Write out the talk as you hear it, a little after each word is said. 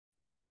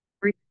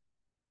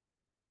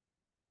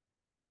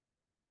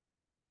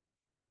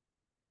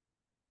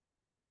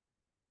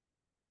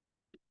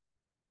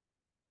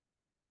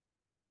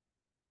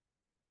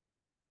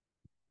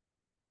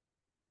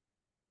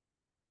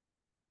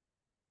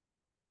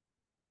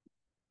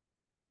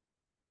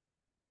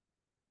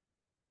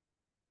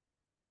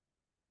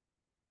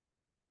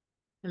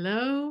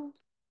Hello.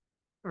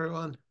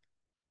 Everyone.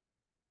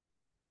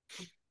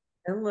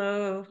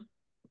 Hello.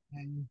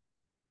 Hey.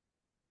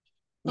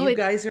 Oh, You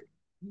guys are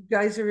you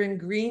guys are in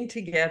green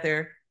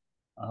together.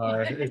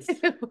 It's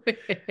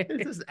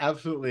this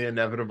absolutely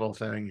inevitable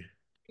thing.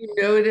 You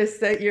notice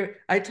that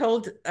I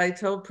told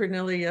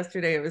Pernilla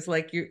yesterday it was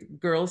like you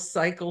girls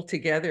cycle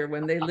together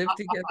when they live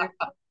together.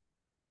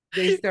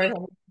 They start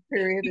having a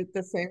period at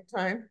the same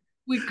time.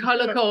 we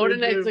color Yeah, we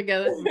coordinate do.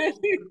 together.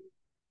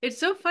 It's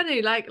so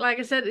funny. Like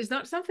I said, it's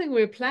not something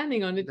we're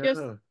planning on. It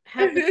just No.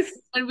 happens,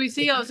 and we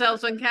see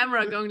ourselves on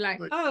camera going like,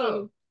 Like,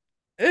 oh,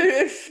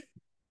 "Oh."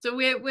 So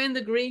we're in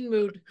the green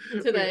mood we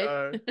today.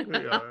 are. We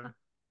are.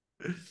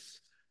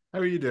 How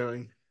are you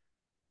doing?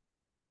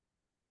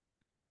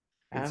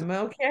 It's I'm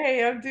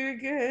okay. I'm doing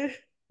good.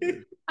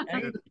 good.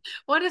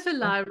 What is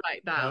alive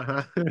right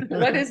now?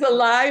 What is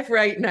alive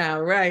right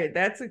now? Right.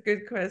 That's a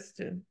good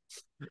question.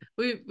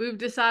 We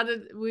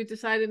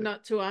decided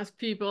not to ask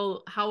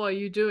people how are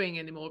you doing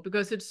anymore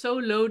because it's so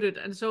loaded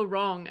and so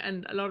wrong,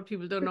 and a lot of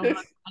people don't know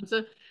how to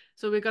answer.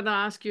 So we're gonna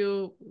ask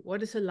you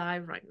what is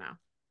alive right now.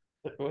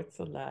 What's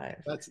alive?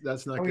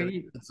 That's not How are going to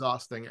you? be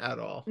exhausting at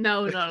all.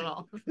 No, not at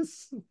all.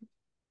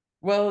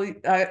 Well,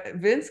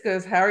 Vince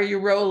goes, "How are you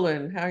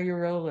rolling? How are you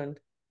rolling?"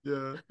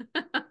 Yeah.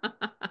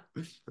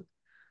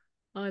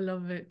 I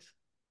love it.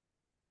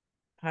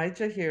 Hi,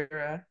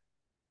 Jahira.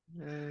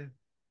 Eh.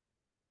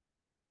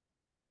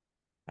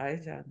 Hi,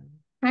 John.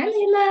 Hi,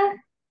 Leila.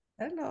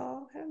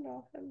 Hello,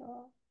 hello,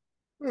 hello.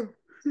 Oh,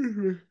 excuse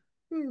me.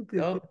 Oh,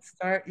 good. Don't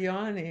start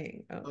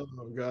yawning. Oh.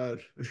 Oh God.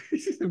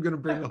 I'm gonna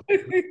bring the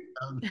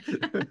whole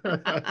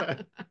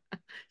down.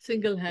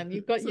 Single hand.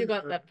 You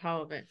got that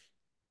power, babe.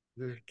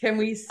 Can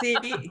we see?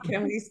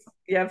 Can we?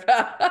 Yeah,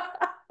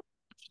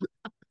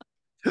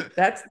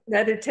 that's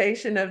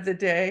meditation of the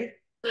day.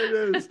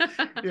 It is.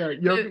 Yeah,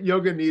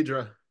 yoga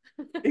nidra.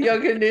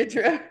 Yoga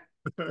Nidra,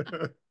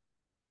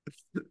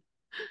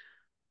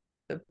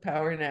 the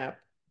power nap.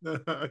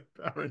 Power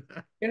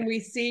nap. Can we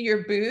see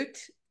your boot?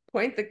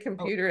 Point the Oh,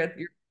 computer at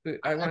your boot.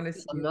 I want to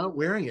see I'm it. not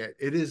wearing it.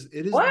 It is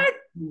the What?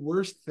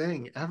 worst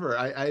thing ever.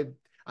 I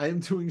am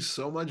doing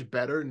so much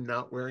better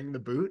not wearing the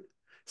boot.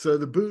 So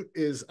the boot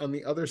is on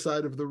the other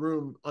side of the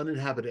room,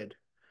 uninhabited.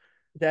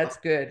 That's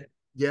good.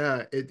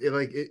 Yeah,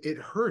 it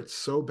hurts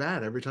so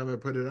bad every time I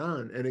put it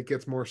on, and it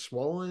gets more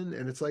swollen,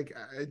 and it's like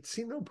I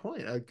see no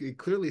point. It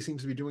clearly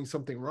seems to be doing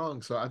something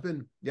wrong. So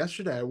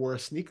yesterday I wore a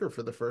sneaker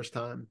for the first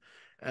time,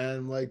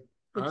 and like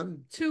For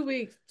I'm 2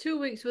 weeks, 2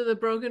 weeks with a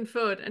broken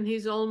foot, and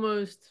he's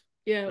almost,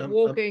 yeah, I'm I'm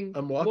walking,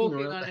 I'm walking walking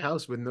around on the it.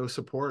 house with no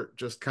support,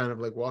 just kind of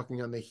like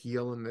walking on the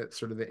heel and the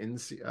sort of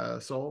the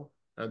sole,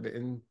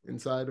 the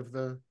inside of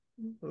the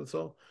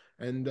sole,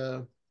 and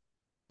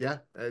yeah,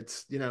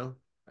 it's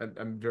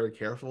I'm very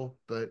careful,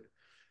 but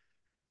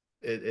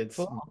it's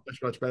Cool.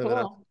 much better than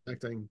I was Cool.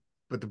 expecting.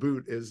 But the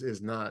boot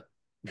is not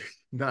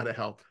not a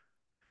help.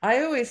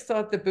 I always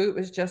thought the boot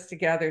was just to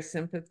gather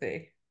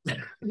sympathy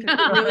because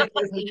it really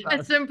doesn't.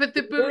 A sympathy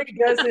It boot. really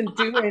doesn't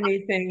do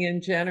anything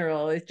in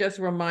general. It just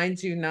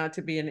reminds you not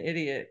to be an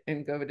idiot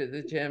and go to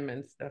the gym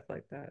and stuff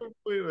like that.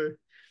 Completely.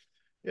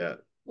 Yeah,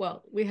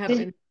 Well, we have Did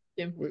been,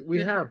 Jim. we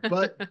have,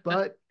 but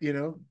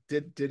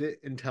did it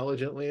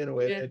intelligently in a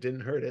way Yeah, that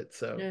didn't hurt it.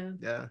 So yeah.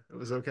 yeah, it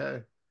was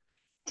okay.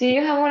 do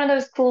you have one of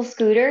those cool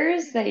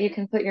scooters that you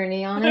can put your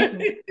knee on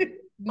it?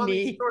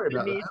 Funny Knee, story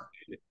about knee.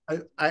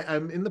 that.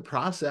 I'm in the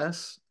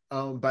process.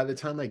 By the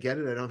time I get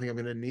it, I don't think I'm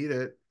going to need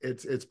it.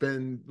 It's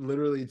been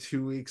literally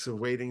 2 weeks of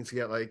waiting to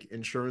get like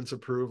insurance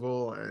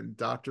approval and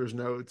doctor's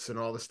notes and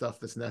all the stuff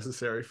that's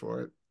necessary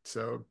for it.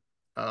 So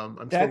I'm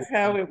still That's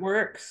how it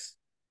works.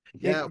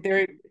 yeah.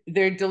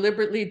 They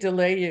deliberately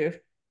delay you.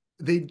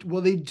 They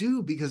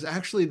do because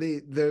actually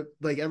they're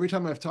like every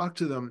time I've talked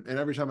to them and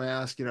every time I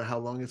ask, how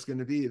long it's going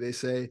to be, they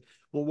say,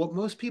 well, what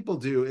most people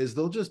do is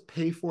they'll just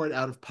pay for it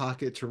out of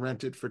pocket to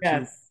rent it for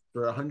Yes,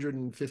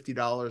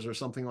 $150 or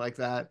something like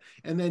that,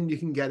 and then you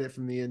can get it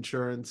from the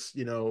insurance,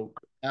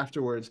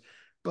 afterwards.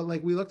 But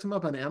like we looked them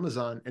up on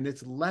Amazon, and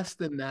it's less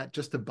than that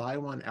just to buy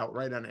one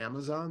outright on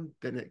Amazon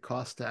than it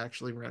costs to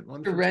actually rent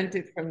one to for two. rent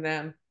it from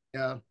them.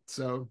 Yeah,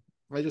 so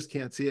I just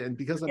can't see it, and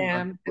because I'm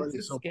Scam. It's already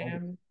a so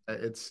mobile,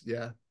 scam. it's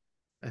yeah.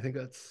 I think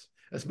that's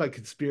my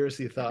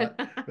conspiracy thought.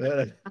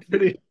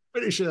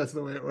 Pretty sure that's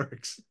the way it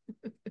works.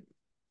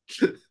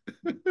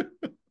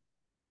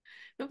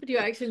 No, but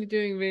you're actually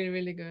doing really,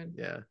 really good.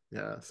 Yeah,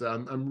 yeah. So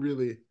I'm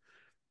really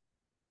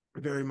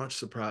very much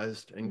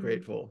surprised and Mhm.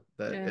 grateful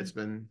that Yeah. it's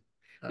been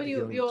But you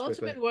healing you this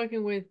also quickly. been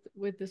working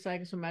with the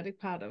psychosomatic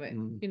part of it,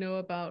 Mm,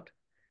 about,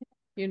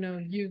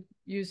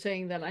 you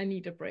saying that I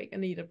need a break, I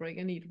need a break,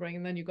 I need a break,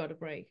 and then you got a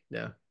break.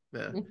 yeah,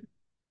 yeah.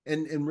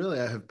 And really,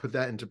 I have put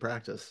that into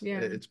practice. Yeah.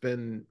 It's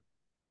been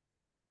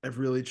I've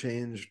really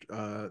changed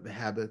the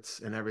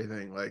habits and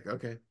everything. Like,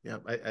 okay, yeah,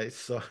 I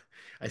saw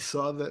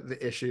the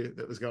issue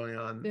that was going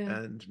on,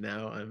 Yeah. and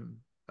now I'm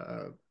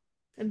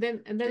And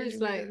then it's changing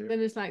like behavior.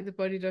 then it's like the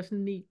body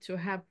doesn't need to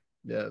have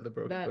Yeah, the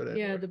broken that, foot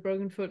yeah, anymore. the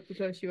broken foot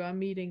because you are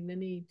meeting the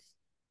needs.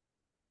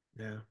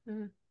 Yeah.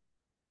 Uh,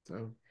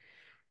 So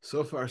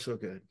so far so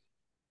good.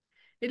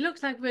 It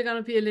looks like we're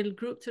gonna be a little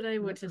group today,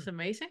 which is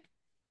amazing.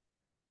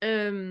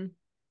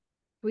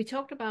 We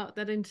talked about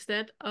that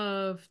instead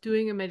of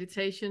doing a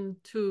meditation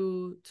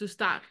to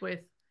start with,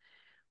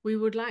 we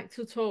would like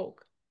to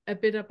talk a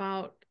bit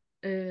about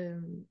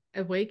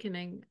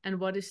awakening and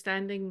what is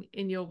standing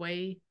in your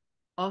way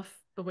of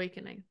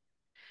awakening.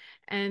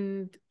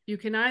 And you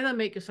can either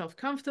make yourself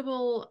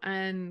comfortable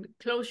and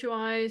close your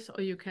eyes,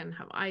 or you can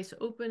have eyes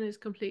open. It's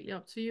completely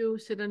up to you.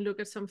 Sit and look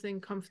at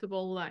something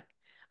comfortable, like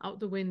out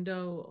the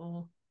window,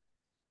 or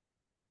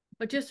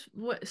just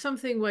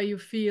something where you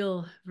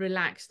feel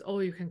relaxed,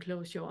 or you can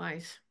close your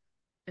eyes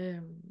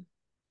and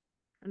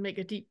make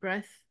a deep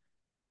breath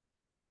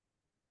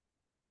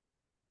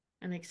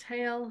and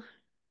exhale,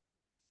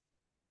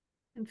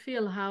 and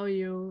feel how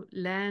you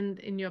land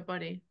in your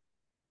body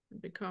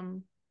and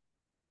become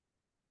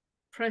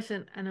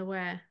present and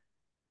aware.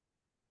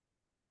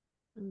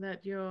 And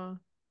that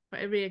for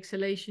every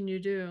exhalation you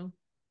do,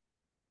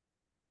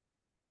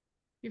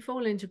 you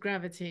fall into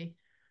gravity.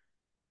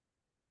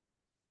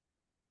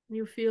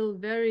 You feel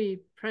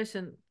very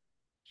present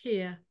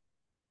here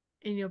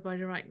in your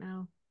body right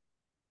now.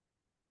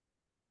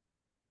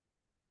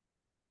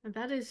 And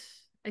that is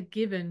a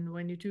given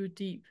when you do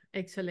deep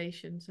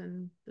exhalations.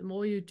 And the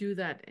more you do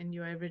that in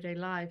your everyday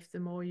life, the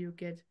more you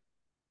get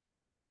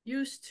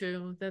used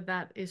to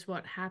that is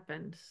what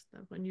happens.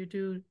 That when you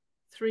do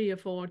 3 or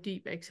 4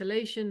 deep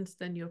exhalations,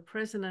 then you're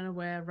present and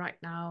aware right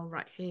now,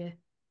 right here.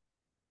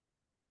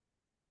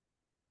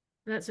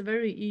 That's a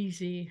very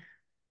easy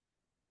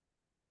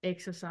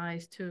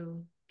exercise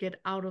to get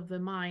out of the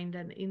mind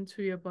and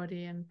into your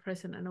body and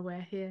present and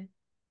aware here.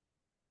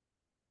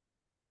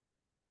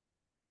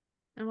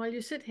 And while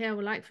you sit here, I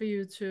would like for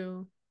you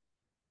to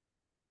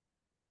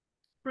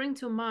bring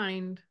to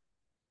mind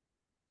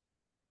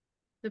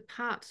the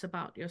parts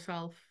about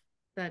yourself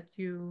that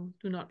you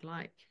do not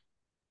like,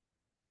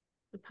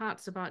 the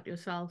parts about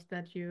yourself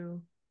that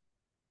you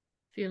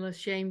feel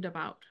ashamed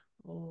about,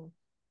 or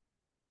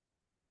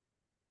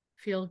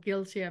feel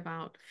guilty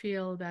about,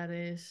 feel that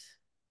is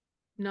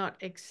not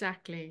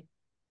exactly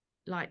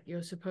like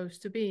you're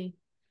supposed to be.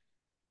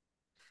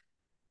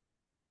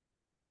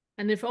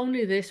 And if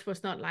only this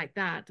was not like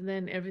that,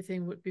 then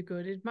everything would be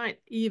good. It might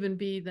even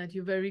be that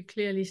you very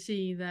clearly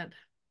see that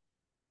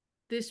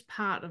this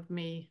part of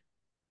me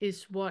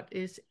is what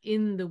is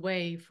in the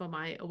way for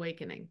my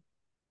awakening.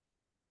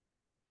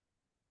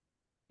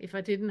 If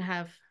I didn't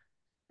have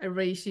a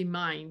racy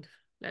mind,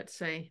 let's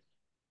say,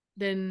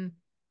 then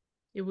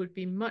it would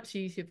be much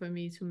easier for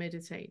me to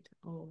meditate.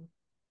 Or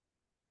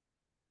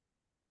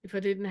if I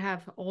didn't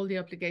have all the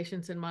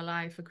obligations in my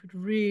life, I could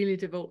really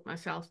devote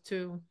myself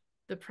to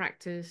the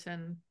practice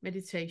and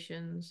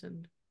meditations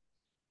and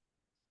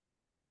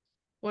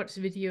watch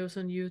videos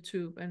on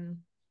YouTube and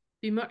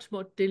be much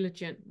more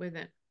diligent with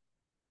it.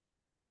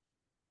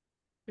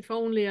 If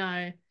only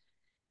I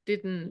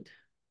didn't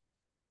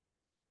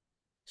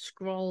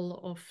scroll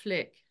or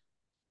flick,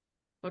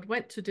 but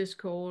went to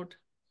Discord,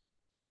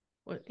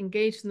 or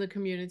engaged in the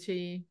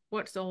community,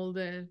 watched all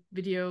the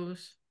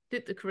videos,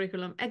 did the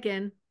curriculum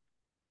again,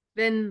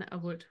 then I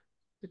would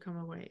become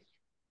awake.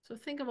 So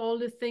think of all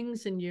the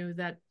things in you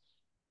that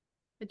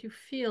you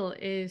feel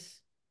is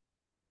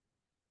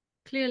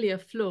clearly a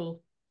flaw.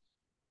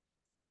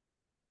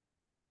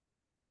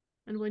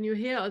 And when you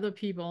hear other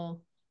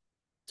people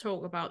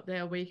talk about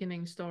their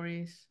awakening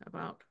stories,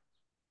 about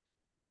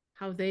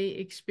how they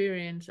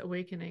experience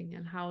awakening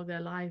and how their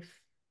life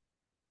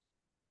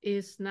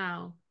is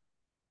now,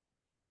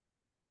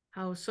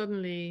 how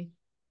suddenly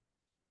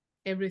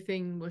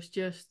everything was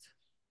just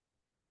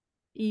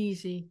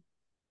easy,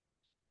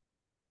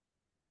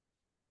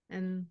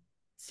 and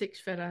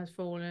 6 feather has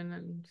fallen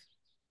and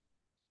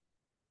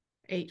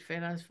 8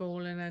 feather has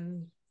fallen,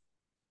 and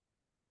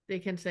they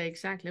can say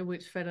exactly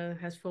which feather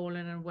has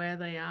fallen and where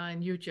they are,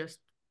 and you just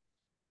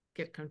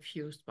get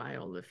confused by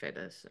all the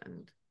feathers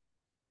and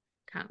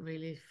can't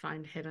really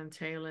find head and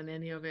tail in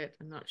any of it,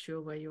 and not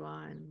sure where you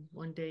are. And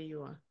one day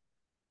you are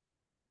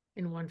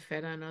in one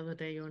feather, another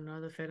day you're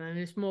another feather, and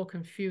it's more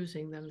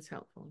confusing than it's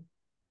helpful.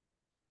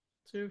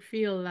 So you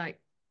feel like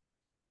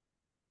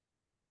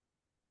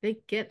they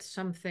get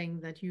something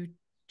that you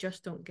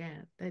just don't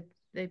get.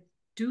 They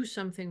do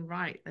something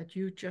right that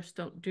you just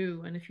don't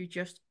do. And if you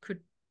just could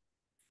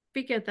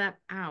figure that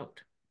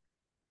out,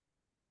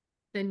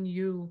 then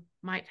you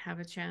might have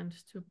a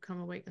chance to become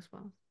awake as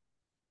well.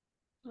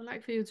 I'd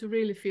like for you to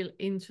really feel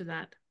into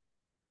that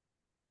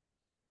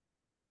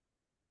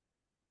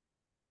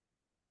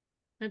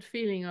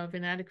feeling of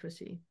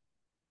inadequacy,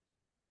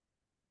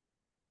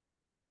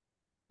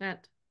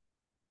 that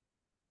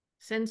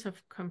sense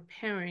of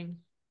comparing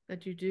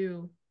that you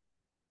do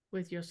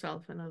with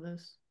yourself and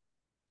others.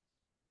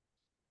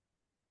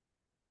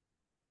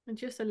 And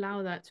just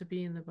allow that to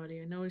be in the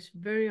body. I know it's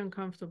very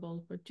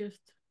uncomfortable, but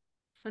just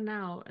for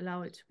now,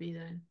 allow it to be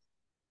there.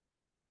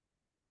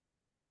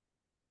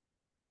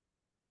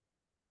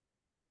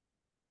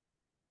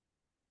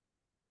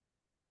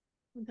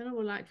 And then I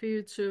would like for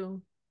you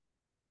to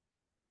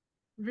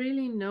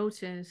really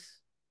notice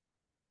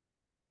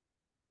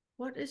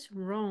What is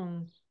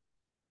wrong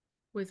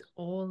with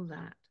all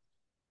that?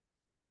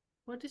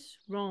 What is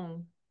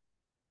wrong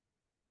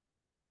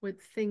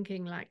with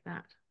thinking like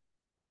that?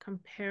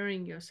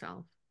 Comparing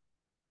yourself,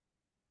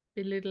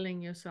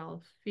 belittling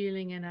yourself,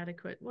 feeling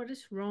inadequate. What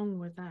is wrong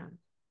with that?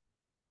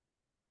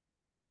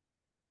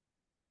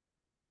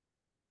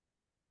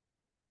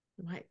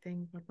 You might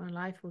think, but my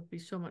life would be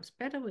so much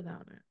better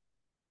without it.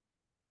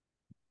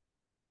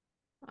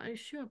 Are you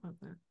sure about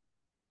that?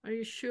 Are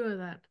you sure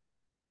that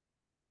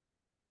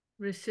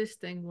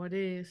resisting what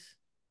is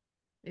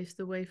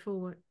the way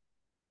forward?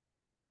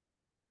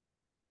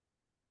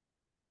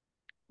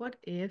 What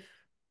if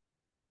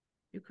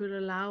you could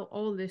allow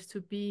all this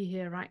to be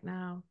here right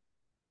now?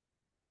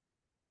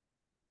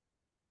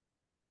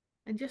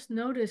 And just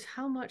notice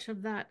how much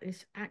of that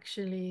is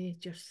actually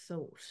just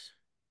thoughts.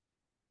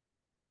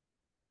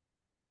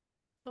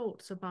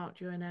 Thoughts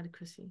about your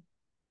inadequacy.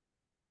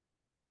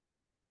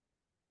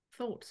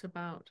 Thoughts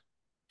about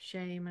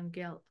shame and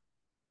guilt.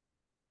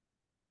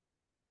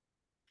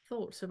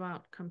 Thoughts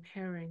about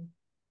comparing.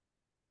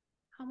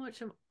 How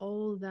much of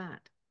all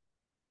that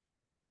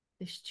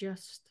is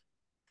just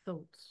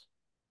thoughts?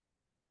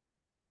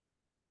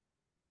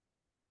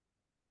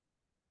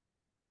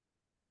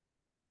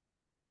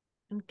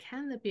 And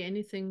can there be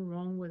anything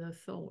wrong with a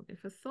thought?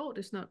 If a thought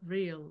is not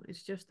real,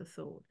 it's just a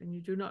thought, and you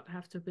do not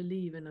have to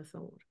believe in a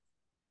thought.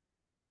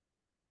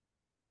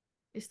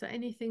 Is there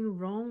anything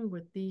wrong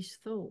with these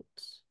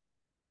thoughts?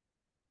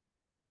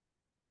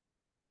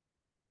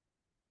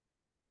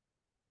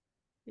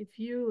 If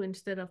you,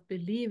 instead of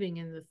believing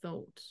in the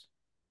thoughts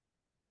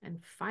and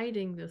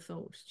fighting the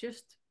thoughts,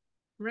 just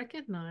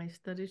recognize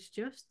that it's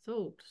just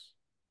thoughts.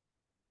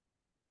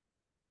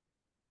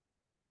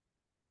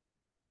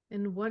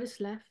 And what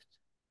is left?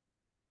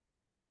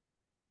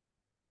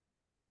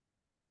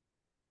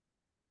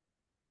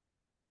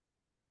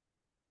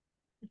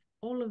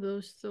 All of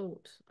those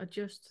thoughts are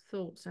just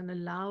thoughts and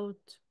allowed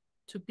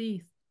to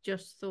be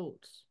just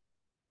thoughts.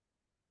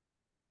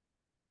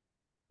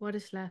 What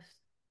is left?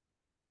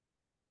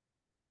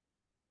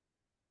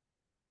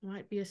 It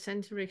might be a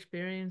sensory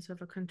experience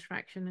of a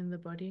contraction in the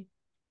body.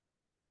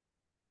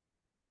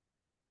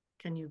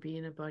 Can you be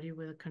in a body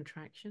with a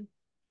contraction?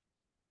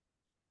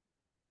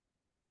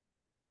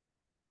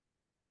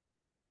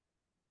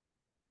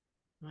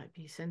 Might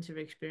be a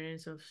sensory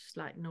experience of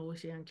slight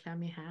nausea and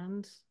clammy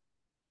hands.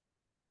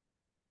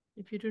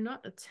 If you do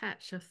not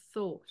attach a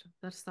thought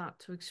that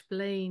starts to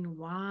explain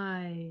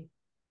why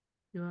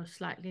you are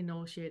slightly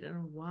nauseated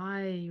and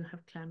why you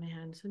have clammy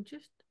hands, and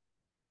just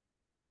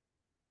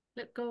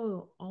let go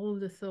of all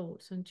the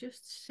thoughts and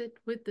just sit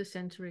with the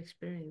sensory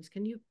experience.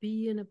 Can you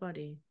be in a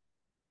body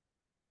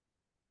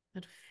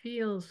that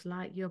feels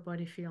like your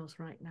body feels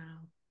right now,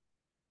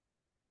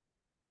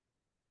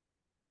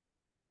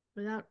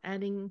 without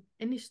adding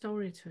any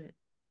story to it?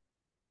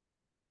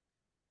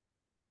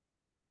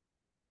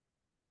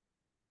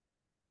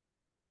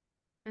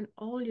 And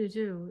all you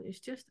do is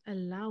just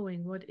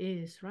allowing what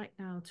is right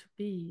now to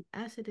be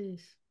as it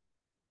is.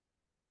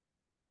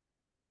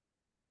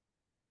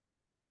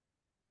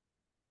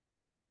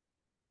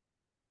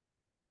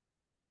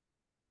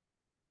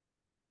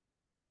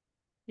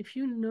 If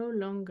you no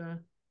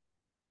longer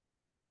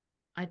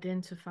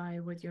identify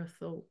with your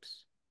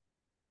thoughts,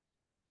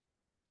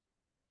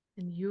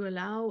 and you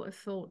allow a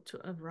thought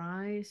to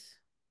arise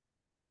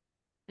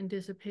and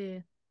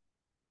disappear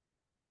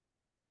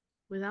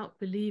without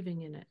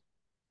believing in it,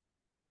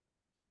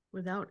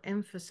 without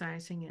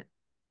emphasizing it,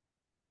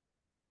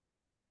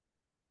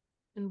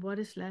 and what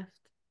is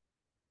left?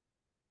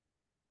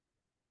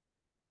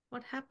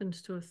 What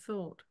happens to a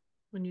thought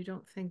when you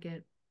don't think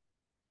it?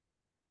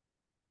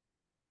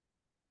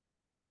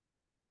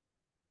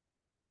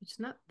 It's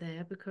not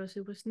there because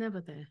it was never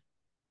there.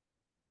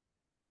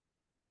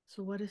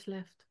 So what is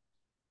left?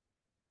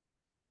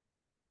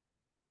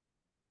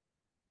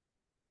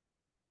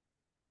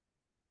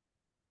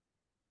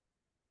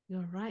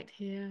 You're right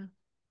here,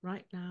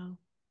 right now.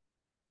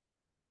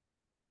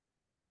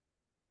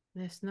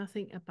 There's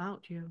nothing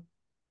about you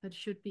that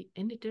should be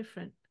any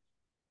different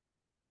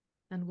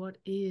than what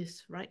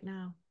is right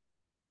now.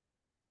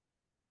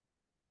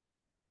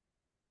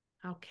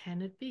 How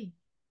can it be?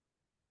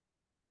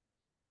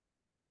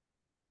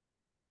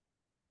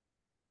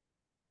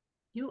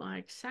 You are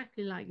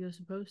exactly like you're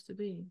supposed to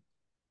be.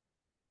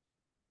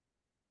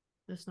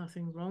 There's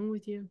nothing wrong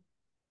with you.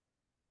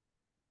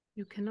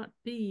 You cannot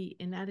be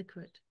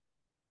inadequate,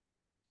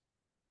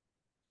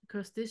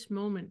 because this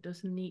moment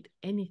doesn't need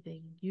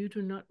anything. You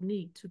do not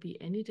need to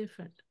be any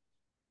different.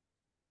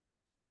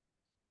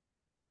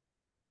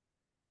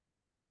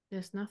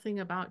 There's nothing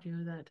about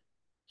you that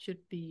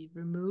should be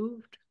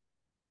removed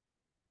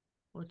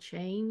or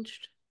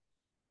changed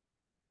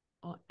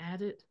or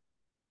added.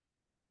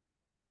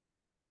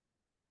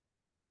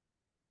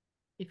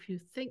 If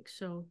you think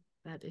so,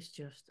 that is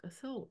just a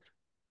thought.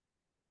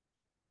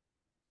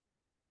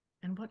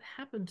 And what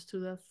happens to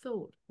that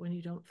thought when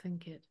you don't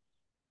think it?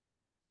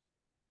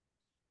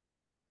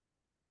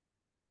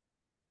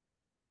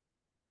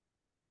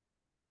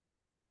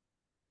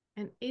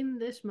 And in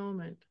this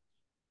moment,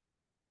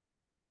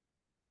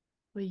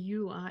 where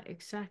you are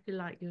exactly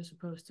like you're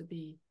supposed to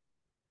be,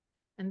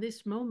 and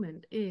this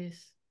moment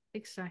is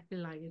exactly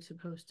like it's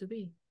supposed to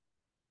be.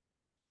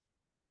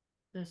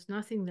 There's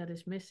nothing that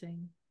is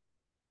missing.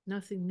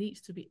 Nothing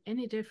needs to be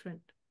any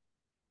different.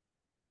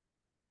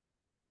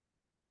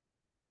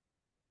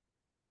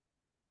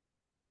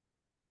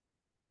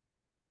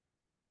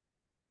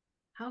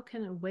 How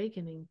can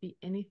awakening be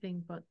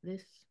anything but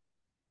this?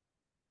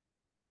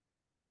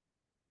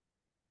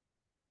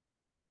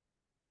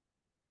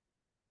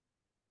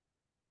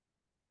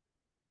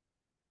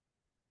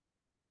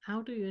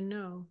 How do you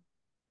know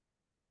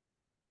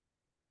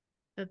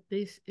that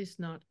this is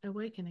not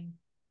awakening?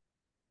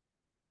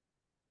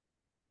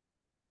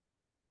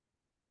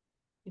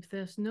 If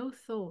there's no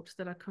thoughts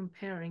that are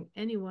comparing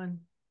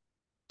anyone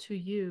to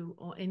you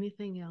or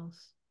anything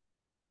else,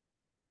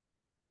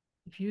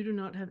 if you do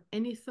not have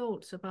any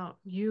thoughts about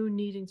you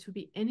needing to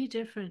be any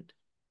different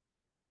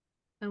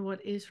than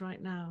what is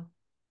right now,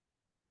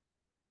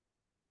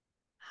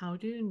 how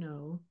do you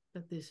know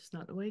that this is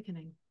not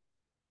awakening?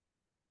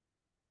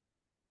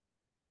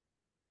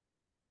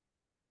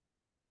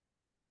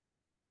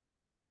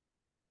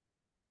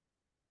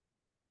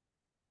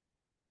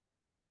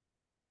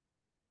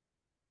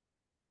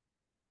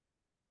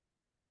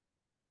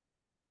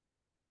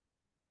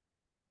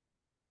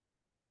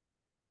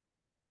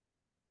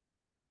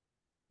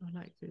 I'd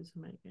like you to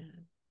make a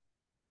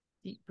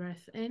deep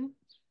breath in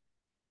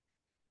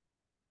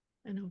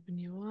and open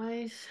your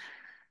eyes.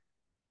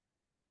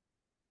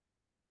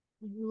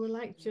 We would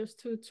like just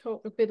to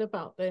talk a bit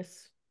about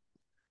this,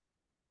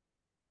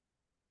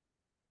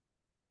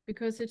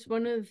 because it's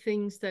one of the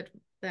things that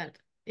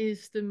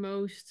is the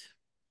most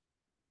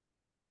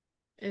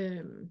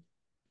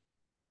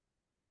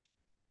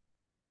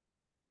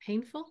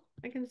painful,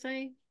 I can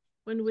say,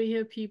 when we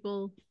hear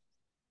people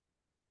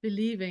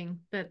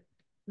believing that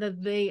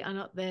they are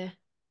not there.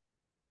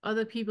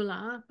 Other people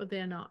are, but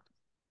they're not.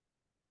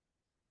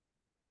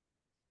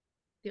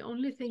 The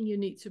only thing you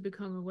need to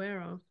become aware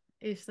of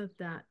is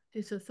that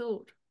is a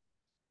thought.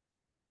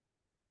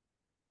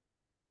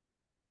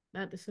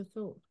 That is a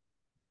thought.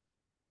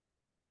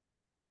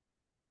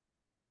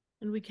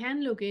 And we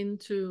can look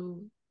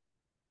into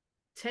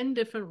 10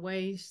 different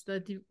ways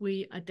that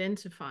we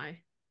identify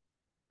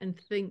and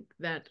think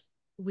that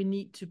we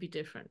need to be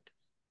different,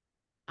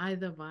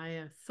 either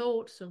via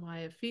thoughts or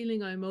via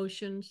feeling or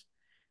emotions,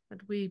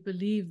 that we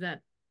believe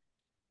that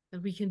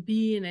we can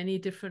be in any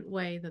different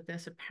way, that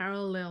there's a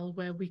parallel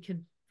where we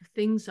can,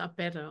 things are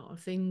better, or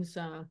things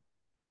are,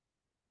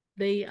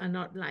 they are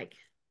not like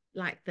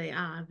they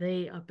are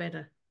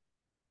better.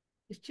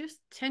 It's just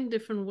 10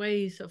 different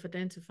ways of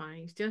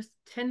identifying. It's just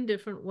 10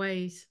 different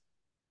ways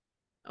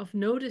of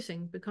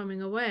noticing,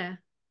 becoming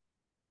aware.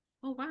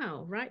 Oh,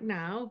 wow, right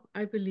now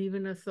I believe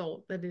in a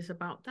thought that is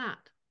about that.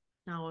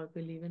 Now I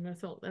believe in a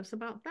thought that's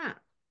about that.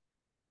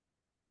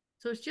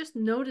 So it's just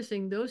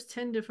noticing those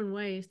 10 different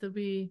ways that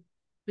we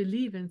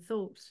believe in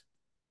thoughts,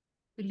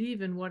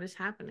 believe in what is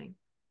happening,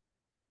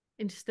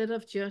 instead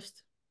of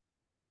just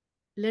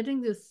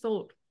letting the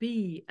thought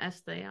be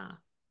as they are,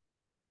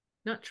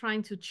 not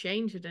trying to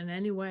change it in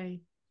any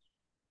way.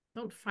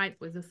 Don't fight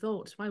with the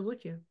thoughts. Why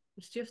would you?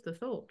 It's just a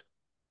thought.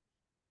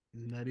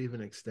 And that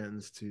even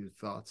extends to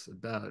thoughts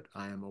about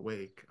I am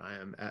awake, I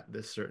am at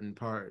this certain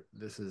part,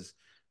 this is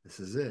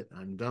it,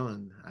 I'm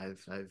done,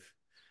 I've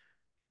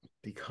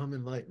become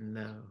enlightened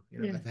now,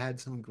 Yeah. I've had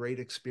some great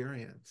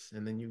experience,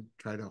 and then you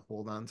try to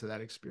hold on to that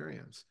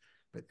experience,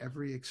 but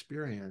every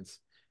experience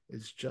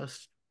is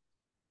just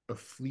a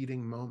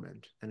fleeting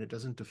moment, and it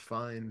doesn't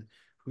define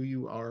who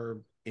you are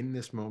in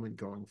this moment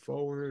going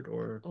forward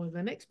or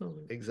the next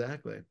moment.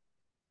 exactly.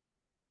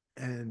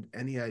 And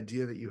any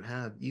idea that you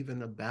have,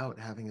 even about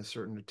having a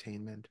certain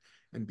attainment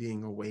and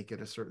being awake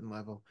at a certain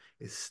level,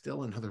 is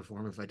still another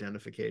form of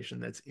identification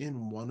that's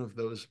in one of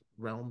those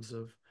realms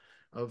of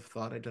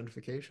thought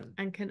identification.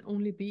 And can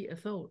only be a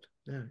thought.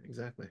 Yeah,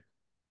 exactly.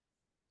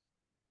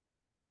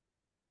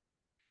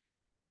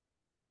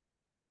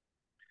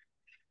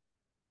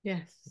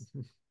 Yes.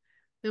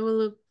 There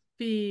will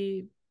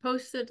be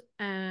posted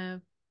a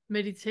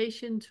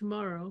meditation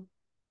tomorrow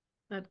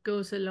that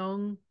goes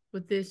along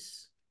with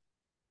this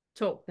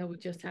talk that we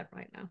just had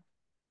right now,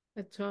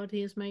 that Todd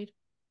he has made.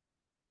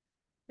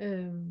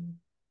 It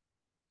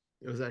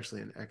was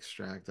actually an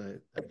extract. I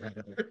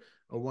had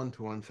a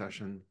one-to-one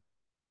session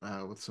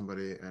with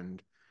somebody,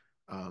 and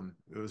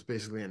it was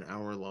basically an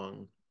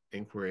hour-long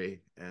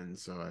inquiry, and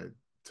so I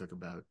took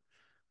about,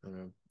 I don't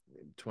know,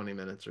 20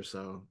 minutes or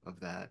so of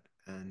that,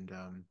 and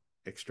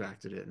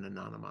extracted it and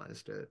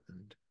anonymized it,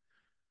 and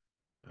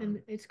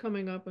it's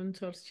coming up on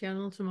Todd's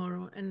channel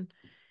tomorrow. And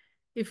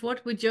if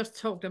what we just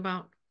talked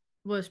about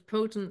was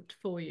potent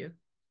for you,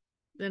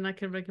 then I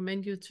can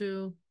recommend you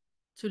to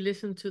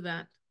listen to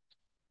that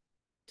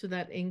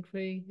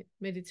inquiry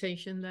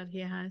meditation that he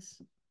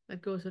has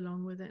that goes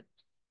along with it.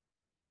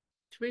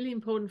 It's really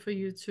important for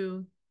you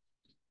to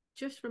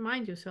just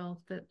remind yourself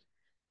that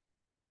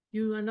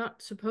you are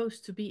not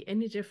supposed to be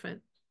any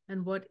different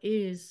than what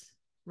is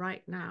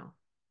right now.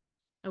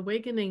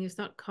 Awakening is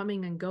not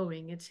coming and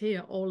going, it's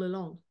here all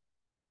along.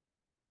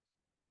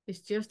 It's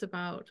just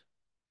about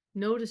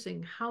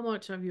noticing how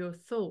much of your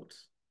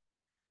thoughts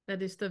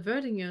that is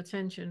diverting your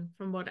attention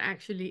from what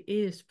actually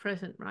is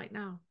present right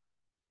now.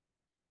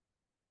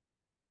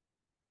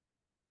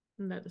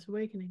 And that is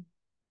awakening.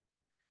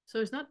 So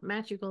it's not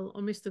magical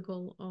or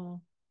mystical,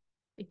 or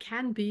it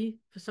can be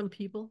for some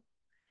people.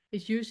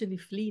 It's usually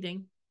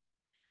fleeting.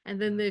 And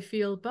then they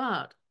feel,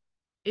 but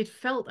it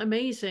felt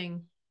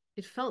amazing.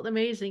 It felt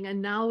amazing,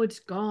 and now it's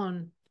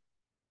gone.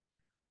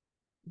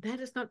 That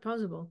is not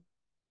possible.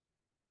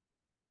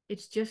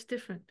 It's just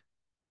different.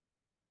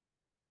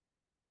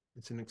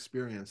 It's an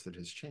experience that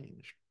has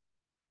changed.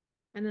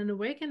 And an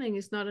awakening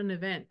is not an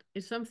event.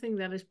 It's something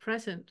that is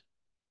present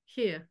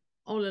here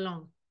all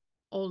along,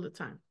 all the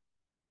time.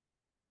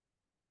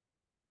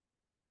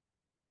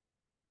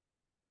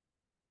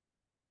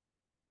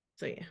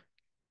 So yeah.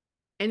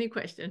 Any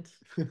questions?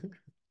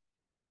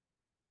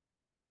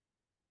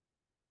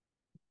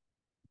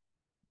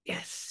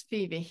 Yes,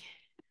 Phoebe.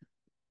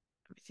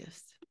 Let me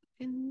just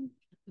pin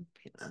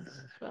as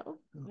well.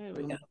 There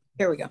we go.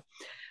 Here we go.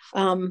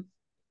 Oh,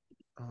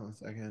 a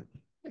second.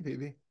 Hey,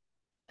 Phoebe.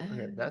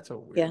 Okay, that's a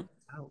weird. Yeah.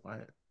 Oh,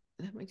 why?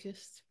 Let me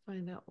just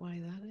find out why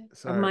that is.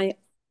 Sorry,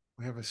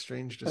 we have a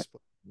strange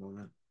display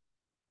moment.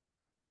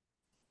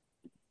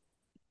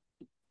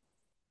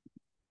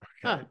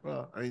 Okay.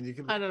 Well, I mean, you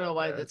can. I don't know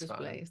why the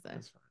display is there.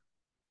 That's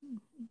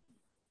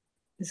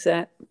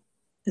fine.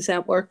 Is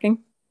that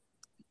working?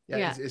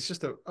 Yeah. It's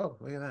just a. Oh,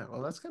 look at that.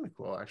 Well, that's kind of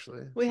cool,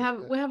 actually. We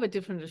have a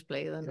different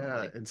display than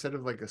normally. Instead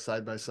of like a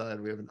side by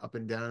side, we have an up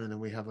and down, and then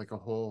we have like a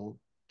whole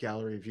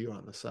gallery view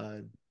on the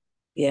side.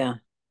 Yeah.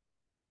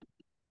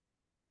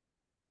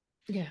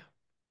 Yeah.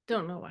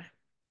 Don't know why.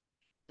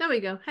 There we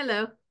go.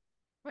 Hello.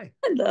 Hi.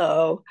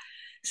 Hello.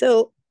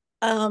 So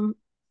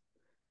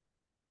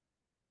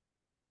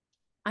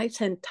I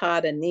sent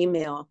Todd an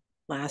email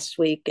last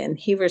week and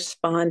he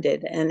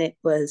responded, and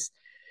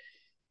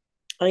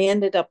I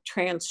ended up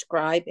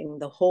transcribing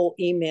the whole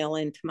email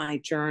into my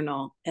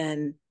journal,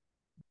 and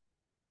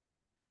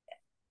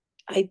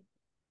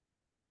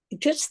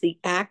just the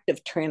act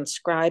of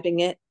transcribing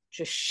it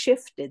just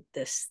shifted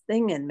this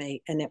thing in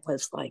me, and it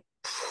was like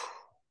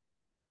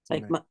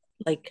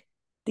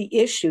the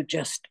issue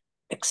just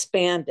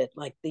expanded,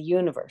 like the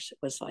universe. It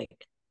was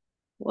like,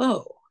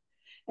 whoa.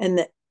 And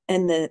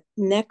the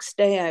next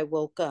day I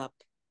woke up,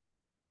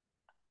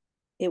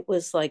 it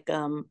was like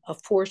I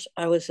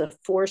was a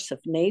force of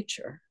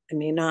nature. I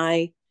mean,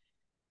 I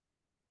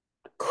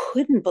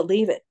couldn't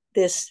believe it.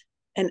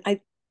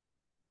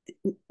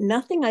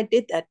 Nothing I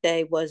did that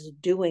day was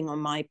doing on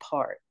my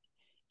part.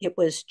 It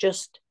was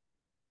just,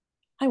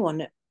 I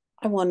want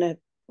to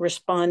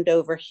respond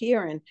over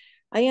here. And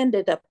I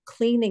ended up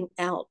cleaning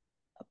out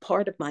a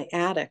part of my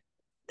attic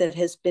that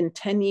has been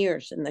 10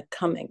 years in the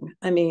coming.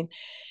 I mean,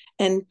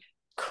 and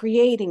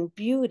creating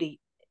beauty.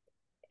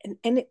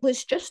 And it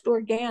was just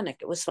organic.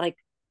 It was like,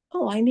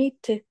 oh, I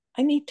need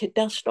to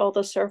dust all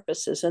the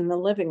surfaces in the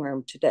living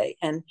room today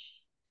and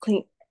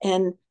clean.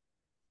 And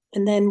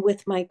then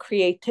with my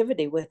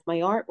creativity, with my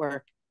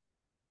artwork,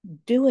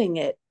 doing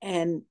it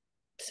and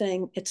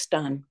saying it's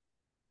done.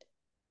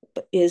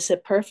 But is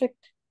it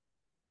perfect?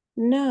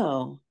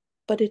 No,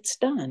 but it's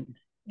done.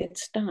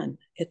 It's done.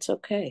 It's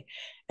okay.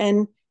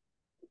 And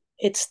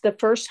it's the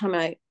first time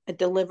I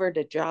delivered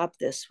a job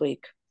this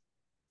week.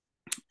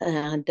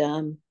 And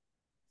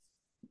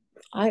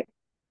I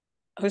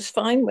was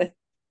fine with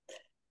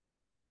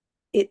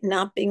it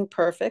not being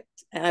perfect.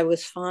 I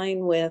was fine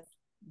with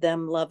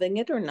them loving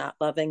it or not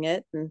loving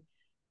it. And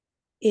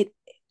it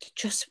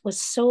just was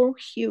so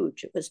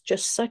huge. It was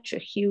just such a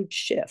huge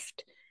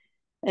shift.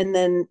 And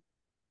then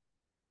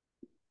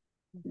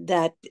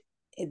that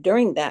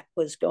during that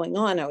was going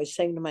on, I was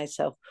saying to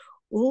myself,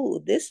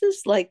 ooh, this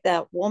is like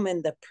that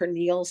woman that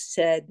Pernille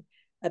said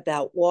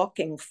about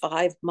walking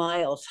 5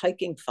 miles,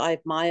 hiking 5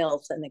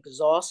 miles and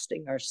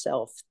exhausting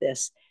herself,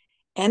 this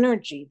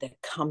energy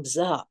that comes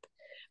up.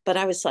 But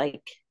I was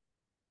like,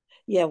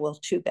 yeah, well,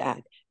 too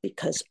bad,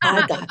 because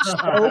I got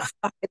so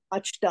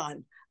much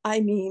done.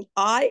 I mean,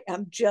 I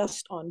am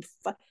just on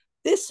fire.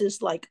 This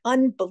is like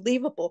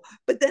unbelievable.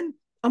 But then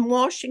I'm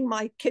washing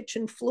my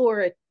kitchen floor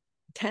at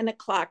 10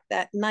 o'clock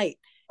that night.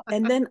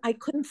 And then I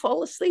couldn't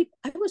fall asleep.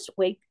 I was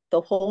awake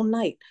the whole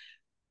night,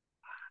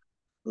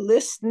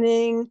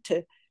 listening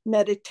to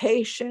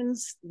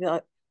meditations,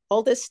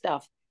 all this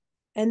stuff.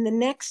 And the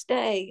next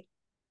day,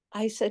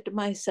 I said to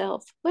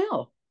myself,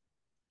 well,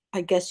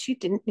 I guess you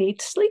didn't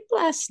need sleep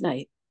last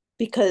night,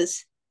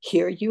 because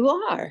here you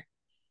are.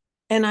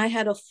 And I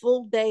had a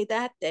full day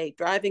that day,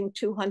 driving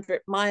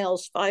 200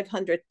 miles,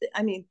 500,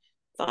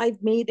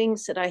 5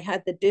 meetings that I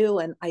had to do,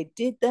 and I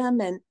did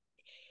them. And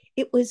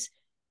it was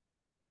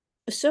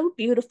so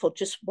beautiful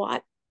just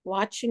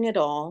watching it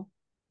all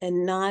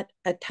and not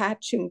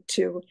attaching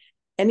to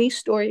any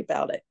story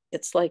about it.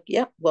 It's like,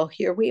 yep, well,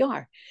 here we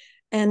are.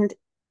 And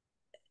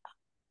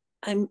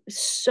I'm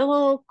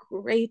so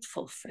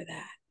grateful for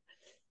that.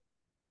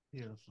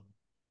 Beautiful.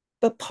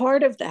 But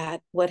part of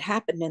that, what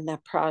happened in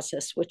that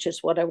process, which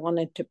is what I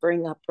wanted to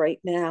bring up right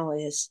now,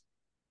 is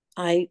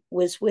I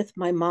was with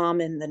my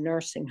mom in the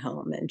nursing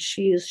home, and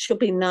she'll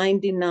be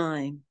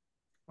 99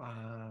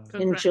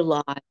 in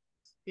July.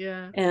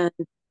 Yeah.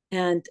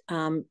 And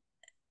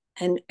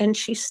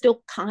she's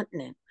still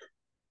continent.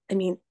 I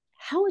mean,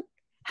 how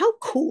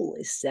cool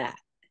is that?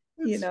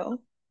 It's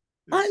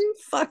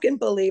unfucking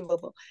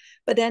believable.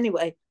 But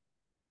anyway,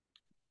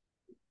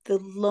 the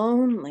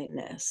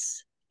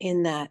loneliness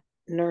in that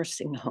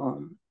nursing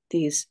home,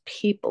 these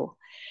people,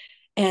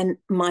 and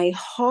my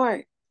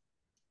heart,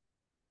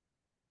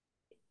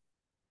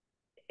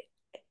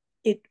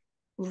 it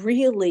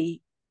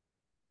really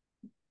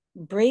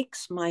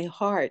breaks my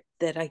heart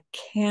that I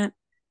can't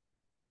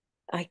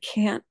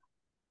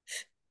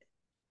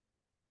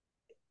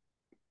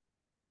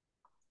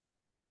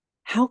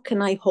how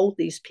can I hold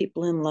these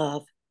people in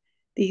love?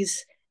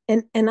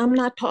 And I'm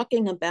not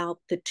talking about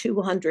the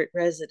 200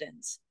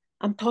 residents.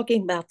 I'm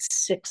talking about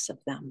 6 of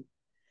them.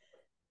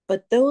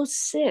 But those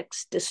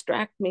 6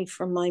 distract me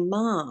from my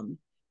mom,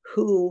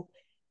 who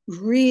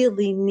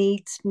really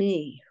needs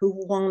me, who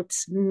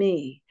wants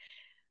me.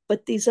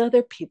 But these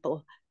other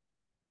people,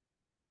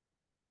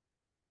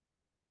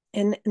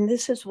 and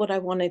this is what I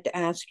wanted to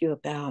ask you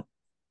about.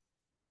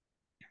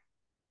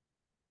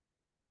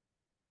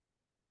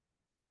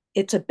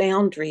 It's a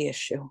boundary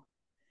issue.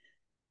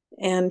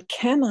 And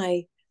can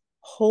I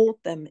hold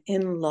them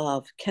in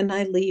love? Can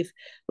I leave?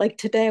 Like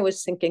today, I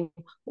was thinking,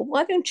 well,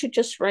 why don't you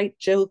just write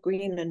Joe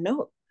Green a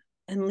note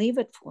and leave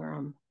it for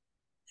him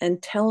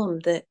and tell him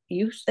that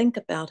you think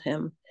about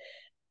him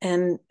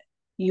and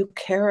you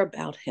care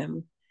about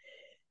him?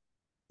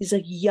 He's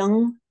a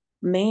young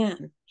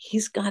man.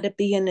 He's got to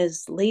be in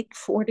his late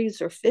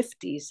 40s or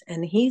 50s,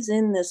 and he's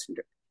in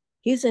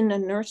a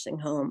nursing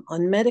home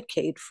on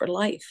Medicaid for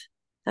life.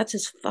 That's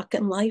his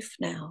fucking life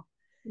now.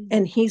 Mm-hmm.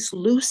 And he's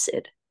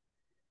lucid.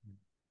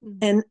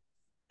 Mm-hmm.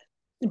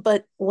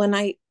 But when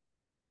I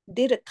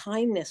did a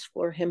kindness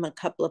for him a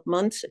couple of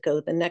months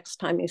ago, the next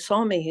time he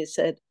saw me, he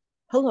said,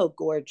 "Hello,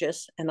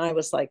 gorgeous." And I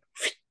was like,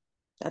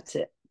 that's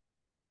it.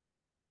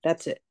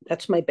 That's it.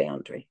 That's my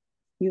boundary.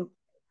 You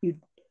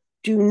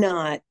do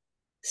not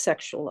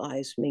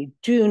sexualize me.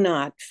 Do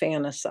not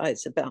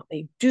fantasize about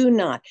me. Do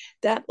not.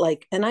 That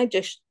like, and I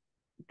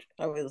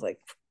was like,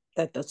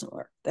 that doesn't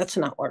work. That's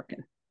not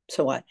working.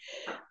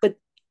 But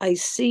I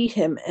see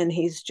him and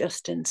he's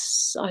just in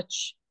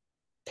such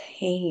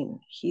pain.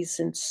 He's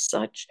in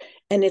such,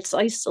 and it's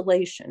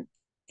isolation.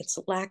 It's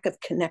lack of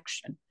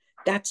connection.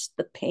 That's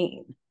the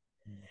pain.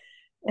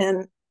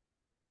 And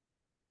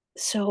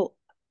so,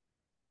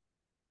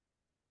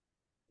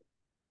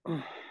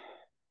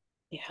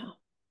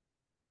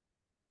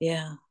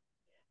 yeah.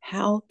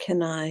 How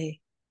can I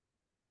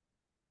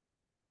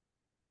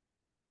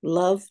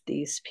love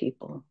these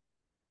people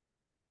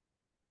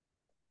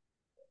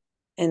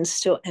and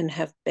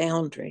have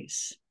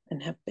boundaries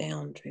and have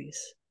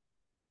boundaries?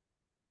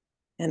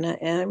 And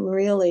I'm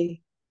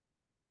really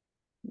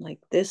like,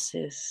 this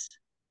is,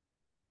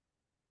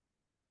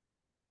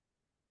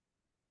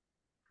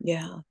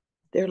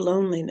 their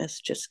loneliness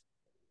just,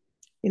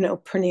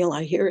 Pernille,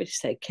 I hear you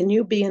say, can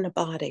you be in a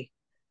body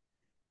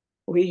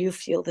where you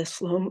feel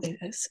this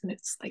loneliness? And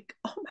it's like,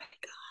 oh my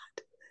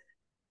God,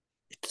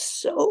 it's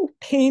so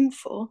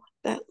painful,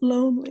 that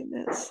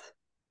loneliness.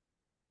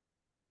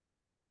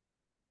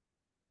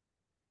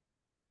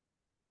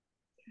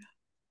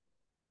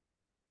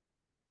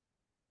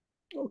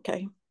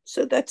 Okay,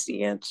 so that's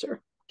the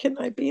answer. Can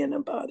I be in a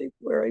body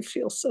where I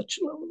feel such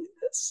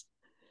loneliness?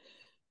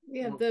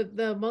 Yeah,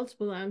 the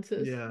multiple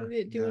answers. Yeah.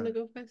 Do you want to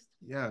go first?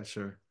 Yeah,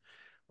 sure.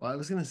 Well, I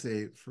was going to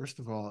say, first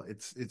of all,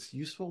 it's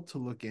useful to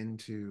look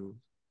into,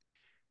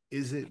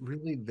 is it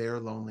really their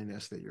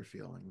loneliness that you're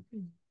feeling?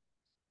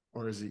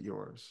 Or is it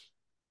yours?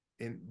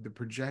 In the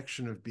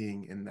projection of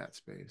being in that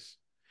space.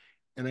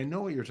 And I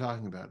know what you're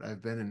talking about.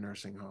 I've been in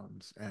nursing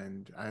homes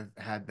and I've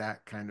had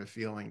that kind of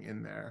feeling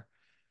in there.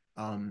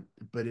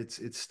 But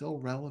it's still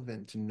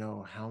relevant to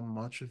know how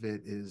much of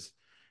it is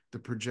the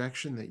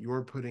projection that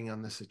you're putting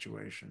on the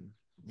situation.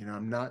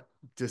 I'm not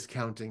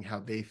discounting how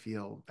they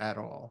feel at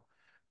all.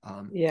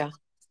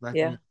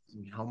 Recognizing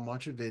how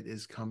much of it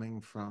is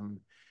coming from,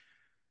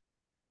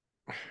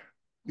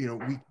 we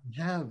can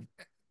have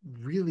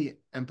really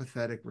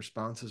empathetic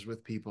responses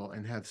with people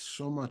and have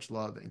so much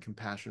love and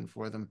compassion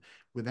for them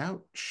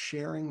without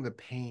sharing the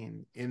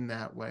pain in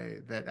that way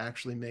that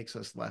actually makes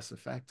us less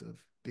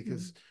effective.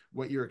 Because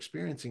what you're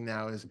experiencing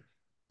now is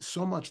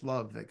so much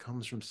love that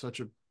comes from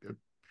such a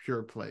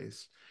pure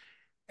place.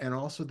 And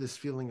also this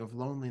feeling of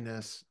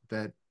loneliness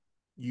that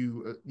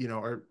you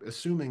are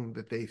assuming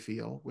that they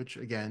feel, which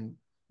again,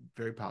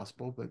 very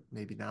possible, but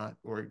maybe not,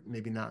 or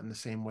maybe not in the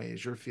same way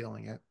as you're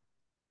feeling it.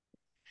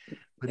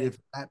 But if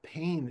that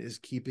pain is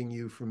keeping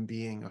you from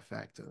being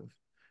effective,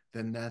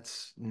 then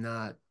that's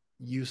not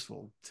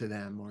useful to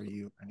them or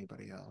you or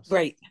anybody else.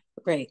 Right.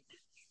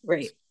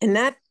 And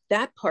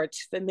that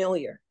part's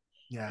familiar.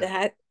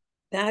 Yeah.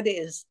 That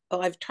is,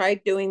 I've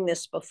tried doing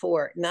this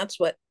before, and that's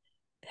what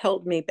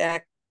held me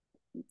back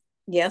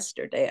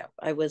yesterday.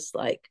 I was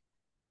like,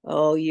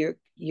 oh,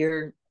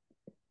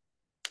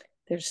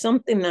 there's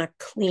something not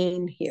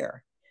clean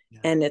here. Yeah.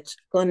 And it's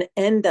going to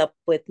end up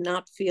with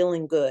not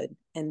feeling good.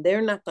 And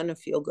they're not going to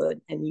feel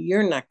good. And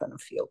you're not going to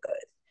feel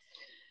good.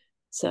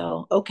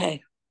 So,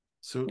 okay.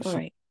 So, all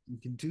right. You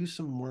can do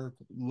some work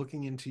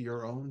looking into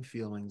your own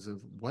feelings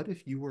of what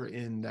if you were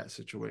in that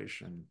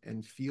situation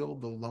and feel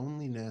the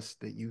loneliness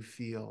that you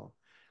feel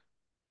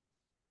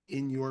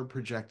in your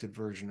projected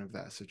version of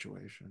that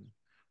situation,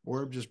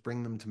 or just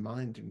bring them to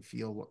mind and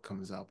feel what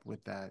comes up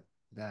with that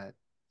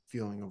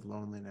feeling of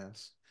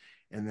loneliness,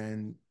 and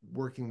then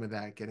working with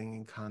that, getting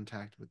in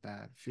contact with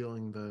that,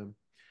 feeling the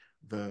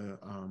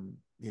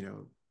you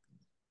know,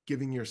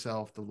 giving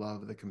yourself the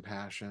love, the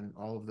compassion,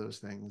 all of those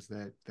things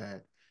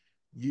that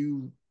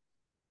you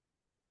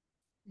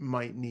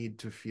might need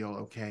to feel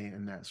okay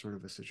in that sort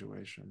of a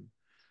situation,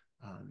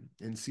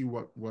 and see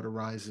what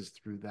arises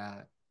through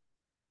that,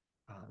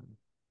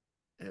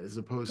 as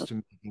opposed to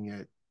making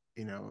it,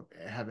 you know,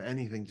 have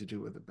anything to do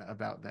with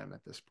about them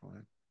at this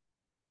point.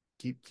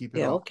 Keep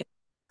it all okay.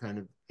 kind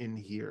of in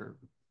here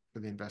for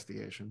the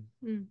investigation.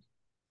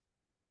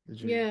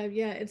 Yeah,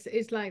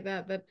 it's like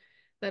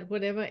that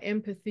whatever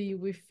empathy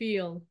we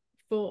feel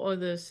for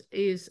others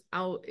is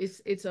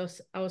it's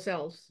us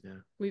ourselves.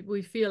 Yeah.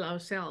 We feel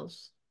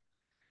ourselves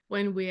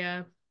when we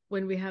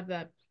have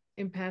that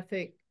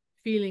empathic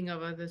feeling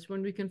of others,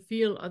 when we can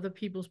feel other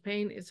people's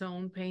pain, it's our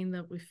own pain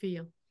that we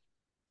feel.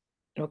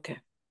 Okay.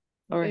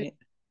 All right.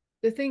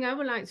 The thing I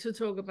would like to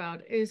talk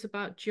about is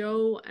about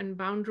Joe and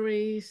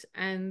boundaries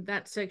and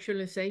that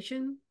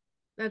sexualization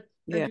that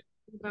Yeah.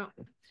 you talk about,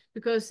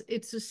 because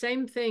it's the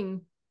same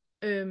thing.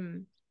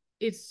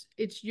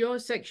 It's your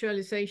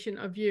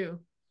sexualization of you.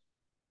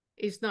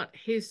 It's not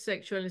his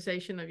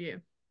sexualization of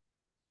you.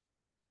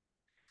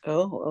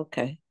 Oh,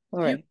 okay. All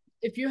right.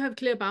 If you have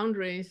clear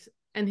boundaries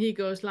and he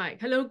goes like,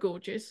 "Hello,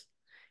 gorgeous,"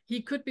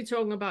 he could be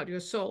talking about your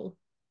soul.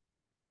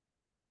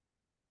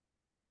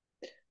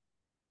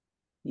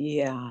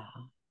 Yeah.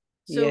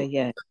 So,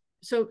 yeah.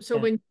 So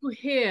when you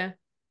hear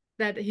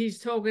that he's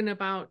talking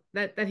about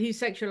that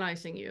he's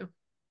sexualizing you,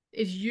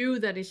 it's you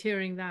that is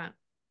hearing that,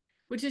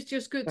 which is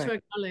just good to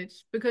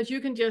acknowledge, because you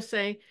can just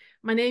say,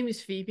 "My name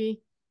is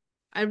Phoebe.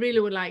 I really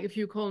would like if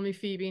you call me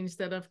Phoebe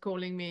instead of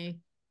calling me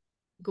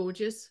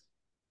gorgeous."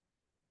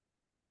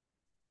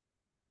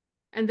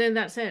 And then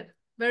that's it.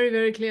 Very,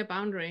 very clear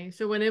boundary.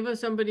 So whenever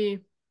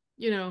somebody,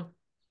 you know,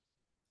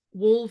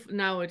 wolf,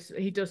 now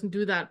he doesn't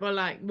do that, but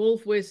like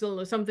wolf whistle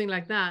or something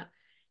like that,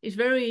 it's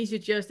very easy,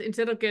 just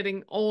instead of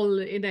getting all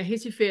in a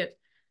hissy fit,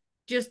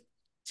 just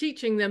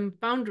teaching them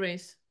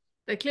boundaries.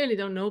 They clearly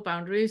don't know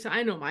boundaries.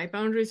 I know my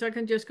boundaries. I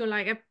can just go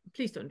like,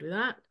 please don't do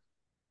that.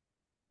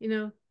 You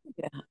know?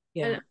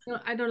 Yeah.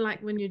 I don't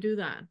like when you do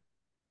that.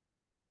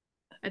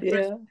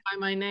 Address me by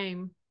my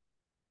name.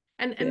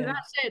 And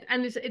that's it.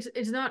 And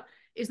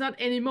it's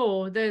not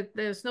anymore.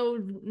 There's no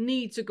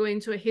need to go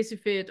into a hissy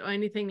fit or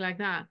anything like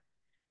that.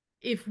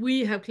 If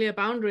we have clear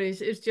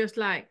boundaries, it's just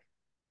like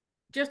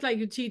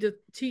you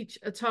teach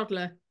a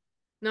toddler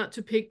not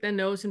to pick their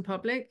nose in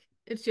public.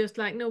 It's just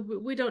like, no,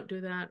 we don't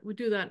do that. We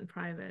do that in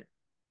private.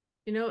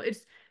 You know,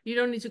 you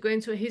don't need to go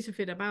into a hissy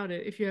fit about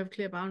it if you have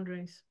clear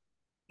boundaries.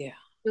 Yeah.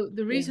 So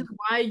the reason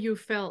why you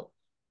felt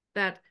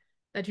that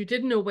you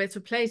didn't know where to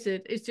place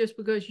it is just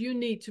because you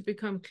need to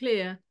become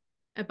clear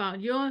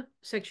about your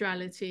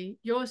sexuality,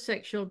 your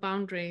sexual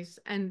boundaries,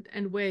 and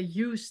where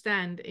you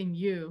stand in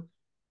you.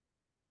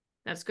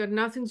 That's got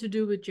nothing to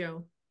do with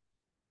Joe.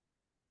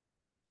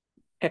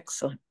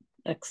 Excellent.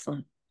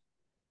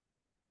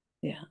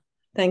 Yeah.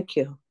 Thank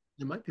you.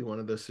 It might be one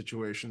of those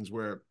situations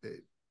where,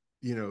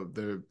 you know,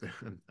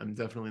 I'm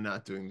definitely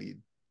not doing the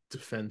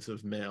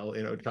defensive male,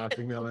 you know,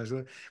 toxic male,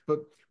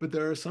 but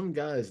there are some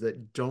guys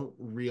that don't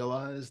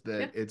realize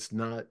that it's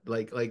not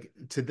like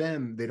to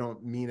them, they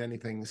don't mean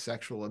anything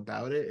sexual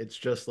about it. It's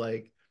just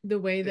like the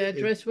way they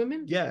address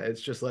women. Yeah, it's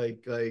just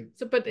like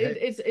so, but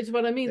it's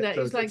what I mean, that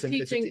so it's like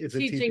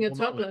teaching a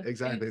toddler. Moment.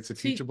 Exactly, it's a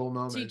teachable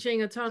moment.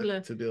 Teaching a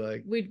toddler to be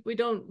like, we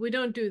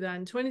don't do that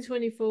in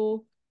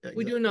 2024.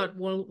 Exactly. We do not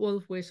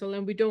wolf whistle,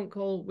 and we don't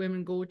call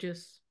women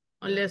gorgeous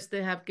unless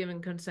they have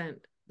given consent.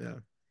 Yeah.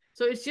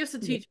 So it's just a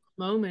teachable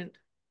moment.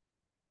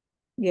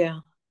 Yeah.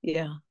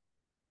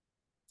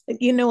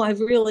 You know, I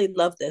really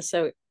love this.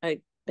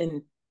 I've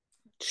been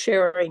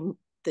sharing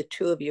the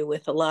two of you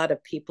with a lot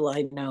of people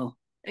I know.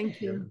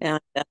 Thank you.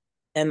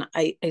 And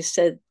I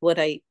said what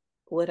I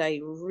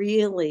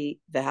really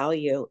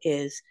value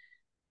is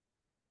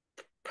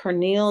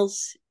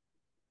Pernille's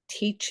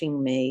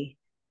teaching me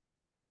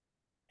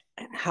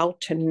how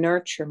to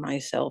nurture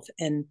myself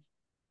and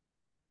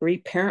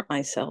reparent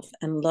myself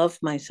and love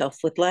myself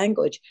with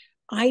language.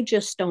 I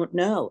just don't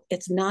know.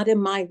 It's not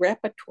in my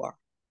repertoire.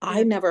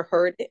 I never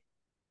heard it.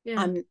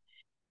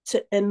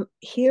 And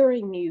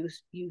hearing you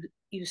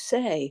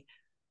say,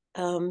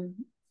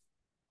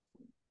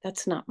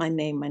 that's not my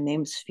name. My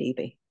name's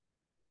Phoebe.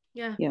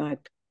 Yeah. You know, I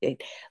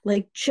appreciate,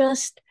 like,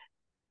 just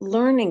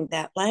learning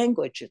that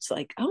language. It's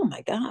like, oh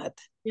my God,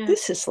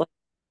 this is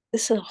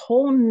a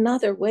whole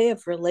nother way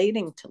of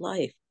relating to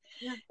life.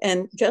 Yeah.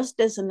 And just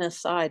as an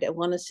aside, I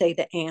want to say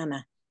to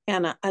Anna,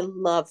 Anna, I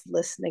love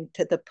listening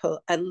to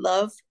I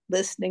love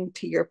listening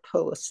to your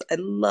posts. I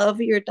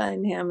love your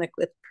dynamic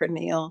with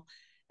Pernille.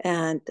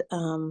 And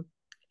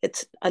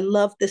I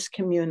love this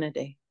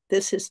community.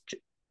 This is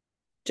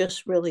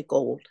just really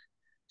gold.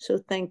 So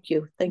thank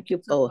you. Thank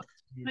you both.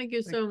 Thank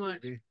you so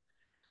much.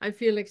 I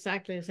feel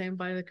exactly the same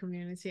by the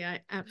community.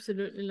 I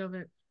absolutely love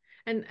it.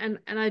 And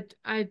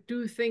I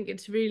do think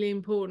it's really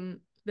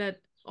important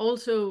that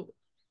also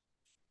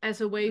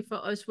as a way for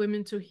us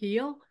women to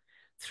heal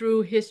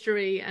through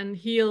history and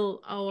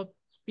heal our,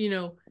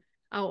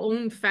 our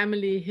own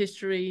family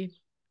history,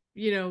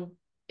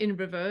 in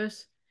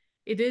reverse.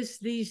 It is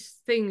these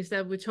things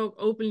that we talk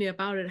openly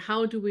about it.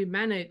 How do we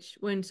manage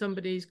when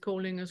somebody's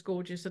calling us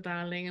gorgeous or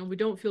darling and we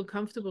don't feel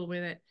comfortable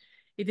with it?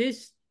 It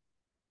is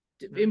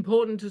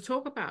important to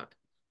talk about,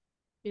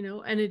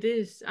 and it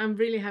is. I'm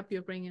really happy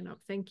you're bringing it up.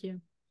 Thank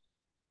you.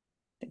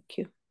 Thank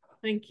you.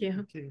 Thank you.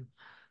 Thank you.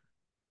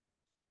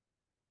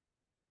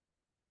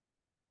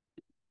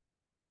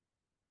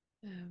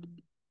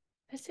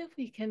 Let's see if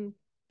we can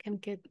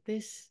get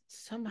this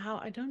somehow.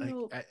 I don't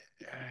know.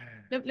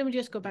 Let me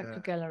just go back to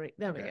gallery.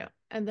 There we go.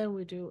 And then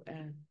we do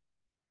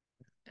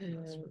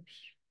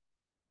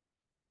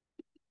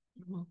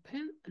more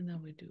pin, and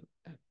then we do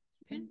a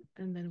pin,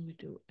 and then we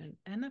do an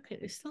Anna pin.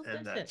 It still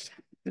does it.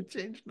 It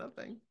changed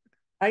nothing.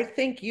 I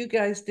think you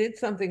guys did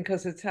something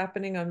because it's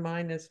happening on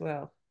mine as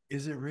well.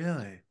 Is it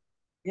really?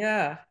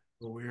 Yeah.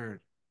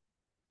 Weird.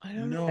 I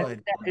don't know.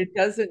 It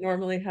doesn't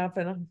normally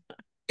happen on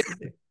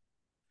mine.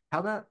 How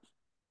about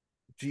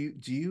do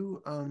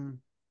you I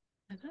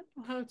don't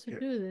know how to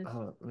do this.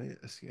 Oh, let me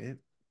escape.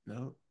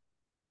 No.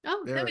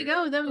 Oh, there we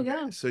go. There we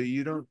go. So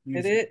you don't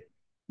use Did it?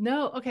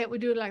 No, okay, we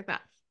do it like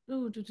that.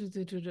 Oh,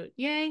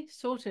 yay,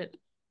 sorted.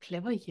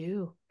 Clever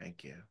you.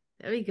 Thank you.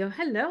 There we go.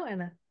 Hello,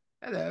 Anna.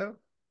 Hello.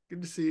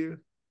 Good to see you.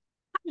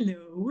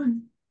 Hello.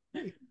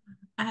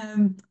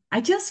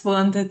 I just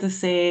wanted to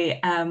say,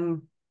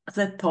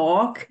 the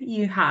talk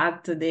you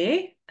had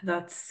today,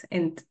 that's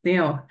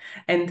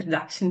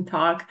introduction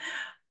talk,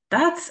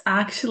 that's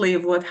actually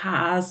what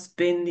has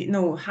been,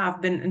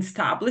 have been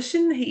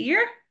establishing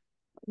here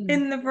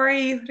in the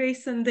very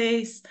recent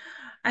days.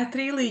 I'd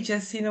really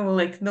just,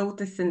 like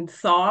noticing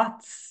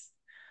thoughts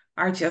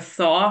are just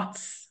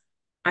thoughts,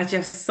 are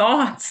just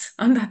thoughts,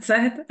 and that's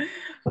it.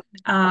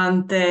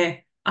 And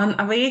an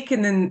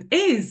awakening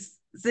is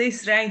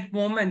this right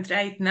moment,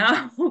 right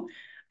now.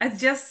 It's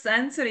just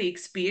sensory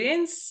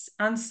experience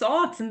and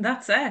thoughts, and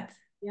that's it.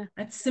 Yeah.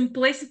 It's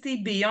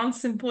simplicity beyond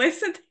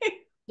simplicity.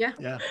 Yeah.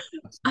 Yeah.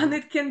 And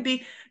it can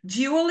be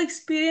dual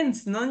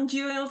experience,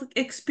 non-dual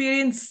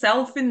experience,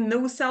 self-in,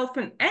 no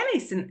self-in,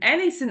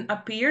 anything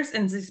appears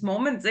in this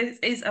moment. This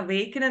is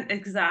awakening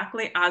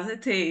exactly as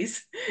it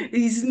is.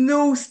 There's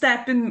no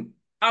stepping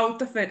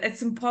out of it.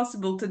 It's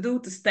impossible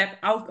to step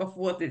out of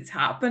what is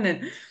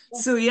happening.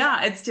 So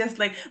yeah, it's just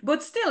like,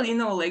 but still,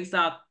 like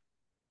that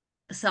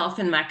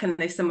self-in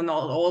mechanism and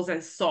all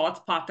the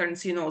thought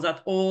patterns,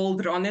 that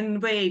old running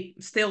way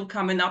still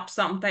coming up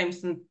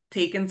sometimes and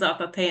taking that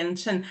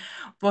attention.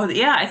 But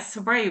yeah, it's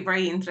very,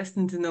 very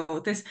interesting to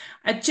notice.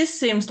 It just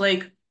seems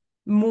like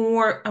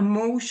more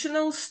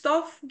emotional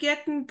stuff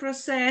getting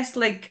processed,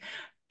 like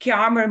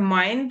calmer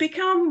mind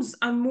becomes,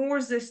 and more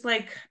this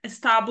like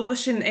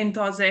establishing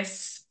into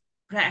this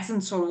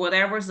presence or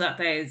whatever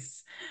that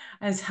is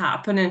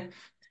happening.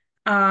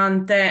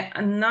 And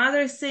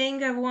another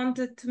thing I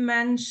wanted to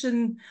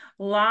mention,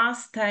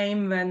 last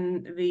time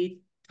when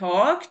we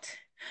talked,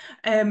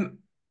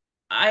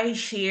 I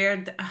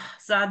shared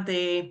that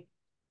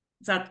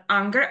that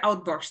anger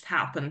outburst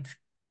happened.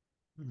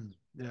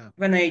 Yeah.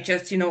 When I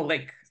just,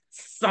 like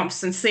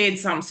said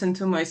something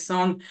to my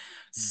son.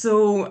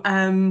 So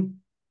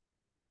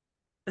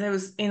there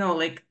was,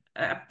 like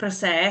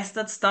processed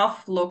that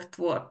stuff, looked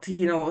what,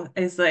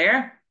 is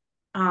there.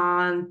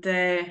 And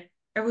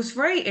it was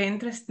very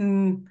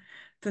interesting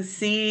to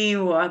see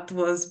what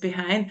was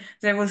behind.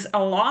 There was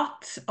a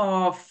lot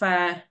of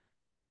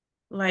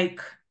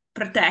like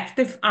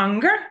protective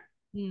anger.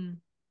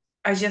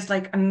 I just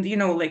like, and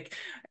like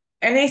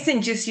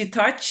anything just you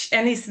touch,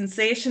 any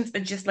sensations,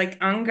 it's just like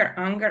anger,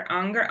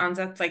 and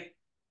that's like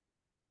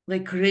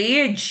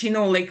rage,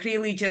 like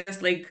really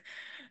just like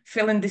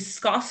feeling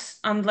disgust.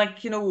 And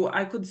like,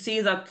 I could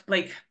see that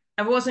like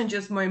it wasn't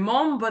just my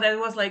mom, but it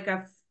was like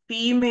a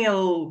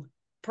female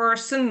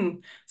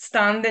person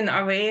standing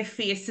away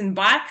facing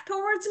back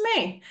towards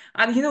me.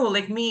 And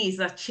like me as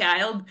a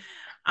child.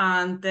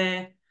 And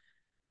there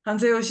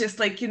was just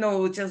like,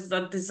 just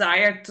that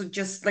desire to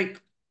just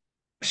like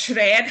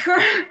shred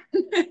her.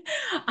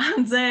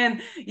 And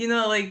then,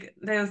 like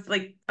there's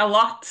like a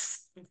lot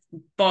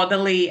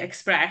bodily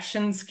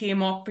expressions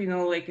came up,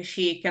 like a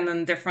shaking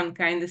and different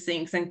kind of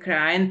things and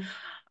crying.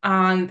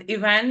 And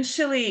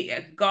eventually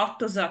it got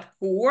to that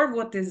core,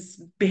 what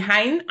is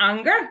behind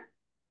anger.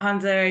 And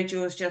there it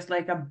was just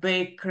like a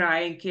big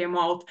crying came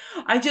out.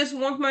 I just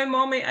want my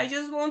mommy. I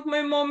just want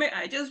my mommy.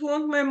 I just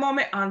want my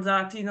mommy. And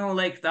that,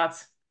 like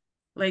that,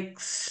 like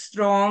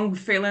strong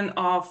feeling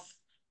of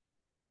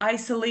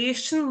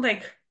isolation,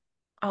 like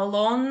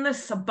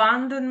aloneness,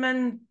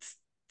 abandonment,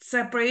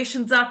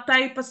 separation, that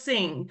type of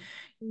thing.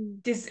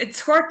 It's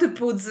hard to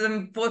put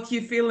what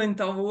you feel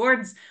into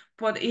words,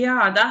 but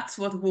yeah, that's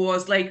what it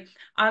was like.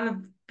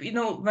 And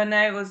when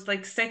I was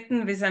like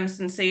sitting with them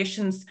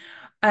sensations,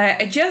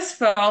 I just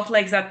felt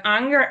like that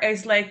anger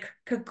is like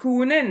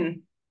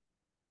cocooning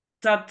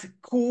that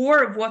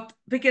core of what,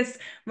 because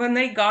when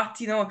they got,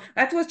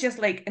 that was just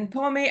like in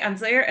Tommy and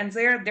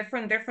there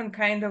different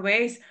kind of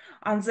ways,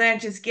 and then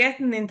just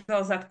getting into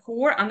that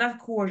core, and that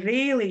core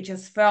really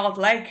just felt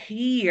like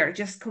here,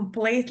 just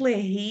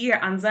completely here,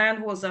 and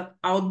then was an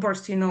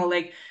outburst,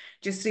 like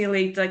just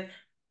really like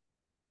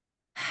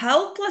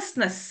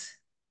helplessness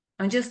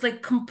and just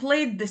like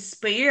complete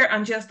despair,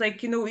 and just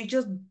like you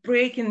just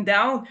breaking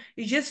down,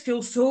 you just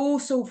feel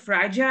so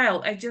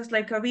fragile. It's just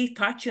like a wee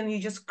touch and you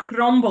just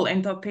crumble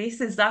into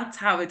pieces. That's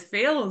how it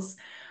feels.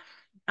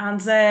 And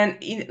then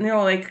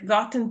like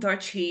got in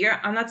touch here,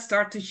 and that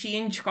started to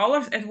change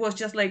colors. It was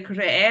just like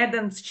red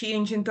and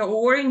change into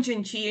orange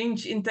and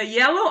change into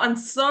yellow, and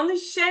sun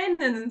is shining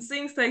and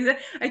things like that.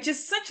 It's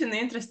just such an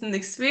interesting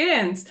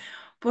experience.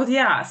 But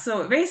yeah,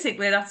 so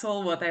basically that's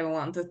all what I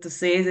wanted to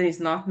say. There is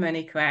not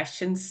many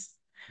questions,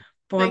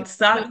 but Thank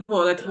that's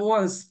what it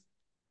was.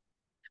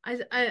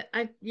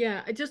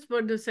 yeah, I just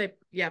want to say,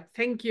 yeah,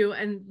 thank you,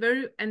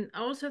 and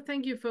also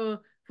thank you for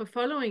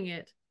following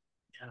it.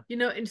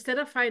 Yeah. Instead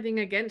of fighting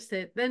against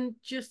it, then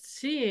just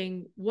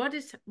seeing what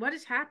is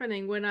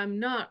happening when I'm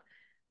not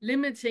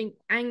limiting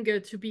anger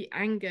to be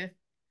anger,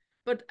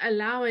 but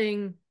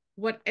allowing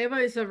whatever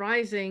is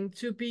arising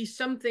to be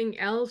something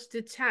else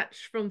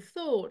detached from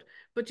thought,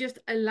 but just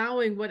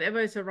allowing whatever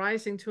is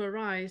arising to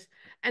arise,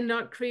 and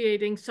not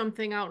creating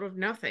something out of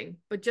nothing,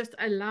 but just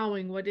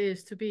allowing what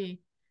is to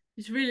be.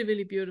 It's really,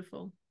 really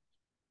beautiful.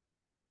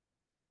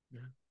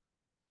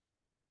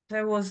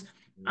 There was,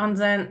 and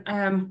then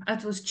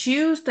it was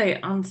Tuesday,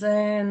 and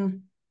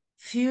then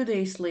a few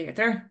days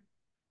later,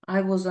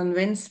 I was on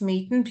Vince's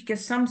meeting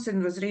because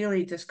something was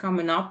really just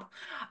coming up.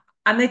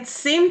 And it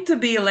seemed to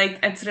be like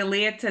it's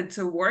related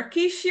to work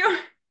issue.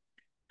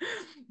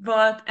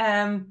 But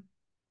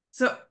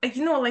so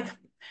like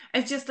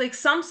it's just like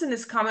something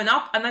is coming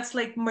up, and that's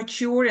like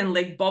maturing,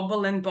 like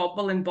bubbling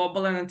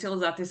until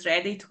that is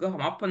ready to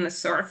come up on the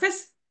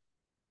surface.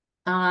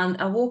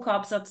 And I woke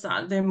up that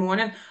Saturday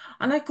morning,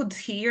 and I could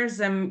hear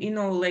them,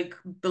 like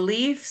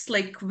beliefs,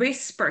 like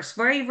whispers,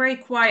 very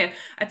quiet.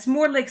 It's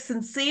more like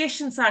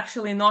sensations,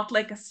 actually, not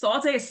like a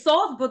thought. They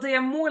thought, but they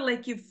are more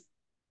like you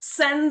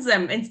sense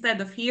them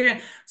instead of hearing.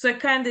 So I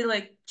kind of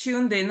like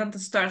tuned in and to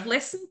start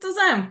listening to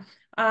them.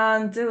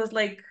 And it was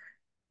like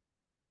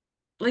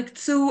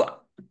two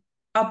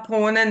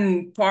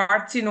opponent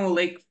parts,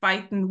 like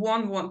fighting.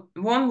 One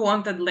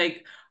wanted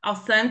like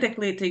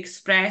authentically to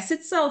express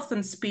itself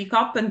and speak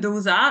up and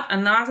do that.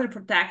 Another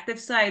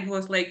protective side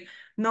was like,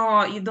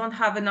 no, you don't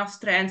have enough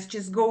strength.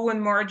 Just go and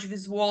merge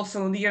with wall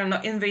so you're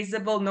not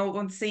invisible. No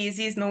one sees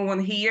you, no one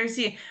hears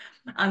you,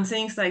 and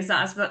things like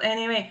that. But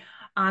anyway,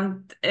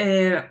 and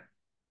I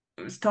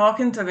was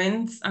talking to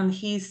Vince, and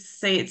he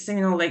said,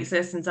 like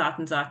this and that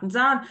and that and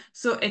that.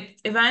 So it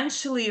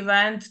eventually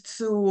went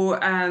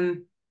to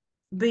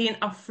being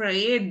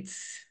afraid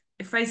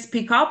if I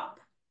speak up,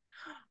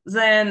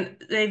 then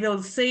they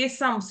will say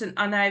something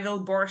and I will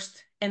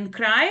burst in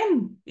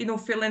crying,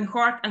 feeling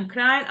hurt and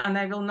crying, and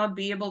I will not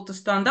be able to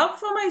stand up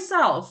for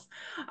myself.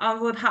 And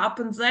what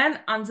happens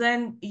then? And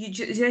then you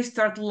just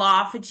start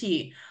laughing at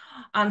you.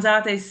 And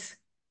that is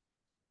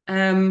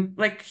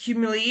like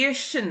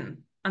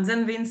humiliation. And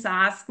then Vince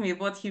asked me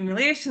what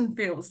humiliation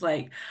feels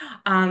like.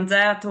 And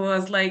that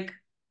was like,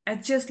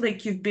 it's just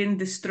like you've been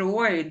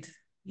destroyed.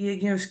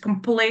 You're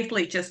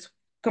completely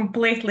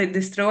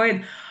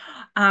destroyed.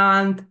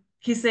 And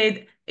he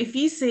said, if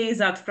you say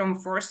that from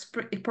first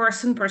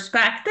person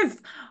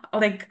perspective,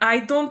 like I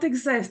don't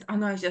exist.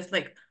 And I just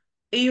like,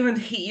 even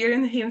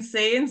hearing him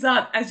saying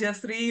that, I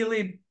just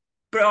really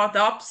brought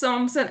up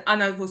something,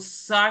 and it was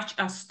such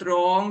a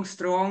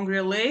strong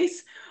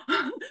release.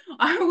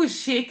 I was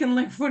shaking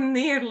like for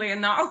nearly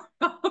an hour.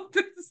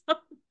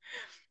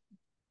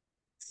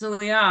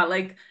 So yeah,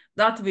 like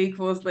that week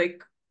was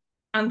like,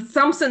 and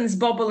something's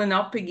bubbling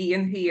up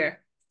again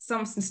here.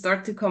 Something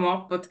start to come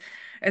up, but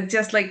it's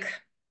just like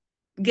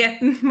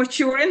getting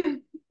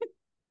maturing.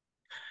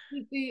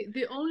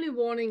 The only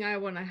warning I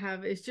want to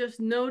have is just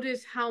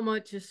notice how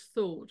much is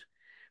thought,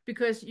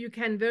 because you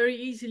can very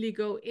easily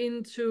go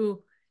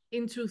into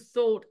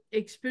thought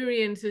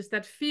experiences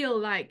that feel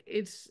like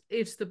it's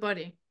the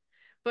body,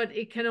 but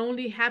it can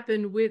only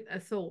happen with a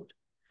thought,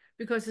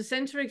 because the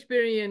sensory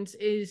experience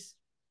is,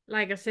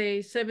 like I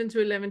say, 7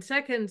 to 11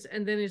 seconds,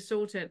 and then it's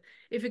sorted.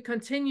 If it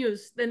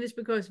continues, then it's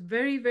because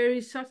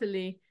very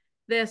subtly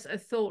there's a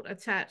thought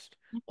attached,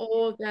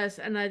 or there's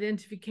an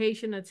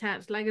identification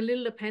attached, like a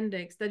little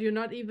appendix that you're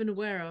not even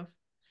aware of.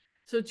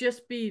 So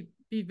just be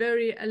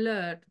very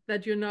alert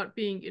that you're not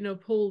being,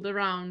 pulled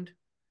around,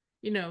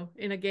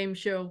 in a game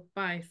show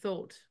by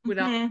thought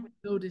without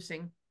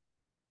noticing.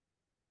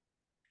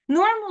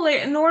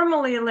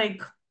 Normally,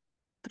 like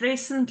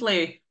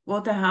recently,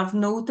 what I have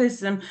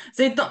noticed.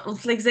 They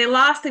don't like they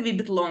last a wee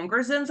bit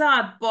longer than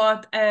that,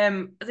 but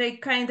they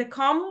kind of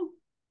come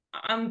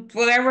and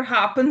whatever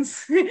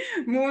happens,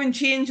 moving,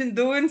 changing,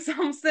 doing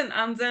something,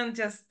 and then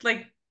just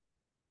like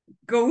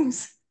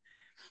goes.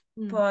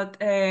 But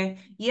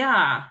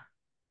yeah,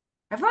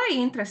 very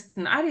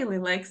interesting. I really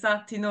like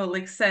that,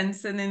 like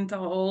sensing into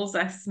all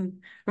this,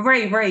 and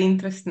very, very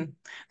interesting.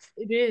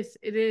 It is.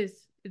 It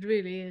is. It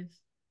really is.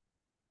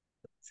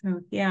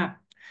 So yeah.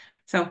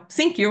 So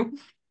thank you.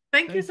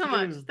 Thank you so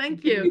much.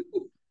 Thank you.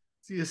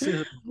 See you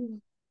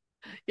soon.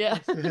 Yeah.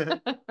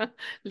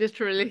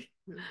 Literally.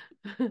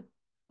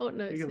 Oh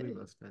no, You it's can leave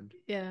us, Ben.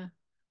 yeah.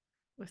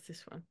 What's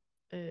this one?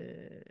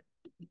 Pen.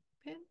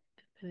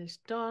 And it's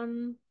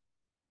done.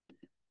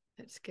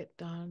 Let's get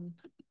done.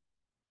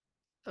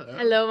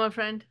 Hello, my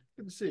friend.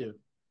 Good to see you.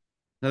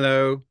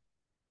 Hello.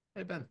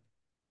 Hey, Ben.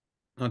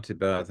 Not too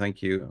bad,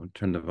 thank you. I'll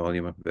turn the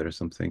volume up a bit or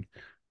something.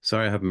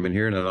 Sorry, I haven't been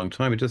here in a long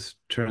time. It just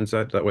turns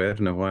out that way. I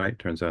don't know why it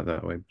turns out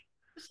that way.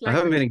 Just I like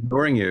haven't been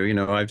ignoring you.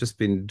 I've just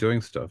been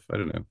doing stuff. I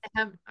don't know.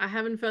 I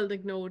haven't felt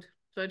ignored,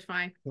 so it's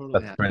fine. Totally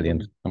That's happy.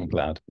 brilliant. I'm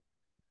glad.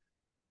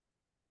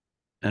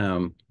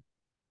 Um,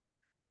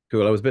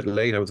 cool. I was a bit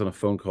late. I was on a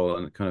phone call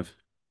and it kind of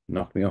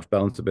knocked me off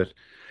balance a bit.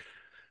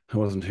 I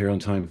wasn't here on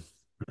time.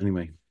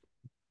 Anyway,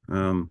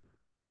 can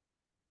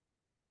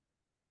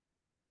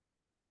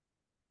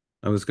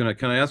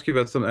I ask you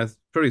about something? It's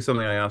probably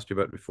something I asked you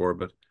about before,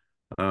 but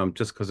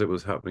just because it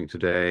was happening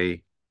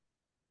today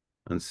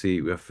and see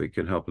if we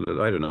can help a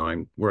little. I don't know.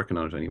 I'm working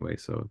on it anyway.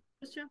 So,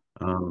 Sure.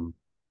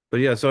 but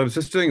yeah, so I was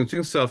just doing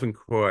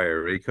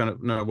self-inquiry, kind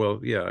of. No, well,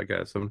 yeah, I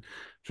guess I'm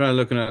trying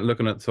to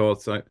looking at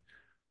thoughts.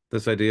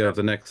 This idea of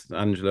the next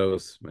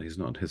Angelo's, well, he's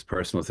not his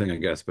personal thing, I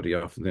guess, but he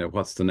often,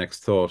 what's the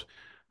next thought?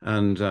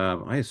 And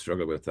I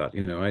struggle with that.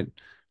 I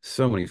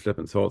so many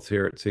flippant thoughts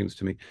here, it seems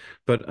to me.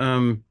 But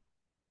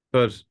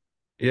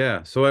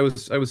yeah, so I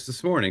was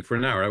this morning for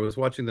an hour. I was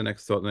watching the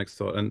next thought,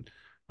 and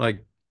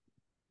like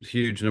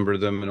huge number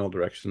of them in all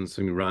directions,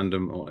 something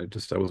random. I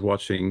was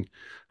watching.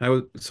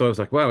 So I was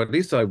like, wow, at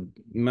least I'm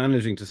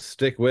managing to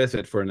stick with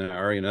it for an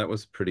hour. That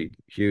was pretty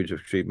huge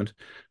achievement.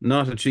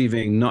 Not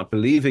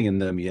believing in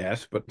them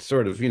yet, but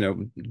sort of,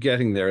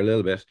 getting there a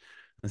little bit.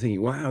 I'm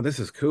thinking, wow, this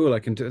is cool. I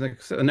can do like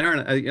an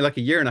hour, like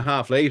a year and a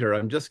half later.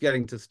 I'm just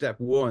getting to step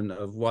one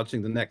of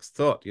watching the next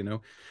thought.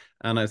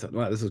 And I thought,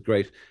 wow, this is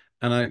great.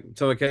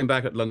 So I came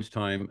back at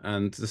lunchtime,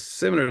 and the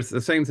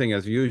same thing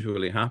as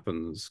usually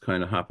happens,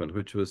 kind of happened,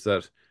 which was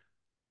that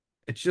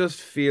it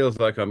just feels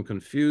like I'm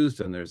confused,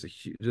 and there's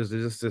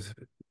just this,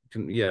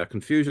 yeah,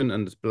 confusion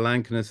and this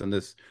blankness and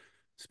this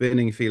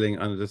spinning feeling,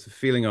 and this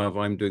feeling of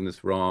I'm doing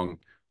this wrong,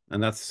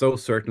 and that's so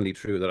certainly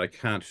true that I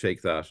can't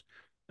shake that,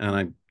 and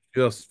I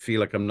just feel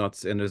like I'm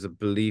not, and there's a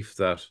belief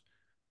that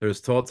there's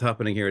thoughts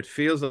happening here. It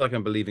feels like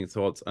I'm believing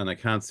thoughts, and I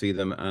can't see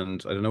them,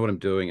 and I don't know what I'm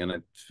doing, and I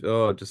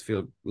just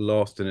feel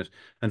lost in it,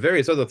 and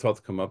various other thoughts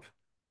come up.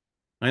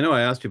 I know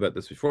I asked you about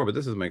this before, but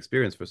this is my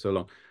experience for so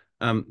long.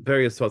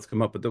 Various thoughts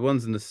come up, but the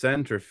ones in the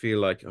center feel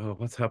like, oh,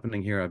 what's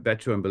happening here? I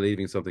bet you I'm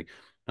believing something.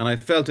 And I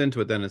felt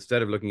into it then.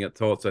 Instead of looking at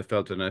thoughts, I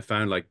felt it, and I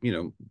found like, this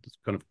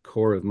kind of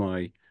core of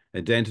my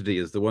identity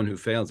is the one who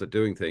fails at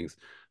doing things.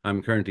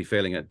 I'm currently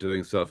failing at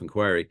doing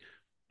self-inquiry.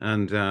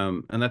 And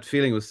that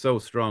feeling was so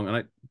strong. And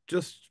I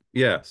just,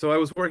 yeah. So I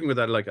was working with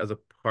that like as a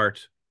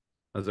part,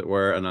 as it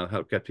were, and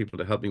I'll get people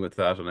to help me with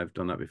that. And I've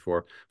done that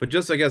before. But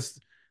just, I guess,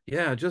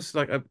 yeah, just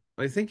like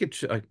I think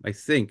I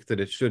think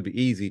that it should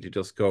be easy to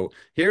just go,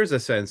 here's a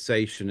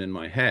sensation in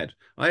my head.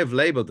 I have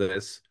labeled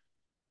this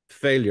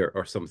failure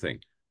or something.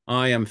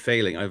 I am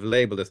failing. I've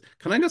labeled this.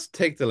 Can I just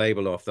take the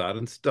label off that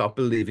and stop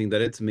believing that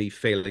it's me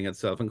failing at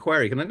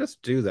self-inquiry? Can I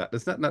just do that?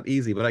 It's not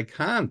easy, but I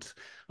can't.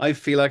 I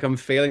feel like I'm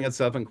failing at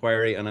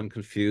self-inquiry and I'm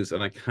confused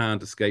and I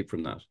can't escape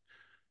from that.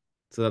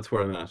 So that's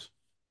where I'm at.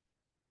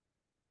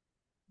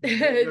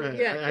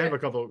 Yeah, I have a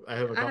couple.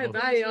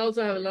 I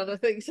also have a lot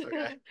of things.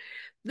 Okay.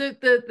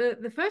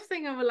 The first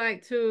thing I would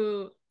like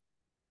to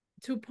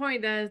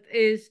point at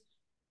is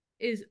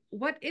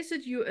what is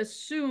it you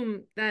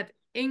assume that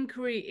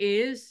inquiry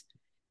is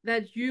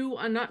that you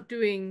are not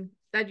doing,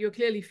 that you're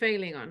clearly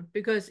failing on?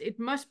 Because it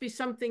must be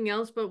something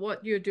else but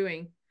what you're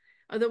doing.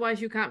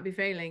 Otherwise, you can't be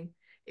failing.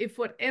 If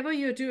whatever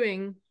you're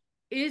doing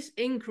is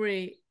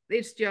inquiry,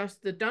 it's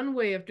just the done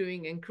way of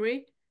doing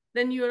inquiry,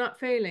 then you're not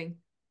failing.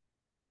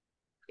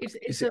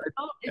 It's a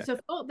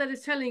thought that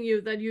is telling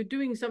you that you're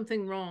doing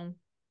something wrong.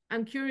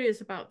 I'm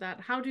curious about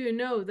that. How do you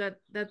know that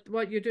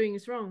what you're doing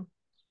is wrong?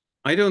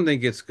 I don't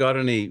think it's got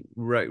any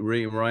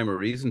rhyme or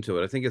reason to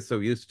it. I think it's so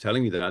used to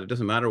telling me that it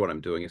doesn't matter what I'm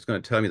doing. It's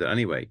going to tell me that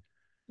anyway.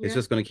 It's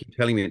just going to keep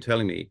telling me and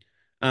telling me.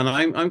 And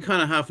I'm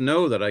kind of half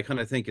know that. I kind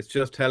of think it's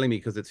just telling me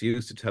because it's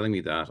used to telling me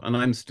that, and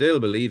I'm still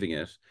believing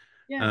it.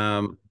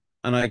 Yeah.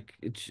 And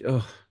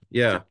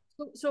yeah.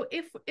 So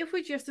if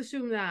we just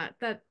assume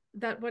that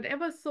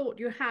whatever thought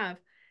you have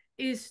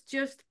is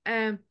just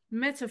a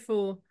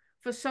metaphor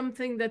for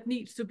something that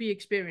needs to be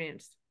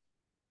experienced,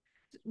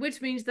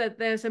 which means that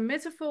there's a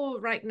metaphor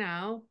right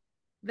now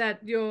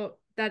that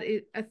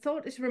a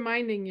thought is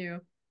reminding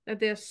you that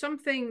there's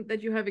something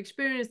that you have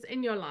experienced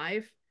in your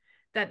life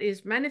that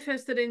is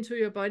manifested into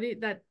your body,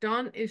 that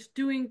Don is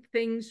doing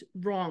things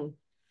wrong.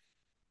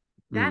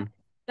 That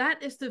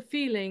that is the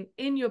feeling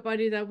in your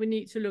body that we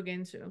need to look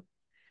into.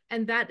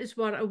 And that is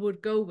what I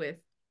would go with.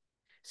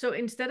 So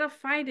instead of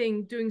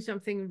fighting doing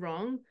something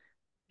wrong,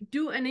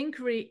 do an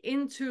inquiry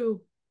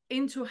into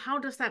how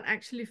does that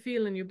actually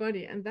feel in your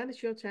body, and that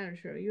is your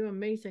territory. You're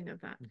amazing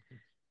at that.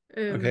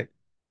 Okay.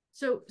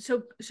 So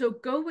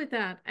go with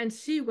that and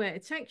see where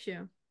it takes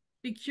you.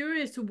 Be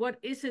curious to what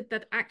is it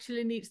that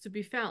actually needs to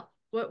be felt.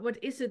 What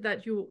is it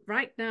that you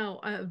right now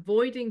are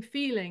avoiding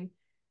feeling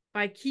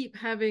by keep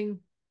having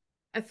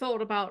a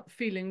thought about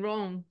feeling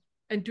wrong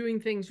and doing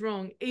things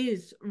wrong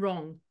is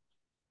wrong.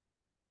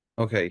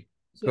 Okay.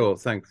 So Cool.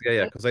 Thanks.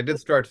 Yeah. Because I did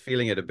start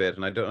feeling it a bit,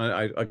 and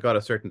I got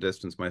a certain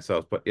distance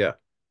myself. But yeah.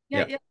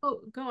 yeah.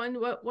 Go on.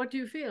 What do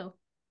you feel?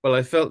 Well,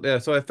 I felt, yeah.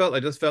 So I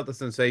just felt the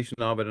sensation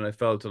of it, and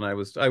I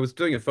was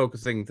doing a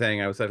focusing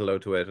thing. I was said hello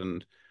to it,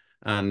 and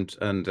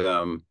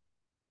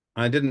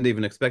I didn't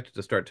even expect it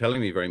to start telling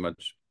me very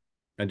much.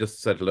 I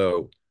just said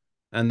hello.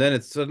 And then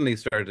it suddenly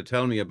started to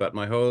tell me about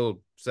my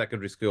whole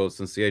secondary school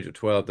since the age of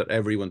 12, that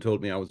everyone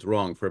told me I was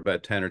wrong for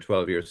about 10 or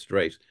 12 years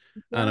straight.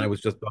 And Yeah. I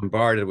was just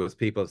bombarded with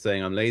people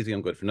saying, I'm lazy,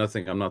 I'm good for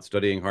nothing, I'm not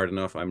studying hard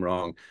enough, I'm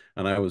wrong.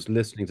 And I was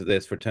listening to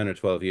this for 10 or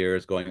 12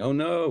 years going, oh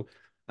no.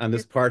 And Yeah.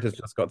 this part has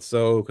just got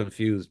so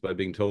confused by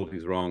being told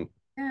he's wrong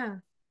Yeah.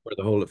 for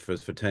the whole of for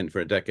 10 for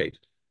a decade.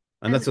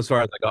 And And that's as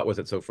far as I got with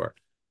it so far.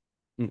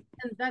 Mm.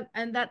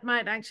 and that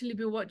might actually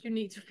be what you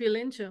need to feel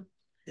into.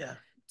 Yeah.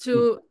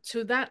 To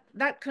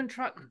that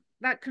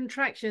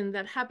contraction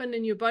that happened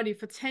in your body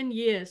for 10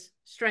 years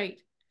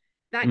straight.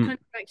 That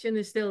contraction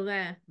is still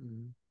there.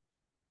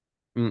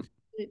 Mm.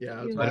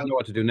 Yeah, I don't know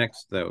what to do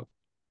next though.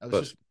 I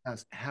was just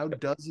asked, how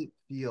does it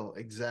feel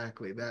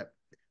exactly? That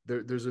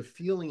there's a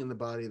feeling in the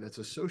body that's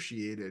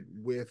associated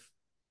with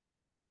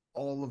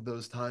all of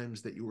those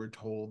times that you were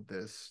told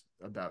this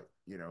about,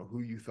 who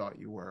you thought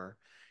you were.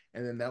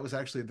 And then that was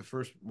actually the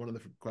first one of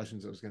the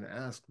questions I was going to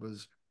ask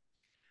was,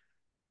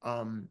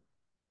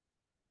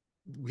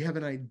 we have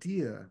an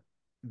idea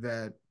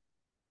that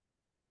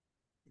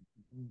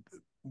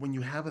when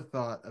you have a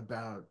thought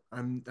about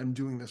I'm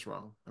doing this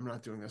wrong, I'm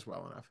not doing this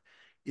well enough,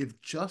 if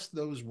just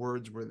those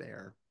words were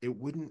there, it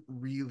wouldn't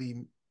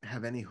really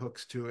have any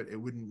hooks to it. It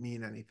wouldn't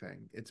mean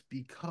anything. It's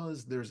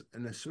because there's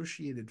an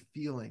associated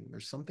feeling.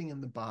 There's something in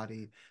the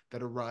body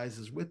that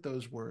arises with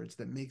those words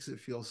that makes it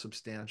feel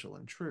substantial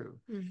and true.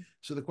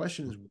 So the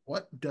question is,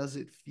 what does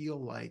it feel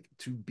like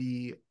to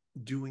be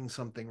doing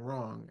something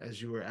wrong,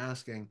 as you were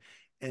asking?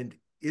 And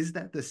is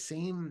that the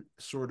same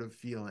sort of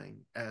feeling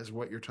as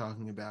what you're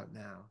talking about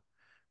now?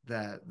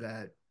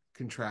 That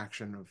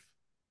contraction of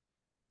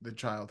the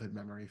childhood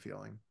memory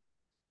feeling.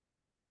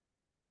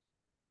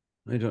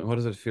 I don't. What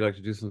does it feel like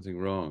to do something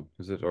wrong?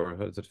 Or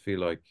how does it feel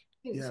like?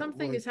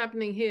 Something is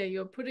happening here.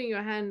 You're putting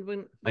your hand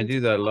when I do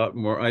that a lot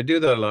more. I do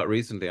that a lot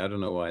recently. I don't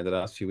know why. The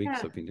last few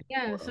weeks I've been doing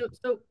yeah. more.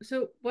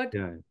 So what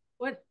Yeah.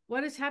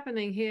 what is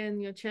happening here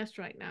in your chest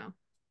right now?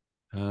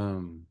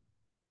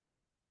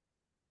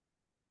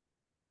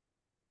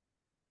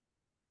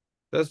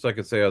 Best I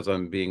could say as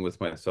I'm being with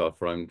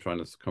myself, or I'm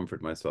trying to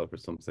comfort myself, or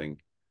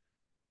something.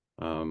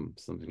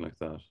 Something like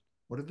that.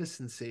 What are the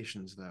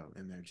sensations though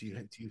in there? Do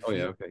you Oh yeah,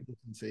 feel okay. the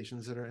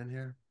sensations that are in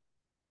here?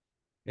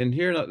 In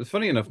here, not,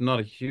 funny enough, not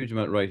a huge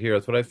amount right here.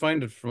 That's what I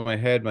find it from my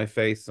head, my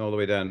face, all the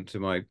way down to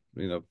my,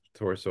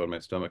 torso and my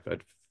stomach.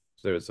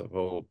 There's a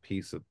whole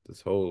piece of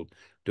this whole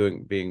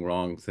being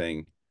wrong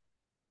thing.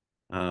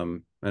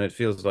 And it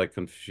feels like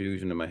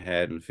confusion in my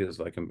head, and feels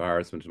like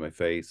embarrassment in my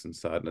face, and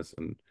sadness,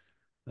 and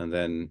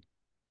then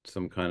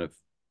some kind of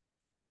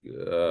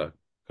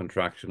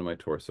contraction in my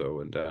torso,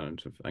 and down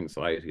into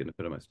anxiety and a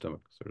bit of my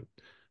stomach, sort of.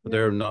 But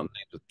they're not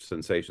named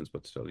sensations,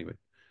 but still, anyway.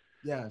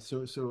 Yeah.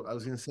 So I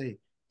was gonna say,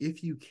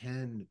 if you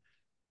can,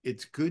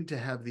 it's good to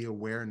have the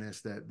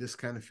awareness that this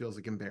kind of feels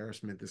like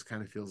embarrassment, this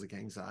kind of feels like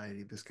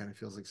anxiety, this kind of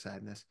feels like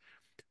sadness.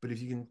 But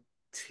if you can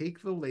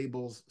take the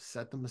labels,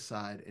 set them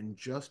aside, and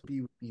just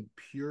be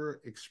pure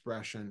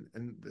expression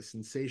and the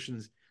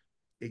sensations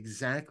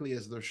exactly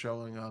as they're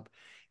showing up,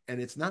 and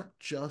it's not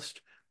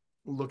just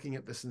looking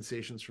at the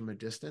sensations from a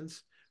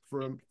distance.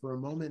 For a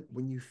moment,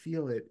 when you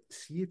feel it,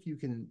 see if you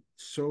can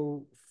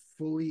so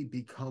fully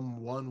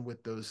become one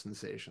with those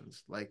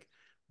sensations. Like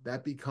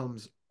that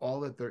becomes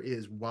all that there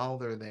is while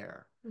they're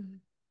there.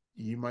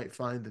 You might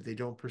find that they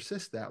don't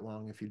persist that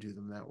long if you do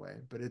them that way,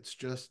 but it's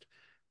just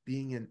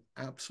being in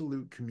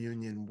absolute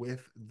communion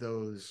with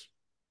those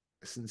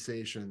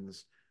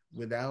sensations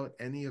without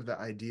any of the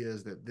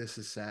ideas that this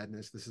is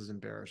sadness, this is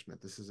embarrassment,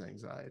 this is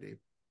anxiety.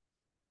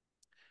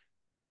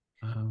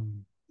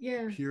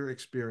 Pure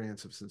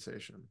experience of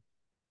sensation.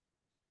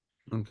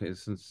 Okay,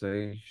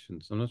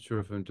 sensations. I'm not sure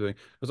if I'm doing.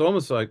 It's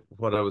almost like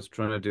what I was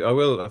trying to do.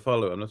 I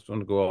follow. I'm not trying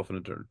to go off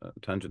on a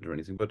tangent or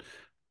anything, but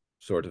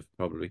sort of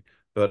probably.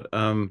 But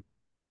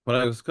what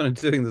I was kind of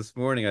doing this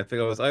morning, I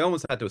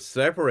almost had to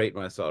separate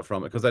myself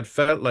from it, because I'd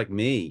felt like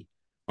me.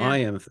 I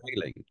am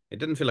failing. It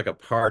didn't feel like a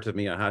part of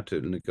me I had to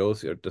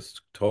negotiate,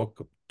 just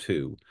talk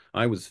 2.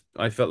 I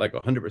felt like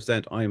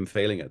 100% I am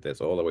failing at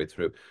this all the way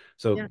through.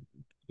 So Yeah.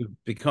 to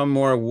become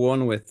more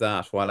one with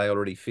that while I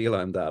already feel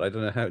I'm that, I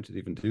don't know how to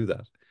even do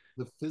that.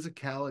 The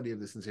physicality of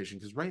the sensation,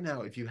 because right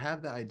now, if you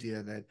have the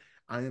idea that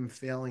I am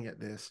failing at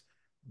this,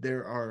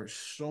 there are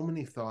so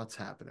many thoughts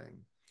happening.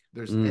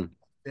 There's a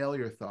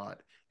failure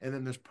thought, and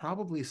then there's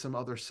probably some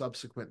other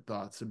subsequent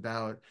thoughts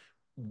about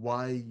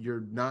why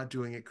you're not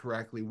doing it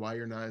correctly, why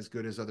you're not as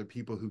good as other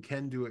people who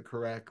can do it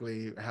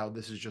correctly, how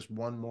this is just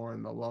one more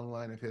in the long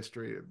line of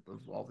history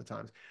of all the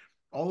times.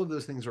 All of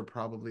those things are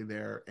probably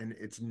there, and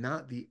it's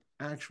not the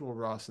actual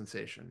raw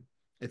sensation.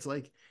 It's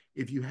like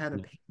if you had a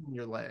pain in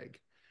your leg,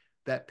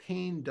 that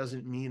pain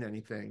doesn't mean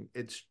anything.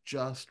 It's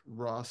just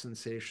raw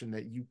sensation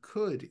that you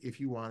could, if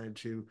you wanted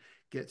to,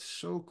 get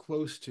so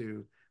close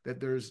to that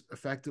there's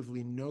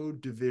effectively no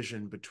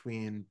division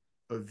between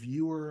a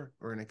viewer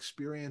or an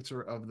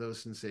experiencer of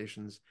those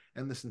sensations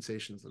and the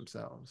sensations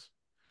themselves.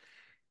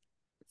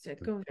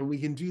 And we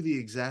can do the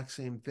exact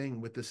same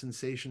thing with the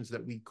sensations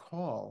that we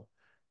call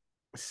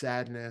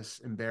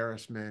sadness,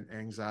 embarrassment,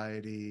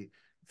 anxiety,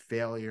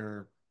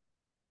 failure,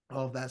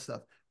 all of that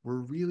stuff. We're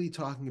really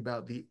talking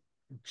about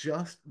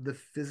just the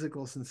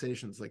physical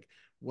sensations. Like,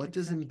 what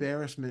does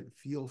embarrassment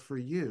feel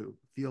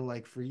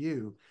like for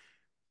you?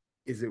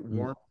 Is it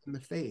warm in the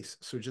face?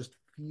 So just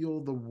feel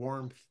the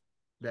warmth,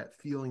 that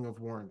feeling of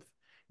warmth.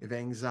 If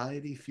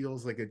anxiety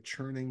feels like a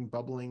churning,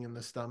 bubbling in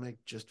the stomach,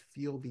 just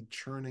feel the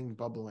churning,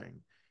 bubbling.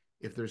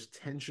 If there's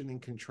tension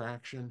and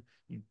contraction,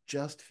 you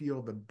just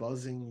feel the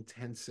buzzing,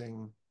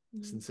 tensing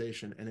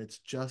sensation. And it's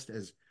just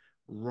as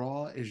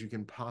raw as you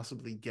can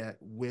possibly get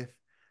with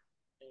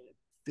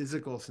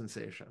physical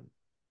sensation.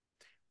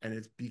 And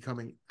it's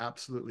becoming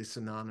absolutely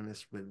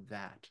synonymous with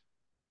that.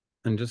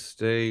 And just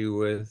stay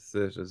with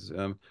it as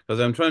because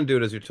I'm trying to do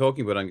it as you're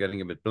talking, but I'm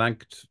getting a bit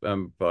blanked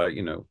by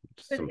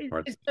some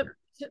parts.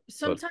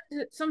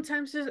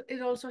 Sometimes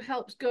it also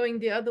helps going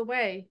the other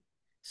way.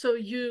 So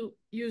you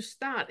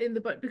start in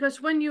the but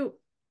because when you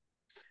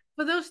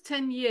for those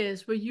 10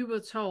 years where you were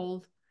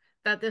told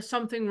that there's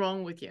something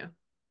wrong with you,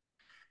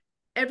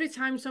 every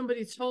time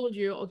somebody told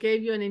you or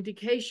gave you an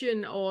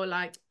indication or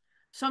like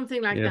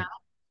something like that,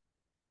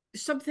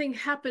 something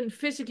happened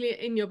physically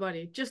in your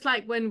body. Just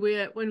like when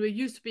we're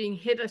used to being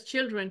hit as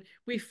children,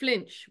 we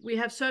flinch. We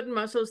have certain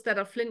muscles that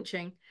are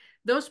flinching.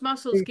 Those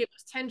muscles give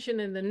us tension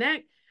in the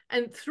neck,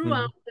 and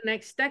throughout the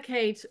next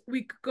decades,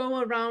 we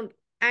go around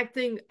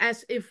acting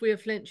as if we're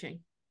flinching.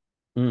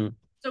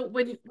 So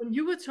when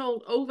you were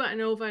told over and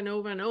over and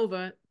over and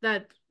over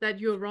that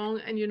you're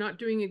wrong and you're not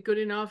doing it good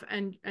enough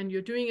and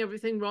you're doing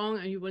everything wrong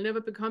and you will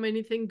never become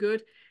anything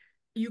good,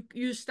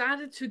 you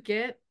started to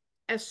get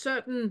a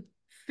certain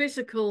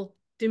physical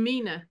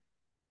demeanor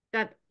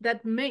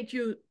that made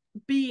you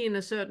be in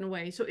a certain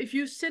way. So if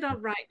you sit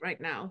upright right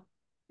now,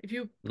 if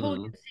you pull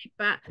your seat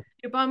back,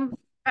 your bum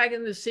back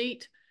in the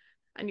seat,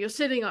 and you're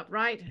sitting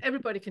upright,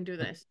 everybody can do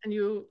this. And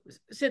you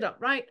sit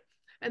upright,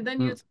 and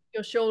then you take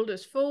your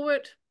shoulders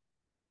forward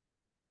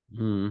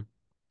and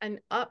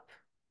up,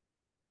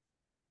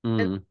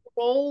 and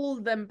roll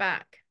them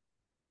back,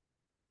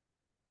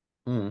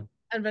 and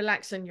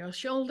relax in your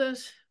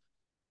shoulders.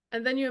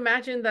 And then you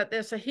imagine that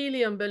there's a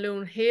helium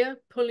balloon here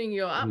pulling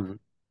you up.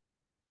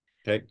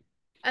 Okay.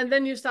 And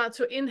then you start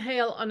to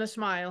inhale on a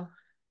smile.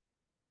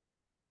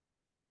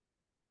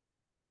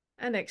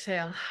 And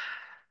exhale.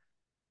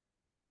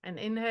 And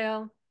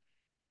inhale.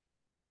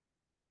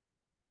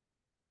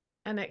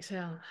 And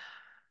exhale.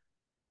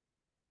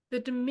 The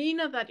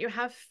demeanor that you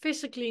have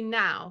physically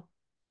now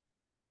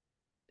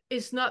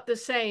is not the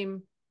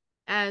same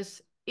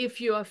as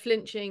if you are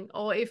flinching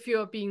or if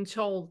you're being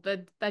told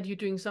that you're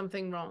doing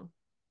something wrong.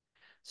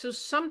 So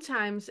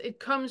sometimes it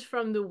comes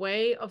from the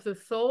way of the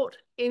thought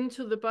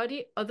into the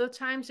body. Other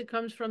times it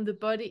comes from the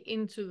body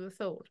into the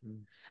thought.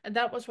 And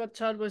that was what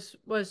Todd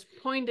was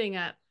pointing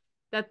at,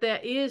 that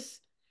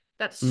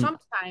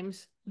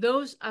sometimes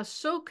those are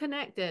so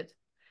connected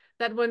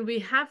that when we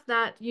have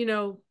that,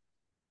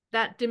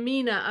 that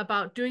demeanor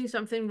about doing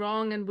something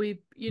wrong and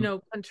we,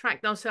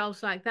 contract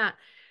ourselves like that,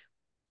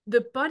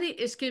 the body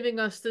is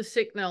giving us the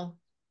signal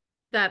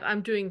that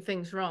I'm doing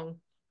things wrong.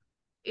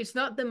 It's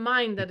not the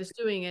mind that is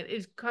doing it.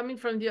 It's coming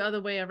from the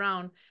other way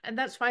around. And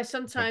that's why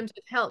sometimes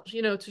it helps,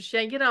 to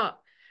shake it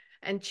up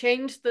and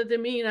change the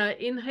demeanor,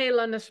 inhale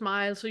and a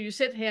smile. So you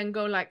sit here and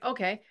go like,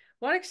 okay,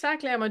 what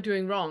exactly am I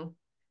doing wrong?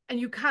 And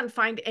you can't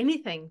find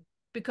anything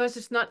because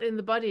it's not in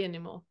the body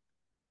anymore.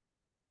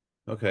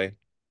 Okay.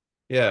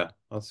 Yeah,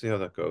 I'll see how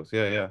that goes.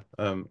 Yeah.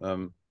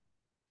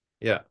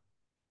 Yeah.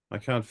 I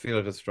can't feel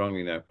it as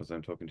strongly now because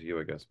I'm talking to you,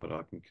 I guess, but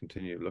I can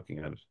continue looking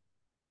at it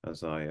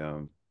as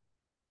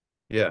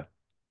yeah.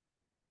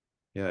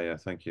 Yeah,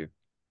 thank you.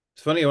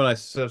 It's funny when I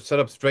set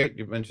up straight,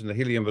 you mentioned the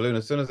helium balloon.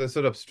 As soon as I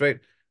stood up straight,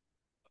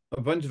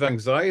 a bunch of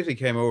anxiety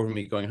came over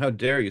me going, how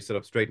dare you sit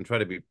up straight and try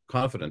to be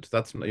confident?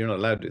 You're not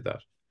allowed to do that.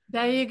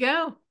 There you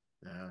go.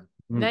 Yeah.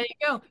 There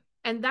you go.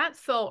 And that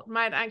thought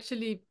might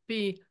actually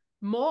be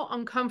more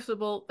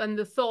uncomfortable than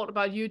the thought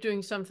about you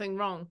doing something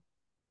wrong.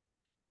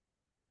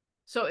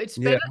 So it's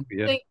Yeah, better to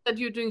yeah, think that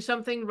you're doing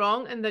something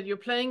wrong and that you're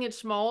playing it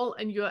small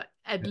and you're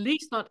at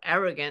least not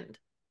arrogant.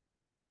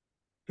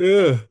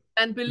 yeah.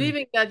 And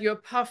believing that you're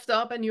puffed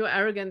up and you're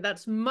arrogant,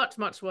 that's much,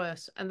 much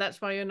worse. And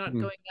that's why you're not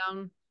Hmm.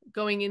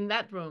 going in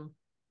that room.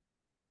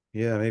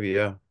 Yeah, maybe,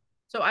 yeah.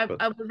 So I,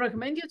 But I would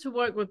recommend you to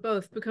work with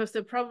both because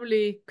they're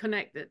probably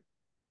connected.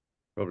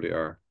 probably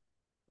are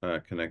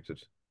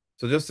connected.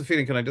 So just the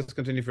feeling, can I just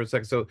continue for a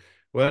second? So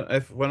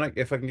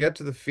if I can get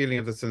to the feeling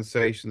of the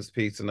sensations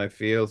piece and I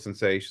feel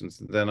sensations,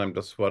 then I'm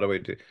just what do I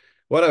do?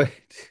 What do I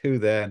do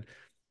then?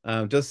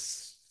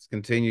 Just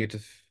continue to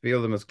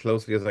feel them as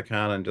closely as I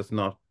can and just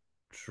not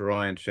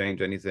try and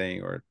change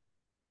anything or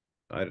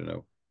I don't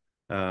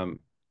know.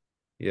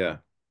 Yeah.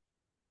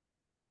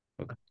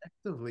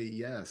 Effectively,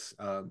 yes.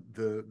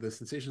 The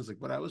sensations, like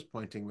what I was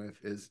pointing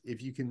with, is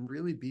if you can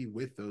really be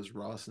with those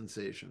raw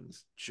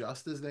sensations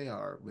just as they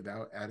are,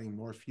 without adding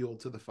more fuel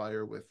to the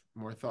fire with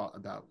more thought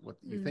about what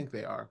you think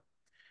they are,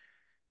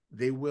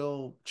 they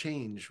will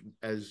change,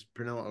 as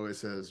Pernilla always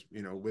says,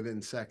 within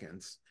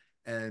seconds.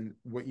 And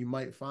what you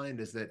might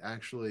find is that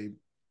actually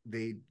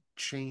they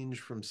change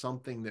from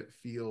something that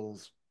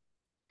feels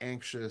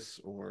anxious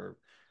or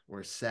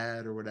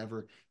sad or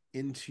whatever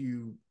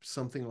into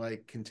something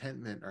like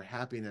contentment or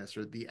happiness,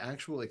 or the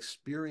actual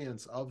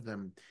experience of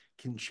them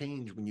can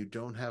change when you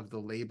don't have the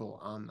label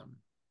on them.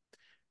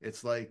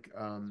 It's like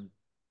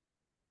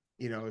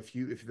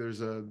if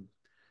there's a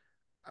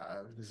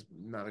this is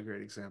not a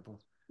great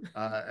example.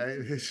 I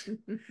was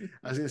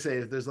gonna say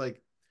if there's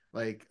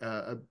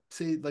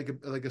say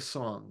like a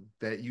song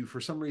that you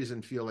for some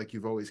reason feel like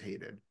you've always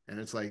hated, and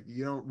it's like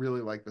you don't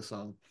really like the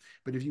song,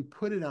 but if you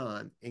put it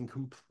on and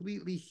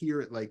completely hear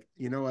it, like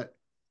you know what,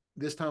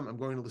 this time I'm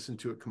going to listen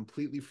to it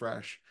completely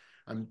fresh.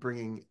 I'm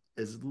bringing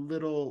as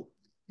little,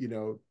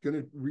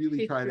 gonna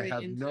really try to History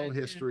have into no it.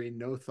 Yeah. history,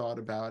 no thought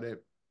about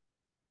it,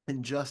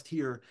 and just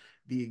hear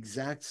the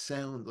exact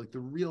sound, like the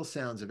real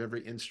sounds of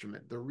every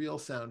instrument, the real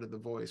sound of the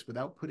voice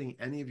without putting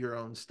any of your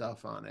own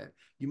stuff on it,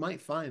 you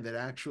might find that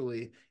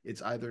actually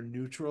it's either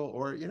neutral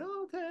or,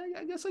 okay,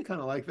 I guess I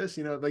kind of like this,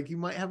 like you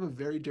might have a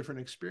very different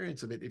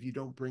experience of it if you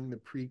don't bring the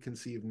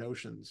preconceived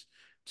notions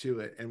to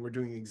it. And we're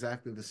doing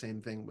exactly the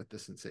same thing with the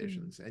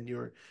sensations. And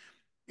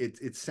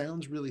it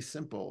sounds really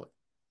simple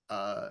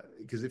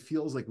because it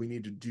feels like we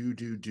need to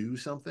do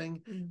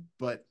something,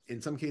 but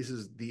in some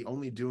cases the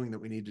only doing that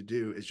we need to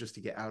do is just to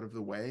get out of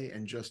the way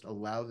and just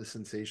allow the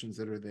sensations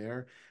that are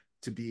there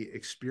to be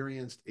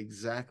experienced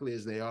exactly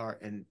as they are,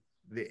 and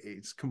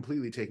it's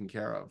completely taken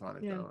care of on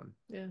its own.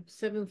 Yeah,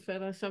 seventh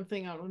feather,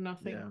 something out of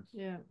nothing.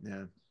 Yeah.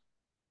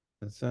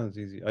 That sounds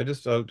easy.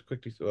 I'll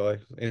quickly, well,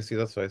 see,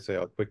 that's why I say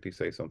I'll quickly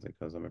say something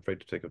because I'm afraid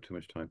to take up too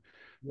much time.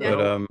 Yeah,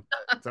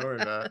 But don't worry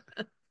about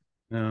it.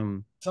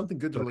 Something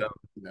good to but,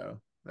 look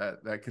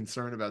that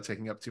concern about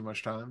taking up too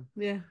much time.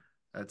 Yeah.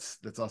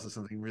 That's also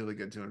something really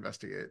good to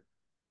investigate.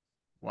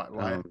 Why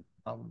um,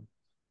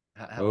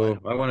 oh,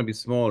 I want to be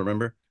small,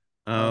 remember?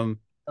 oh,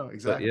 But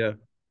exactly. yeah,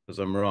 because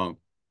I'm wrong.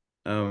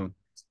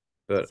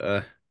 But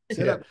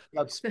Sit yeah, up, take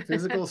up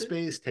physical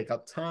space, take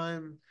up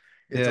time.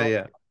 It's yeah, all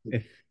yeah.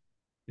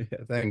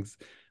 Yeah, thanks.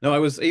 No, I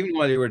was even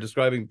while you were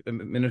describing a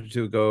minute or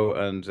two ago,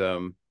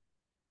 and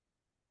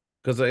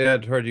because I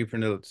had heard you,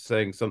 Pernille,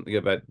 saying something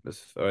about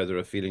either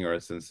a feeling or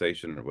a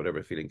sensation or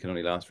whatever feeling can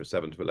only last for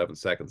 7 to 11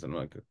 seconds, and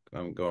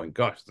I'm going,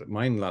 gosh,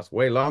 mine lasts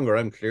way longer.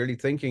 I'm clearly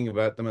thinking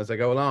about them as I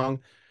go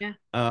along. Yeah.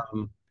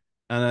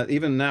 And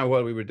even now,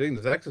 while we were doing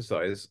this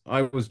exercise,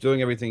 I was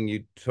doing everything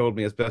you told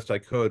me as best I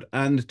could,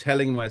 and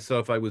telling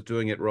myself I was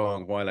doing it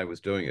wrong while I was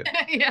doing it.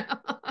 Yeah.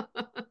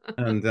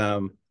 And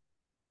yeah.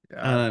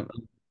 I'm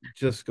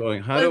just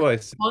going, how do I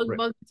separate?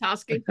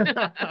 Multitasking.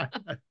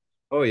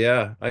 Oh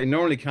yeah, I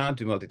normally can't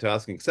do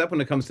multitasking, except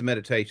when it comes to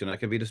meditation. I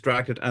can be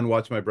distracted and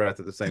watch my breath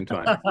at the same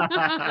time.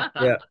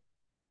 Yeah.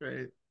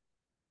 Great.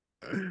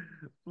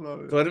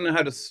 Love So it. I don't know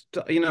how to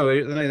stop,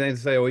 then they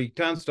say, oh, you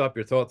can't stop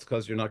your thoughts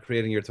because you're not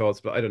creating your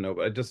thoughts, but I don't know.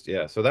 But I just,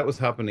 yeah. So that was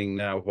happening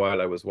now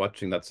while I was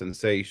watching that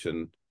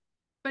sensation,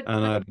 and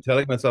I'm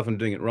telling myself I'm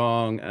doing it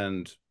wrong,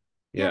 and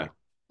yeah.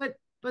 But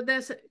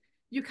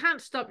you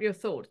can't stop your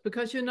thoughts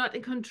because you're not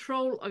in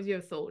control of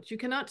your thoughts. You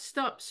cannot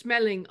stop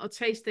smelling or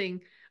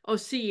tasting or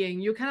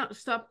seeing. You cannot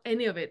stop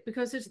any of it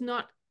because it's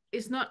not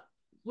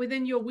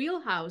within your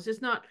wheelhouse.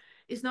 It's not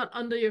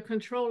under your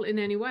control in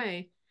any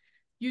way.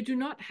 You do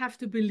not have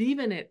to believe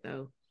in it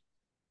though.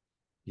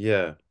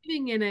 Yeah.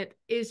 Believing in it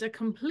is a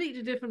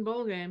completely different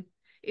ballgame.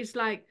 It's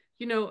like,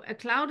 a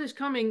cloud is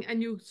coming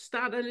and you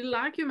start a little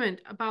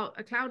argument about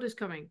a cloud is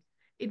coming.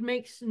 It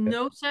makes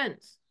no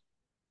sense.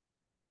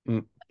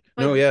 Mm.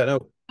 No, But, yeah, no.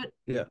 but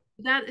Yeah.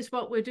 that is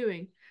what we're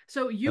doing.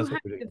 So you That's have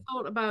what we're the doing.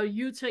 thought about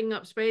you taking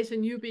up space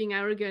and you being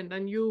arrogant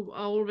and you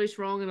are always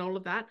wrong and all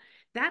of that.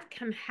 That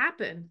can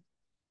happen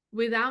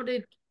without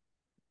it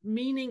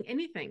meaning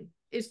anything.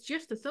 It's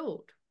just a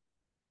thought.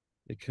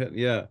 It can,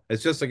 yeah.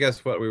 It's just, I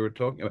guess, what we were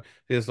talking about.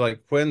 It's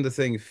like when the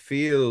thing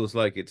feels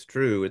like it's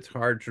true, it's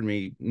hard for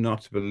me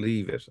not to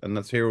believe it. And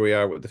that's here we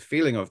are with the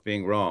feeling of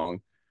being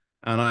wrong.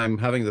 And I'm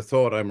having the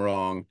thought I'm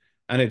wrong.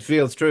 and it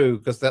feels true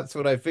because that's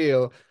what I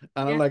feel,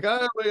 and I'm Yeah. like,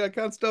 oh, I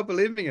can't stop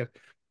believing it,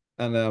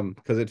 and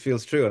because it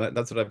feels true, and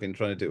that's what I've been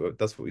trying to do.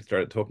 That's what we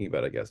started talking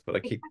about, I guess. But I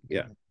keep,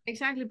 yeah,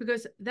 Exactly,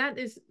 because that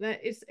is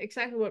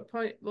exactly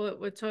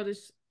what Todd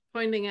is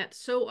pointing at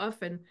so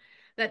often,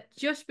 that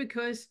just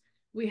because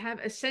we have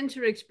a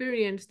sensory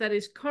experience that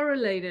is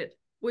correlated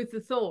with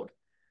the thought,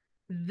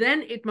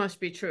 then it must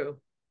be true.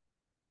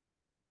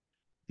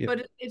 yeah,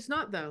 But it's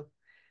not, though.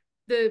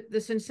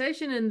 The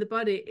sensation in the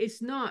body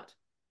is not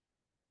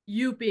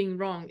you being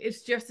wrong.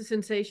 It's just a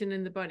sensation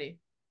in the body.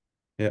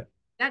 yeah,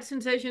 That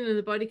sensation in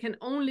the body can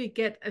only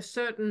get a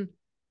certain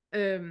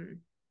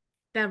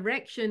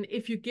direction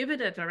if you give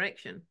it a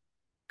direction.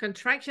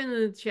 Contraction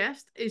in the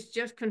chest is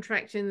just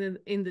contraction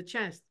in the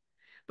chest.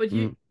 But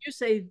mm, you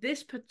say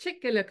this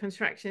particular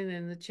contraction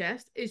in the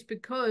chest is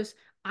because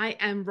I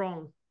am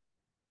wrong.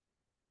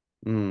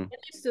 mm, That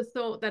is the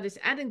thought that is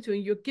adding to it.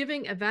 You're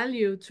giving a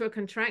value to a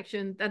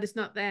contraction that is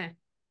not there.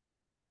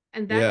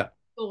 And that is yeah.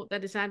 the thought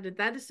that is added.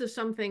 That is the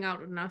something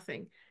out of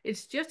nothing.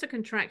 It's just a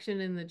contraction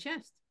in the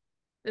chest.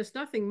 There's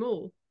nothing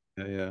more.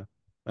 Yeah, yeah.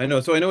 I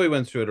know. So I know we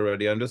went through it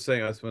already. I'm just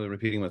saying I was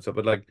repeating myself,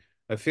 but like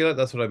I feel like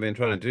that's what I've been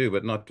trying to do,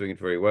 but not doing it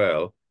very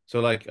well. So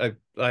like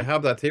I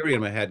have that theory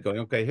in my head going,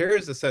 okay,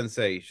 here's the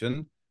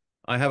sensation.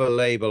 I have a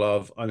label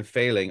of I'm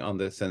failing on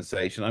this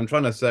sensation. I'm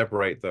trying to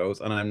separate those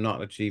and I'm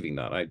not achieving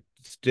that. I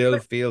still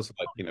But, feels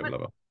like, blah, but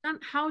blah.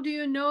 how do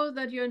you know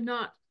that you're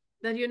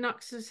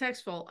not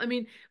successful? I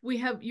mean,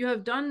 you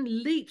have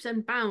done leaps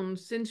and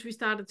bounds since we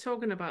started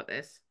talking about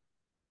this.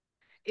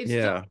 It's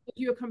just Yeah, that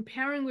you're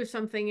comparing with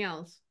something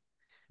else.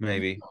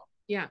 maybe.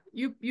 Yeah,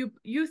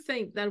 you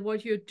think that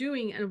what you're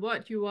doing and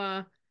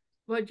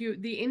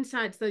the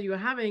insights that you're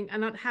having are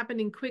not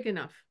happening quick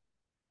enough.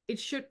 It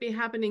should be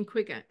happening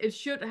quicker. It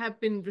should have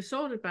been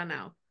resorted by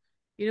now.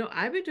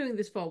 I've been doing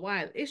this for a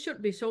while. It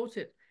should be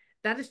sorted.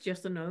 That is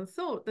just another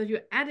thought that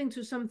you're adding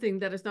to something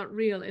that is not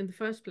real in the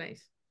first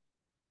place.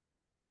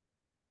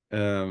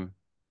 Um,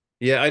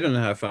 yeah, I don't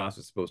know how fast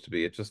it's supposed to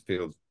be. It just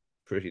feels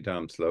pretty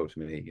damn slow to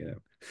me, Yeah.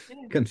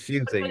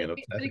 confusing But and it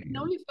can upsetting.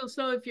 only feel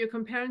slow if you're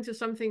comparing to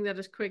something that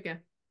is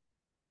quicker.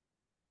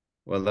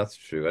 Well, that's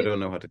true. I If, don't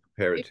know how to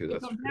compare it to.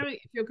 That's true.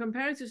 if you're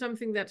comparing to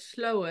something that's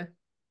slower,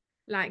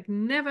 like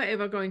never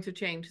ever going to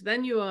change,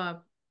 then you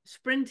are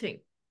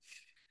sprinting.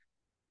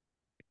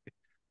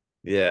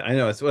 Yeah, I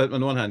know. It's well,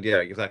 on one hand, yeah,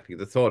 exactly.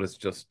 The thought is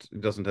just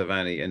it doesn't have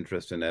any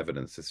interest in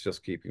evidence. It's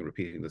just keeping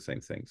repeating the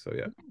same thing. So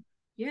yeah,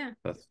 Yeah.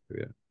 that's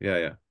true. Yeah, yeah,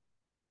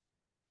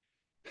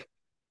 yeah.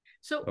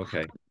 So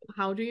Okay.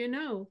 how do you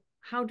know?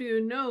 How do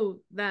you know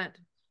that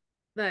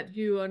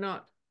you are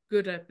not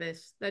good at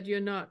this, that you're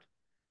not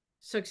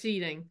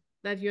succeeding,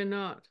 that you're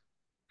not?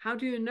 How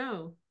do you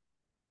know?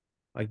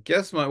 I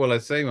guess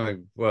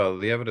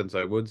the evidence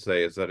I would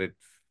say is that it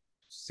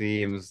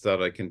seems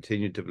that I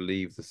continue to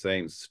believe the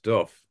same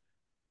stuff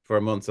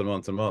for months and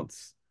months and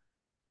months,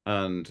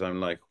 and I'm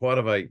like, what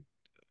have I?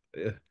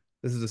 uh,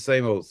 This is the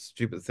same old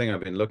stupid thing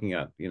I've been looking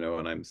at,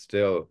 and I'm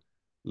still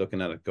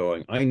looking at it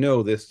going, I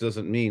know this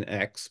doesn't mean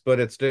X, but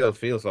it still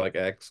feels like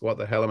X. What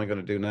the hell am I going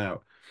to do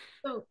now?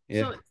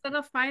 Yeah. So instead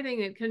of fighting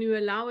it, can you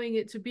allowing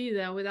it to be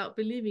there without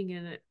believing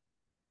in it?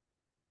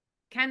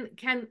 Can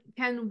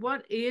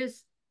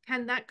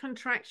that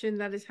contraction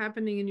that is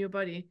happening in your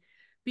body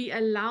be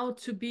allowed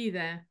to be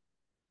there?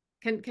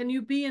 Can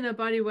you be in a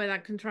body where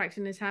that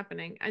contraction is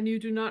happening and you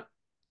do not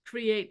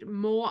create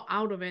more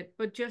out of it,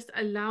 but just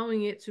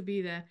allowing it to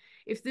be there?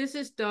 If this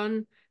is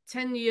done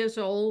 10 years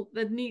old,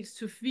 that needs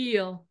to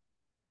feel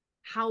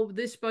how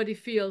this body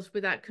feels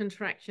with that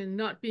contraction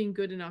not being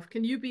good enough.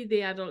 Can you be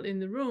the adult in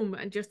the room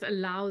and just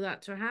allow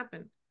that to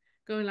happen?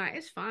 Going like,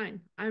 it's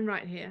fine. I'm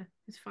right here.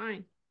 It's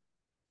fine.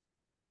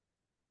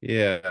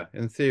 Yeah,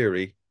 in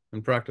theory.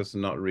 In practice,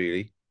 not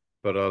really.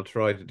 But I'll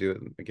try to do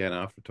it again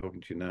after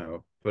talking to you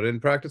now. But in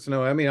practice,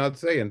 no. I mean, I'd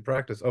say in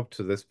practice, up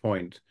to this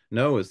point,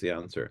 no is the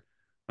answer.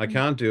 I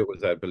can't do it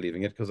without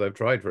believing it because I've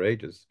tried for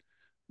ages,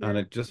 and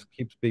Yeah. it just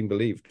keeps being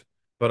believed.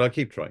 But I'll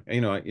keep trying.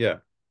 Yeah.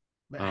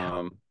 But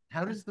Um,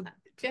 how does the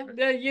Yeah,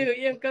 no,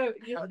 you go.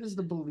 how does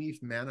the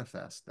belief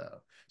manifest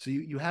though? So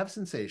you have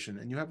sensation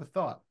and you have a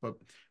thought, but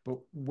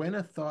when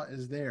a thought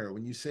is there,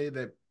 when you say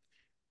that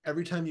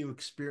every time you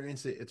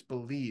experience it, it's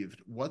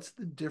believed. What's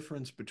the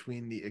difference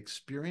between the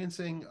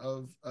experiencing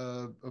of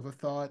a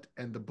thought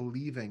and the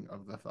believing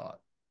of the thought?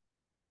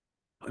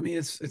 I mean,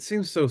 it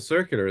seems so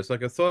circular. It's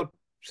like a thought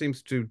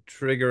seems to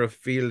trigger a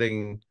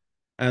feeling,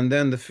 and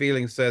then the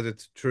feeling says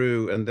it's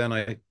true, and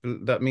then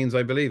that means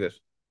I believe it.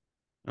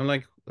 I'm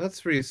like,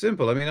 that's pretty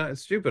simple. I mean,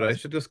 it's stupid. I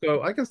should just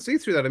go, I can see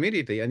through that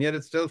immediately, and yet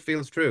it still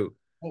feels true.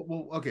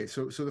 Okay.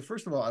 So the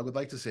first of all, I would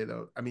like to say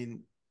though, I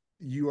mean,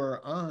 you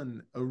are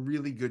on a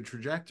really good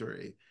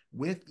trajectory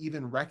with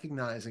even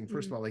recognizing,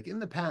 first of all, like in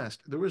the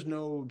past, there was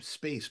no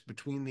space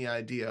between the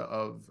idea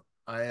of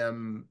I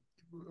am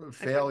a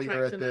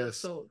failure at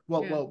this. No,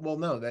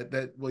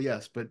 well,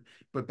 yes, but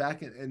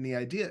back in the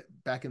idea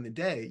back in the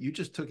day, you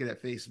just took it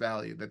at face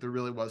value that there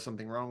really was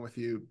something wrong with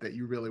you, that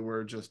you really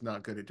were just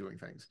not good at doing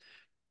things.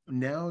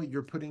 Now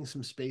you're putting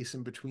some space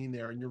in between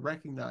there and you're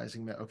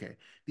recognizing that, okay,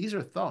 these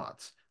are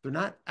thoughts. They're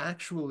not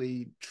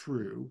actually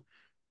true,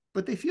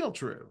 but they feel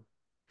true.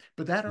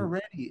 But that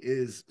already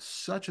is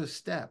such a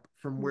step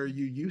from where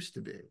you used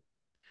to be.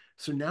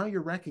 So now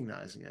you're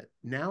recognizing it.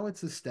 Now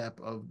it's a step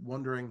of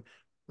wondering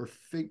or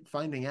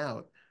finding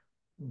out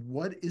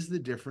what is the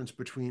difference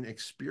between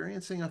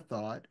experiencing a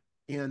thought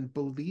and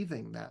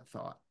believing that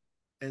thought.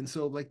 And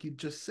so, like you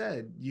just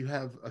said, you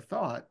have a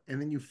thought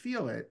and then you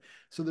feel it.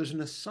 So there's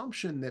an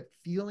assumption that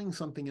feeling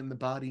something in the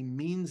body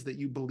means that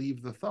you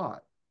believe the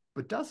thought.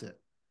 But does it?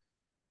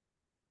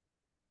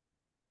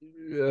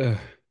 Uh,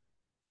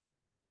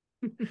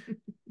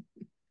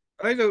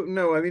 I don't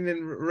know. I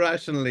mean,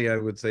 rationally, I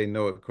would say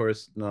no, of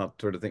course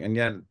not, sort of thing. And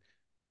yet,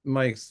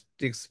 the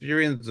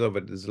experience of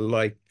it is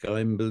like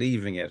I'm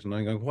believing it, and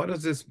I'm going, what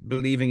is this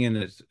believing in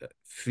it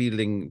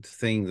feeling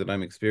thing that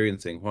I'm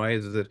experiencing? Why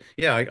is it?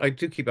 Yeah, I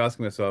do keep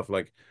asking myself,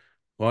 like,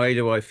 why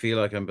do I feel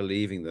like I'm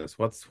believing this?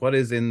 What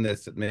is in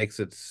this that makes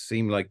it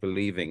seem like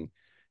believing?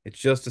 It's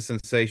just a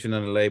sensation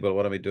and a label.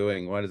 What am I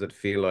doing? Why does it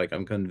feel like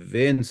I'm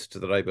convinced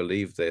that I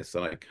believe this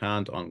and I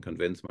can't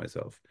unconvince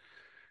myself?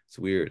 It's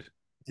weird.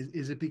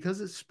 Is it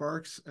because it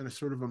sparks a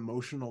sort of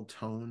emotional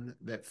tone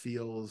that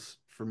feels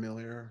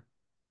familiar?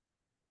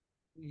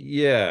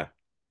 Yeah.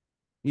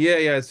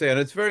 Yeah, I'd say, and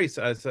it's very,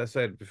 as I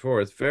said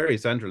before, it's very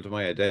central to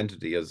my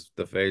identity as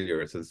the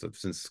failure since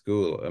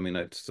school. I mean,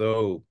 it's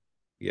so,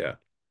 yeah,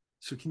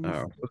 So can you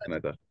feel looking that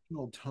at that.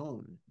 emotional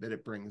tone that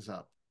it brings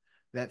up?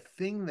 That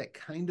thing that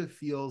kind of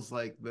feels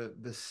like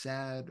the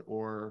sad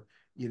or,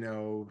 you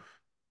know,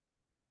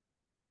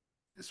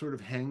 sort of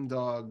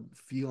hangdog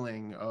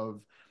feeling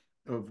of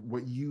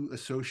what you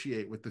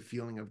associate with the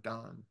feeling of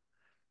dawn.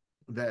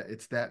 That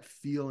it's that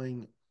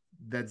feeling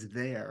that's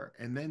there.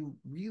 And then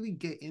really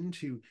get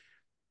into,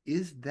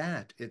 is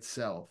that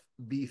itself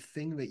the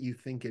thing that you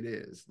think it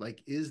is?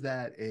 Like, is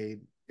that a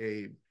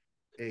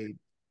a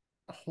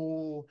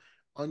whole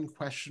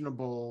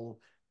unquestionable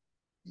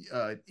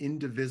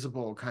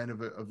indivisible kind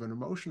of an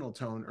emotional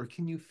tone, or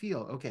can you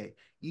feel, okay,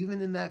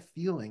 even in that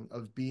feeling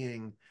of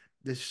being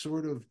this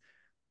sort of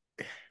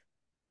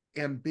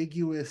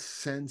ambiguous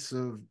sense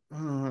of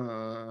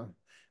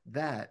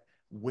that,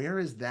 where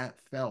is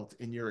that felt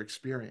in your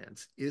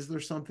experience? Is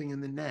there something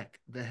in the neck,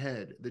 the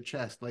head, the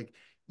chest? Like,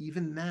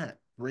 even that,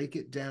 break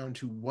it down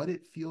to what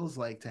it feels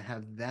like to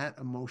have that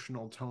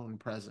emotional tone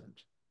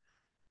present,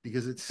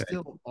 because it's Okay.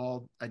 still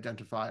all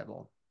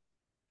identifiable.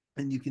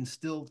 And you can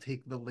still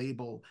take the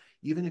label,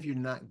 even if you're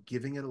not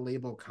giving it a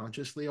label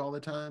consciously all the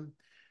time,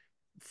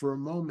 for a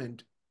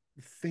moment,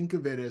 think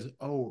of it as,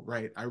 oh,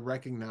 right, I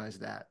recognize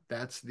that.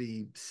 That's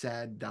the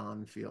sad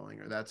dawn feeling,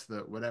 or that's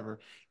the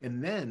whatever.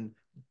 And then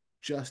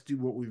just do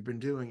what we've been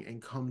doing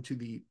and come to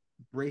the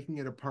breaking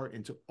it apart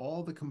into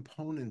all the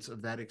components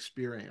of that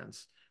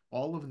experience,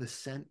 all of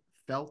the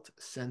felt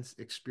sense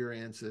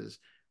experiences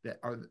that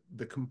are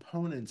the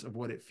components of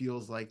what it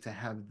feels like to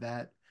have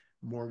that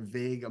more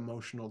vague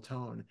emotional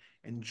tone,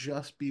 and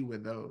just be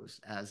with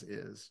those as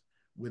is,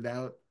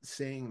 without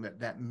saying that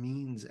that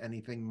means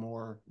anything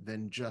more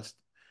than just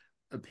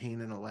a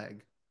pain in a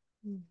leg.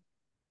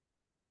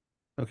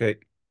 Okay,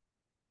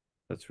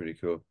 that's really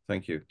cool.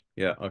 Thank you.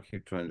 Yeah, I'll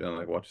keep trying to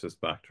like watch this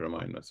back to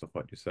remind myself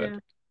what you said. Yeah.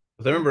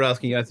 But I remember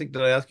asking you, I think,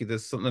 did I ask you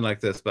this something like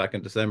this back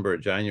in December or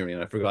January,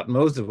 and I forgot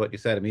most of what you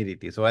said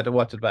immediately, so I had to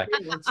watch it back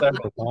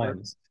several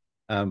times.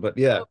 But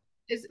yeah, So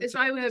it's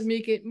why we have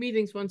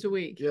meetings once a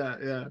week. Yeah,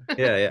 yeah.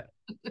 yeah,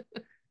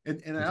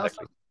 And I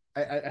also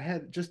exactly. I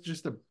had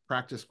just a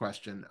practice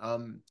question,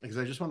 because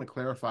I just want to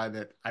clarify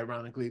that,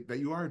 ironically, that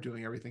you are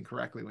doing everything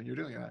correctly when you're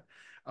doing that.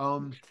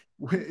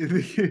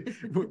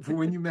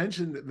 When you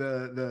mentioned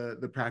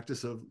the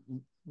practice of,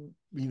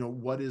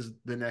 what is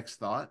the next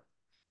thought,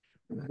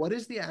 what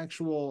is the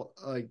actual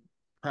like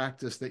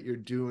practice that you're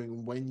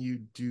doing when you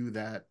do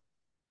that,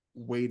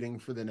 waiting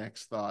for the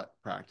next thought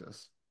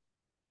practice?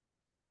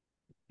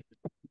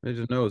 I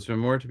don't know. Is there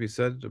more to be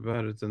said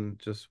about it than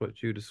just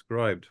what you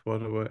described? What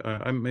do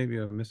I'm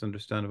maybe I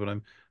misunderstand, but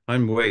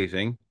I'm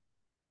waiting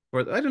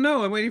for. I don't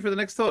know. I'm waiting for the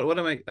next thought. What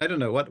am I? I don't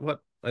know.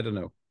 What? I don't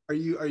know. Are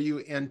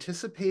you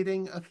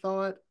anticipating a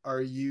thought?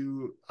 Are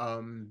you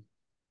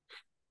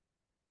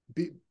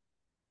be,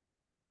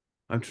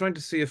 I'm trying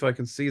to see if I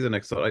can see the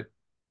next thought.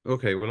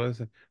 Okay, well,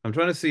 I'm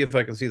trying to see if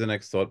I can see the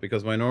next thought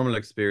because my normal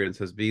experience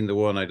has been the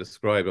one I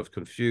described of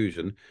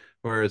confusion,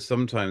 whereas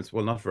sometimes,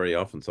 well, not very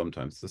often,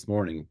 sometimes this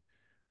morning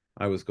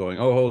I was going,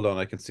 oh, hold on,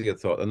 I can see a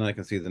thought, and then I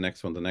can see the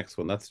next one, the next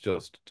one. That's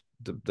just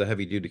the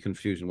heavy duty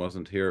confusion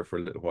wasn't here for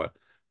a little while.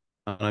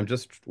 And I'm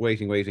just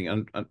waiting,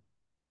 and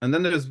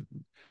then there's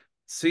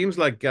seems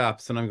like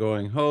gaps, and I'm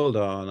going, hold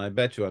on, I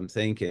bet you I'm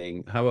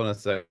thinking. How about a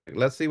sec?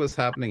 Let's see what's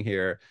happening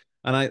here.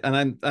 And then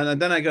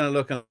I'm gonna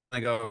look and I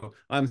go,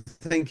 I'm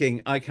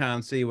thinking, I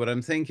can't see what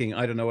I'm thinking.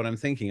 I don't know what I'm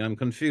thinking. I'm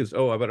confused.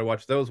 Oh, I better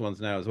watch those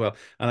ones now as well.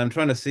 And I'm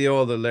trying to see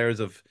all the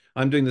layers of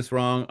I'm doing this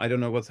wrong. I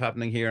don't know what's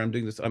happening here. I'm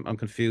doing this, I'm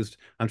confused.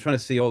 I'm trying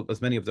to see all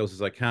as many of those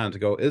as I can to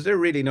go, is there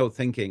really no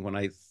thinking when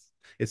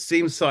it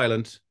seems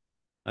silent?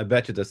 I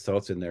bet you there's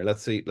thoughts in there.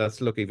 Let's see.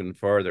 Let's look even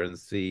further and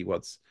see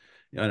what's.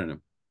 I don't know.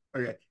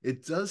 Okay,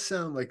 it does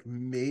sound like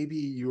maybe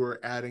you are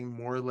adding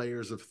more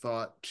layers of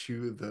thought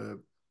to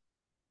the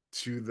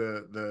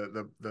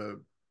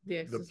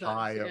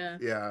pie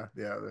of, yeah.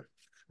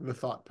 the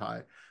thought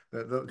pie.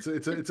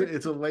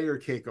 It's a layer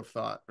cake of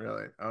thought,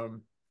 really.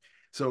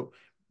 So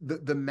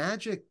the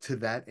magic to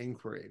that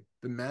inquiry,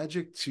 the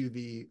magic to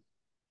the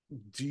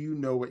do you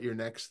know what your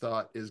next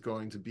thought is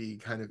going to be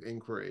kind of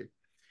inquiry,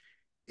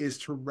 is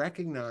to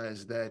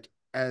recognize that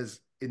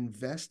as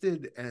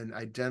invested and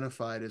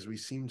identified as we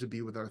seem to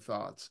be with our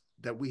thoughts,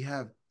 that we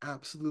have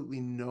absolutely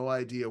no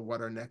idea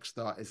what our next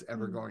thought is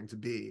ever going to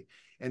be.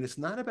 And it's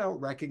not about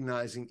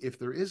recognizing if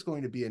there is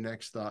going to be a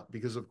next thought,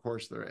 because of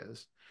course there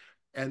is.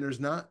 And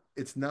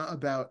it's not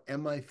about,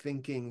 am I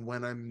thinking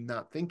when I'm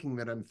not thinking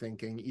that I'm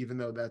thinking, even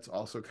though that's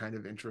also kind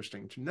of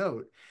interesting to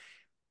note.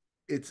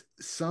 It's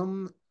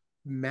some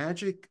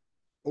magic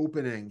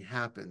opening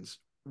happens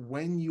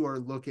when you are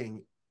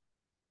looking,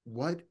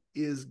 what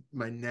is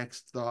my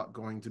next thought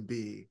going to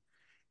be?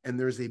 And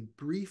there's a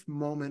brief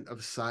moment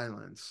of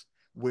silence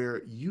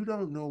where you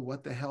don't know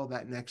what the hell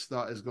that next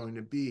thought is going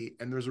to be.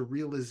 And there's a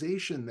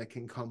realization that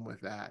can come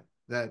with that,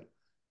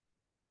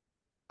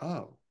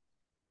 oh,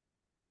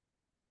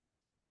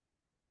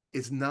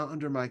 it's not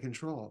under my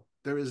control.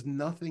 There is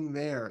nothing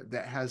there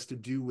that has to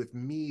do with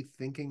me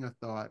thinking a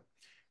thought,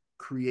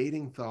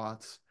 creating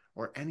thoughts,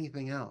 or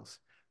anything else.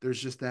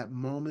 There's just that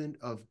moment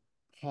of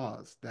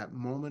pause, that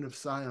moment of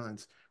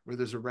silence where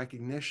there's a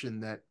recognition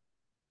that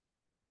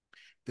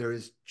there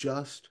is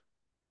just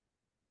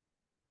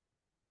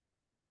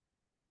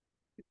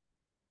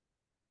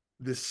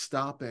this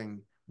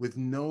stopping with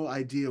no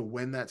idea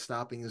when that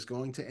stopping is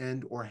going to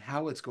end or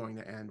how it's going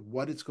to end,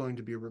 what it's going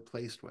to be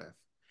replaced with.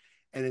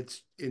 And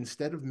it's,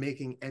 instead of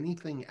making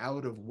anything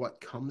out of what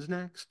comes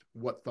next,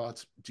 what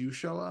thoughts do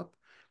show up,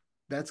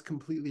 that's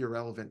completely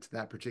irrelevant to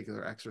that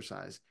particular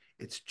exercise.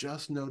 It's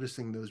just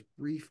noticing those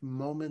brief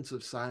moments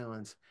of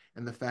silence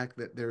and the fact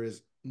that there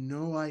is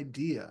no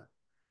idea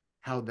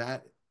how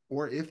that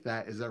or if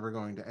that is ever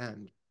going to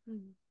end.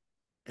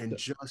 Mm-hmm. And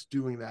just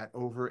doing that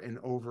over and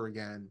over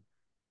again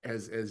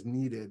as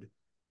needed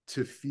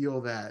to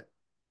feel that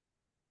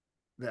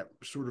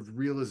sort of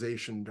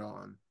realization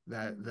dawn,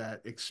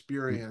 that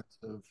experience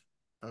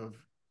of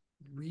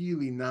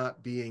really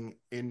not being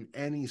in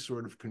any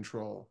sort of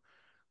control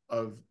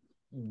of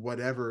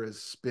whatever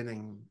is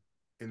spinning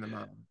in the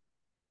mind.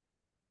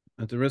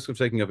 At the risk of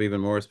taking up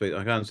even more space,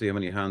 I can't see how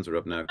many hands are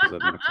up now because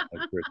I've maxed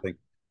out for a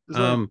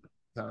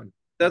thing.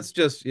 That's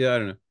just, yeah, I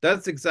don't know.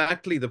 That's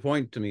exactly the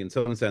point to me in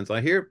some sense. I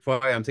hear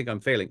why I'm think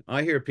I'm failing.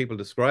 I hear people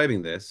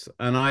describing this,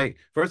 and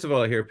first of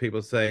all, I hear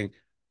people saying,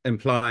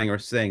 implying or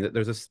saying that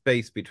there's a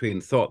space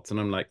between thoughts, and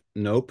I'm like,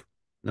 nope,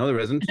 no, there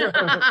isn't.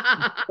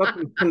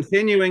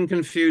 Continuing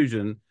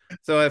confusion.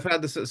 So I've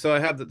had this. So I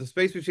have the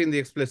space between the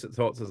explicit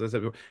thoughts, as I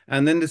said before,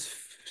 and then this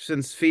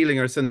sense, feeling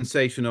or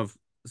sensation of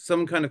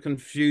some kind of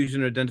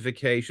confusion or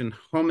identification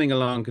humming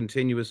along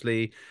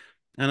continuously,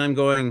 and I'm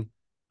going,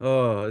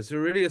 oh, is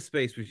there really a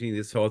space between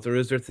these thoughts, or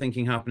is there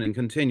thinking happening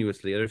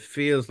continuously? It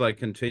feels like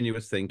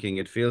continuous thinking.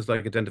 It feels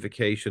like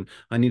identification.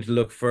 I need to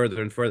look further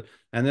and further.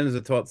 And then there's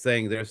a thought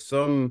saying there's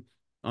some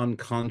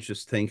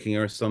unconscious thinking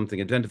or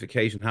something,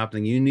 identification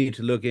happening. You need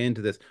to look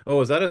into this.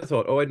 Oh, is that a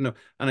thought? Oh, I don't know.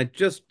 And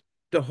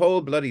the whole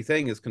bloody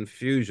thing is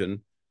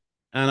confusion.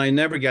 And I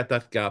never get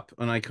that gap.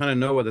 And I kind of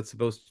know what it's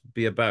supposed to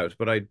be about.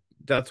 But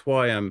that's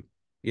why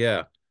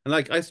yeah. And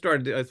like I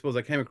suppose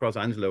I came across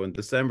Angelo in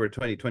December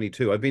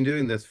 2022. I've been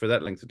doing this for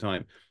that length of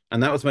time.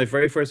 And that was my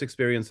very first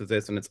experience of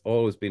this. And it's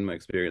always been my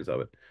experience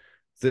of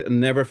it.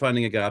 Never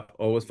finding a gap,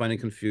 always finding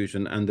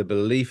confusion, and the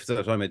belief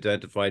that I'm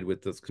identified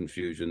with this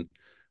confusion.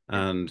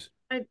 And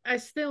I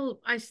still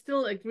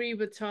agree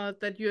with Todd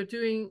that you're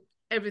doing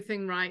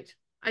everything right.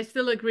 I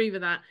still agree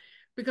with that.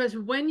 Because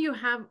when you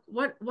have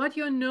what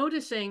you're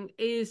noticing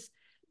is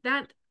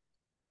that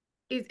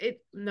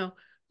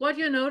what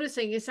you're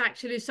noticing is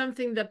actually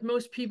something that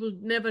most people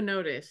never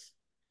notice.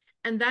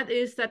 And that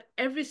is that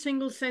every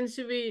single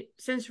sensory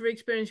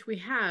experience we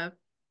have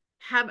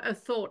a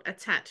thought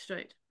attached to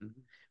it.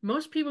 Mm-hmm.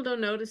 Most people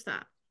don't notice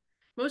that.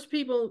 Most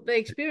people, they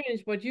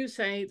experience what you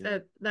say,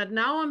 that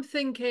now I'm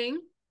thinking,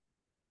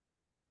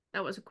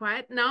 that was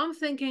quiet, now I'm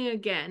thinking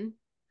again.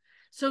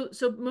 So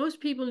most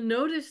people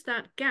notice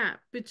that gap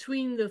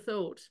between the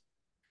thoughts.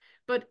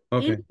 But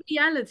in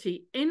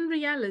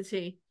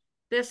reality,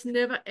 there's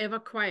never ever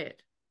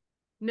quiet.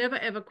 Never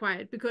ever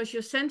quiet, because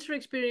your sensory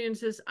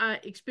experiences are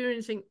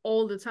experiencing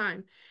all the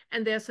time.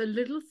 And there's a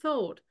little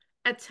thought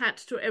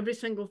attached to every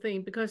single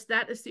thing, because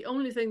that is the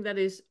only thing that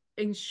is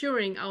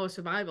ensuring our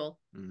survival.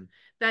 Mm.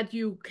 That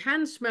you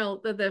can smell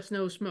that there's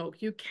no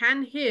smoke. You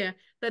can hear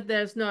that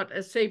there's not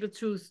a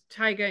saber-toothed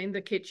tiger in the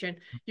kitchen.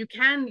 You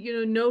can,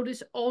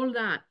 notice all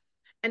that.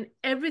 And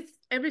every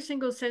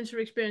single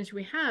sensory experience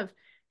we have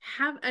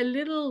a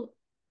little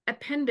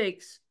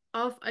appendix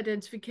of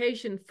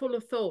identification full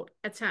of thought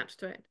attached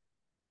to it.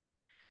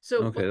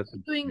 So what we're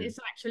doing is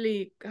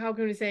actually, how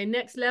can we say,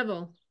 next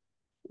level.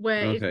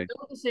 where it's Okay.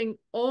 noticing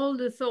all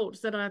the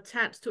thoughts that are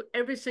attached to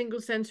every single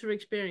sensory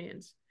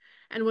experience.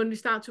 And when we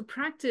start to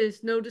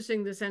practice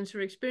noticing the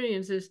sensory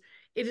experiences,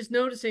 it is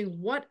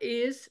noticing what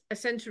is a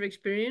sensory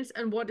experience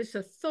and what is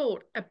a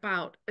thought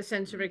about a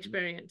sensory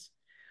experience.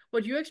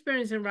 What you're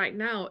experiencing right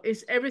now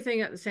is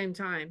everything at the same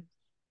time.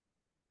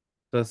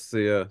 That's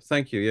the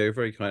thank you. Yeah, you're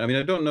very kind. I mean,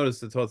 I don't notice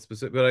the thought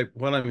specific, but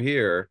while I'm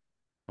here,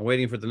 I'm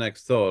waiting for the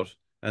next thought.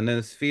 And then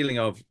this feeling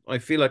of I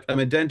feel like I'm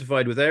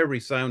identified with every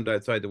sound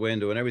outside the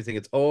window and everything.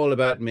 It's all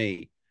about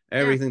me. Yeah.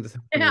 Everything that's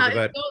happening is Yeah, it's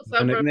about me. so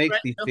And it makes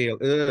me self-referential.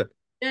 feel ugh.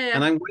 Yeah, yeah.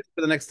 And I'm waiting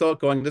for the next thought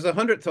going, there's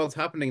 100 thoughts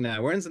happening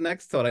now. Where's the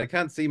next thought? I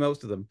can't see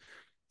most of them.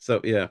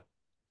 So yeah.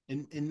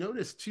 And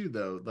notice too,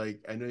 though,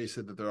 like I know you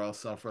said that they're all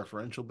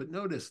self-referential, but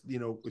notice,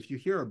 if you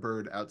hear a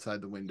bird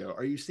outside the window,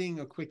 are you seeing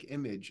a quick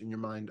image in your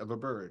mind of a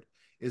bird?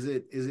 Is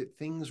it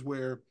things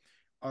where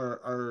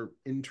our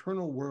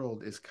internal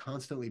world is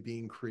constantly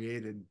being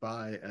created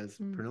by, as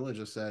Pernilla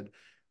just said,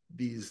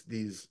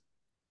 these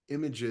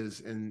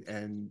images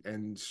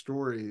and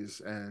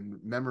stories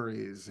and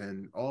memories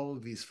and all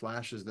of these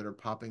flashes that are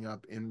popping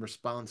up in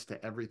response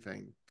to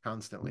everything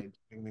constantly.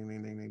 Ding, ding,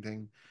 ding, ding, ding,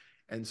 ding.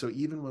 And so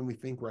even when we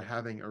think we're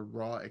having a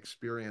raw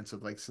experience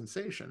of like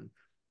sensation,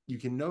 you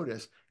can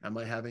notice, am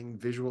I having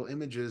visual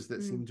images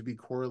that seem to be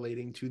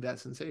correlating to that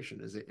sensation?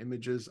 Is it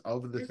images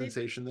of the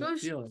sensation that I'm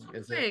feeling?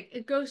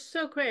 It goes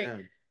so quick. Yeah.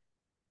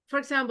 For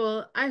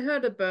example, I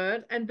heard a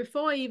bird, and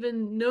before I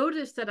even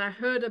noticed that I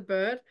heard a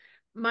bird,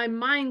 my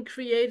mind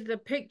created a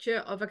picture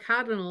of a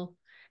cardinal.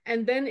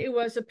 And then it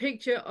was a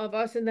picture of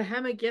us in the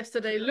hammock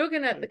yesterday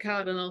looking at the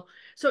cardinal.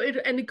 So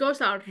it goes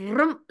out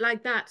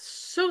like that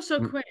so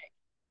quick.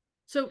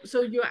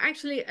 So you're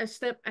actually a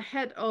step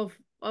ahead of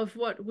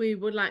what we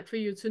would like for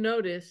you to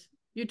notice.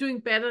 You're doing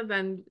better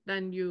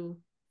than you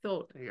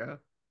thought. There you go.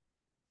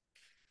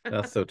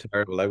 That's so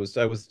terrible. I was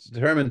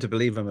determined to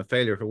believe I'm a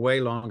failure for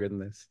way longer than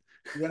this.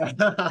 Yeah.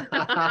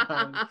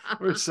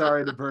 We're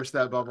sorry to burst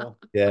that bubble.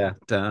 Yeah,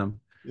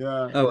 damn.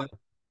 Yeah. Oh,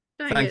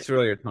 Dang thanks it. for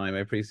all your time. I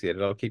appreciate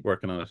it. I'll keep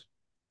working on it.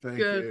 Thank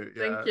Good. you.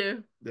 Thank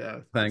you.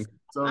 Yeah. Thanks.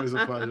 It's always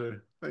a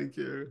pleasure. Thank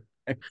you.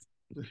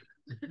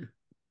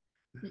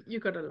 You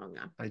got a long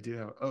arm. I do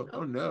have.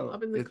 Oh no.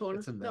 Up in the corner.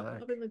 It's a No,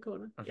 Mac. up in the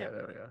corner. Okay, Yeah.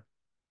 there we go.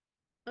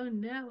 Oh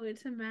no,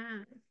 it's a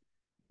Mac.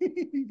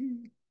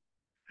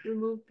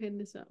 Remove pin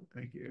this up.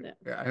 Thank you. Yeah.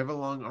 Yeah, I have a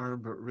long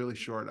arm but really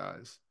short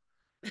eyes.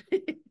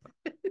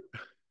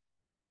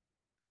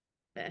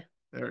 There.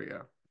 There we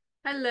go.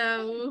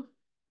 Hello.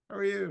 How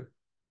are you?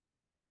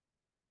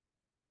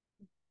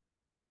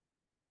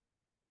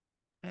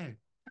 Hey.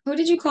 Who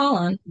did you call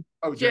on?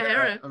 Oh,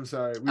 Jared. I'm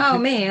sorry. Oh,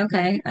 me.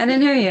 Okay. I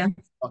didn't hear you.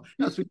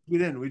 Yes, we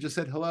didn't. We just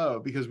said hello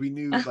because we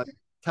knew, like,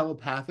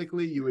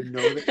 telepathically you would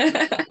know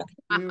that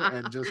you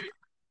and just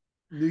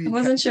knew I you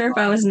wasn't sure if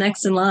I was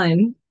next in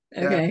line.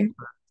 Yeah. Okay.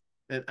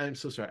 And I'm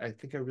so sorry. I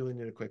think I really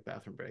need a quick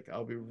bathroom break.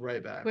 I'll be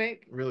right back.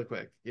 Quick. Really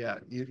quick. Yeah.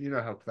 You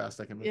know how fast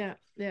I can move.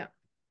 Yeah.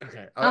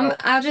 Okay.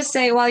 I'll just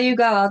say while you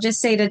go, I'll just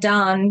say to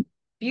Don,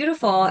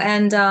 beautiful.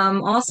 And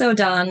also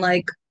Don,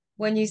 like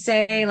when you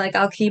say like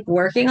I'll keep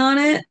working on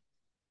it,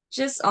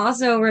 just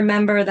also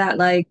remember that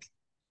like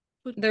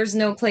there's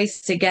no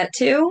place to get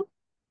to.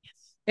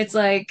 It's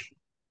like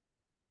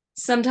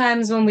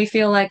sometimes when we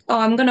feel like, oh,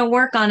 I'm gonna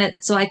work on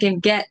it so I can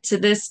get to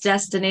this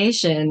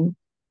destination,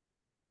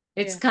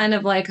 it's kind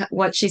of like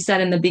what she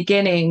said in the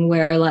beginning,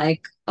 where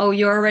like, oh,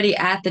 you're already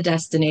at the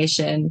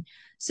destination.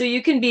 So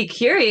you can be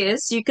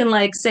curious. You can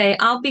like say,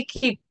 I'm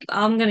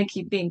gonna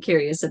keep being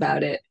curious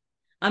about it.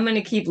 I'm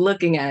gonna keep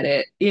looking at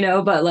it,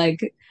 but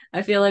like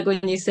I feel like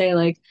when you say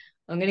like,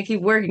 I'm gonna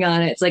keep working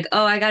on it, it's like,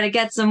 oh, I gotta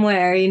get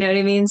somewhere, you know what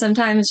I mean?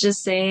 Sometimes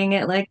just saying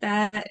it like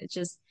that,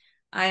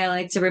 I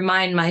like to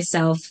remind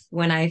myself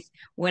when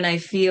I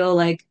feel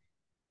like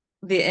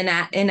the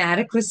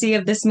inadequacy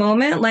of this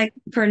moment, like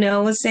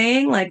Pernille was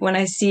saying, like when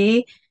I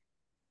see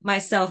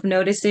myself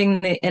noticing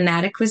the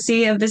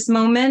inadequacy of this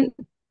moment,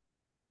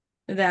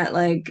 that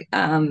like,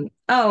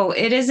 oh,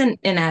 it isn't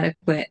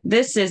inadequate.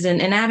 This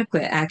isn't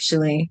inadequate,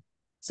 actually.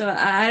 So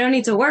I don't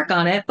need to work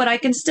on it, but I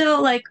can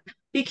still like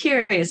be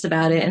curious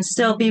about it and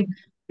still be,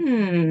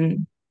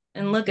 and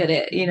look at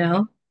it,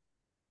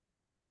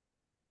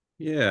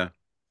 Yeah.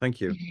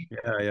 Thank you.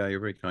 Yeah, you're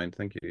very kind.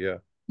 Thank you.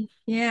 Yeah.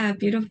 Yeah,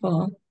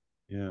 beautiful.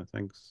 Yeah,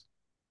 thanks.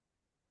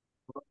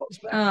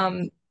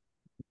 Um,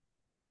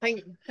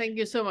 Thank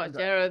you so much,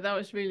 Jared. That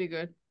was really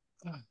good.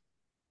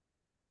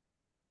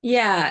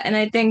 Yeah, and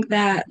I think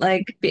that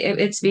like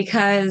it's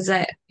because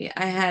I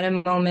had a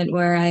moment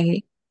where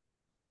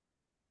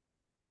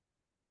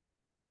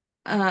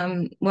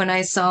when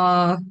I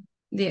saw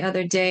the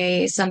other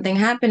day something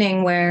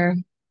happening where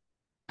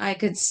I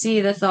could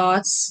see the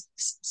thoughts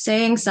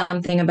saying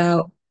something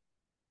about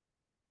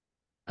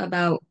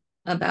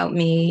about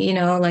me,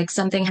 like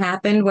something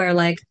happened where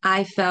like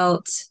I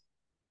felt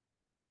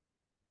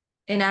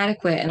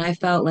inadequate and I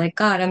felt like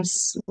God,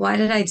 why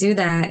did I do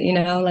that?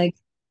 Like,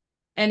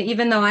 and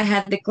even though I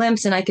had the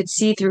glimpse and I could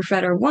see through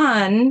Feder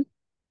 1,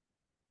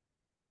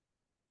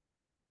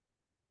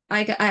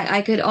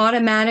 I could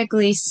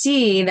automatically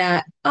see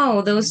that,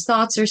 oh, those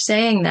thoughts are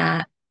saying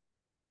that,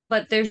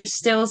 but there's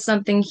still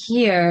something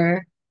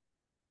here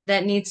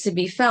that needs to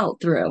be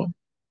felt through.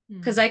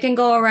 Because I can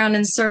go around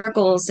in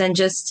circles and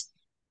just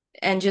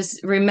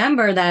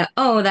remember that,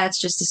 oh,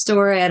 that's just a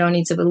story. I don't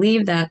need to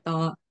believe that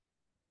thought.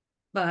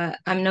 But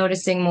I'm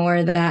noticing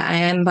more that I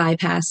am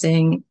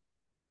bypassing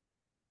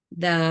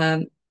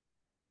the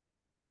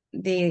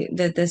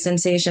the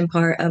sensation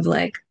part of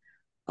like,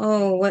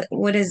 oh,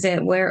 what is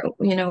it? Where,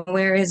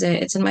 where is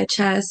it? It's in my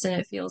chest and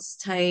it feels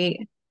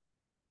tight.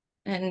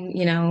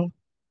 And,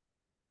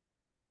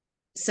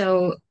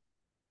 so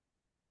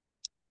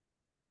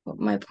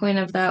my point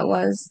of that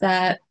was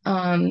that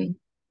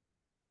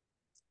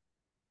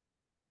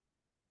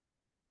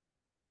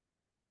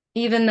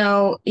even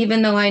though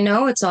I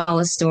know it's all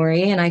a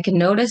story and I can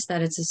notice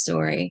that it's a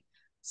story,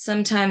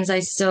 sometimes I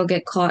still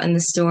get caught in the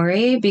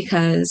story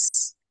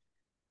because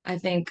I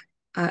think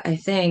I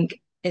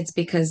think it's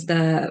because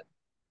the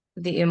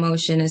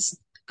emotion is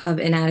of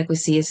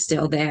inadequacy is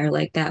still there,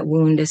 like that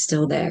wound is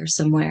still there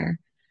somewhere.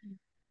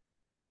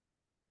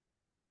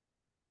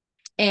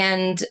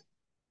 And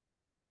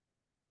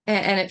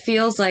and it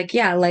feels like,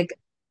 yeah, like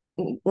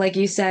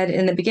you said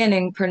in the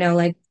beginning, Pernell,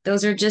 like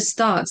those are just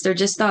thoughts. They're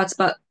just thoughts,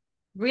 but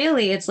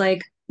really it's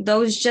like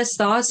those just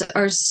thoughts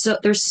are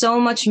there's so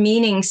much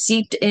meaning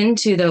seeped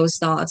into those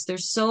thoughts.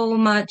 There's so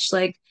much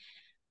like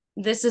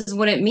this is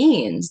what it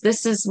means.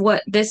 This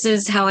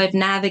is how I've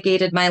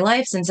navigated my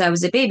life since I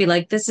was a baby.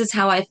 Like this is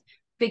how I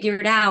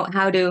figured out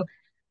how to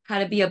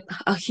be a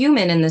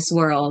human in this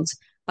world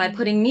by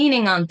putting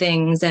meaning on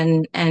things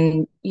and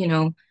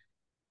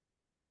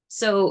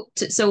so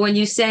when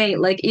you say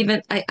like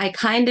even I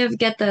kind of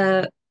get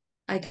the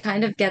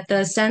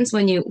sense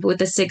when you with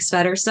the six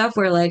fetter stuff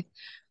where like,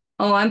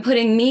 oh, I'm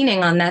putting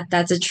meaning on that.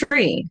 That's a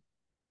tree.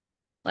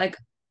 Like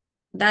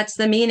that's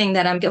the meaning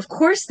that of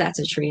course that's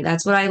a tree.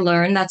 That's what I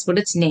learned. That's what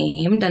it's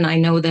named. And I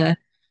know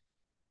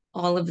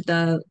all of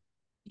the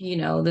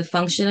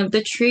function of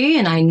the tree.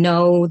 And I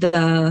know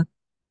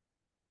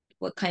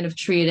what kind of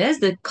tree it is,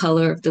 the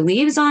color of the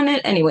leaves on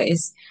it.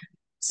 Anyways,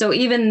 so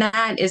even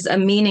that is a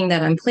meaning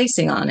that I'm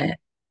placing on it.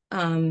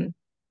 Um,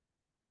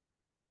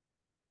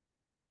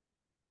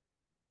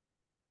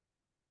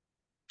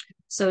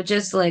 so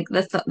just like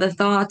the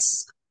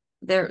thoughts,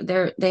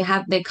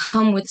 they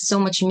come with so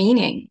much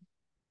meaning.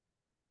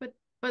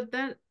 But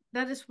that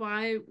is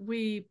why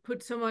we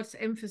put so much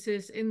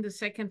emphasis in the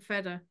second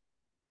fetter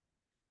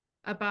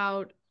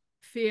about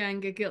fear,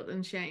 anger, guilt,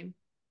 and shame,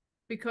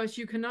 because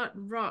you cannot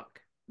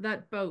rock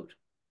that boat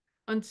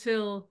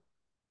until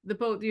the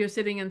boat you're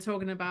sitting and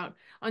talking about,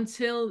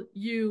 until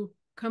you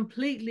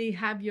completely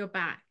have your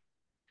back.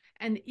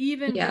 And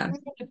even Yeah.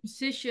 in a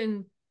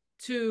position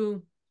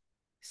to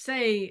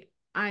say,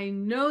 I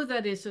know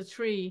that is a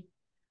tree,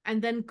 and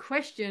then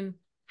question,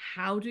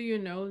 how do you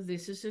know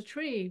this is a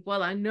tree?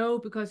 Well, I know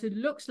because it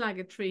looks like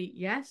a tree,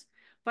 yes,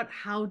 but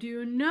how do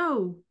you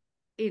know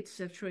it's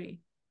a tree?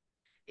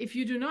 If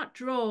you do not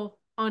draw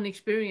on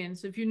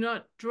experience, if you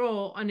not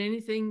draw on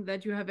anything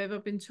that you have ever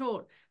been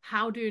taught,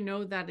 how do you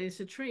know that is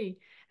a tree?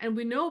 And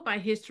we know by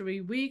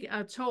history, we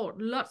are taught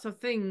lots of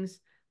things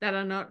that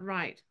are not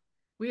right.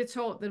 We are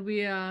taught that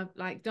we are,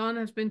 like Don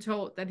has been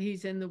taught, that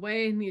he's in the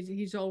way and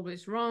he's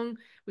always wrong.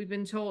 We've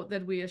been taught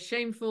that we are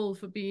shameful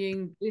for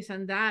being this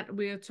and that.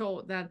 We are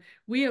taught that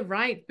we are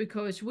right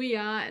because we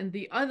are, and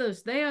the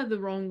others, they are the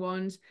wrong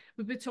ones.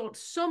 We've been taught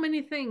so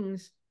many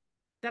things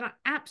that are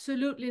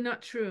absolutely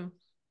not true.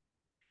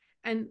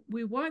 And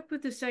we work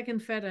with the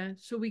second fetter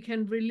so we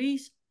can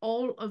release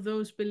all of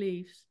those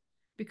beliefs,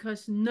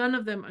 because none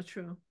of them are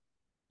true.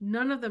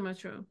 None of them are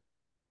true.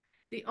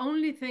 The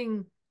only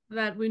thing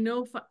that we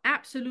know for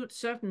absolute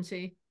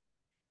certainty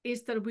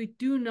is that we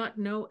do not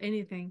know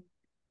anything.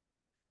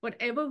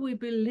 Whatever we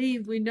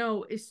believe we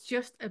know is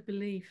just a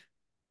belief.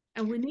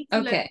 And we need to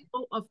let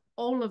go of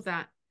all of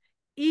that,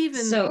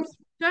 even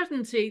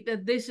certainty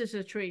that this is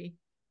a tree.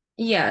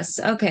 Yes.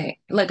 Okay.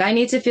 Like I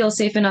need to feel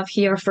safe enough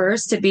here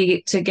first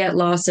to get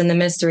lost in the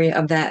mystery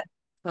of that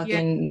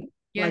fucking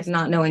like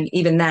not knowing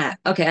even that.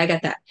 Okay, I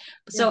get that.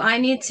 So I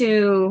need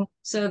to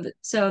so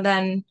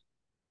then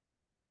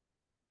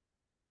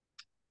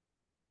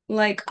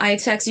like I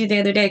texted you the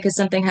other day because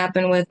something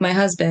happened with my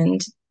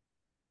husband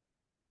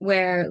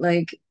where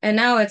like and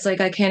now it's like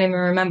I can't even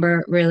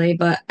remember really,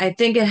 but I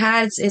think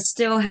it's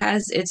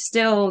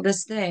still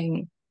this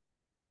thing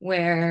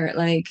where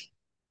like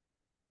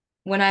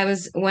when I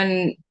was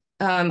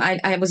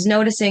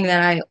noticing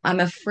that I'm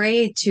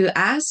afraid to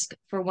ask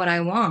for what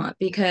I want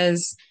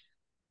because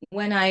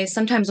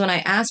sometimes when I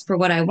ask for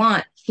what I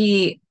want,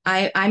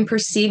 I'm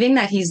perceiving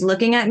that he's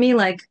looking at me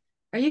like,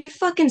 are you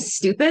fucking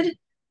stupid?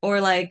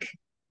 Or like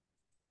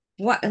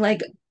what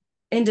like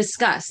in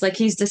disgust, like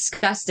he's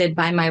disgusted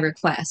by my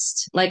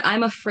request. Like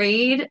I'm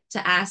afraid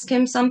to ask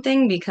him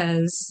something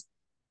because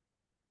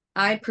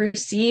I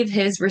perceive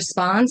his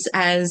response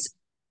as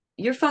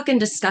you're fucking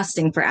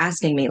disgusting for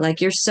asking me.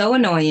 Like you're so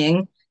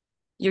annoying.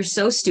 you're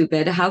so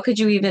stupid. How could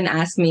you even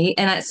ask me?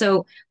 And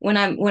so when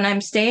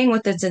I'm staying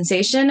with the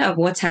sensation of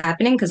what's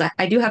happening, because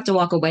I do have to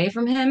walk away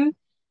from him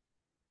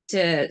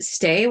to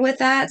stay with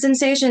that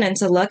sensation and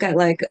to look at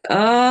like,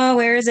 oh,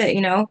 where is it?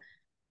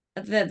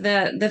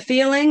 The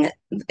feeling,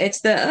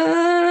 it's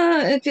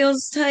it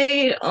feels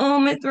tight. Oh,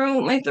 my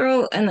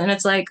throat. And then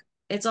it's like,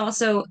 it's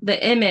also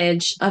the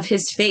image of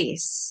his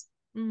face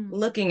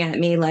looking at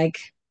me like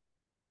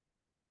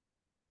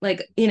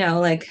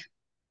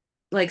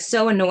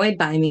so annoyed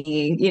by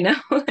me.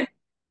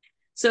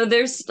 So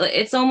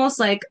it's almost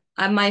like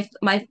I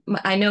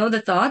know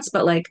the thoughts,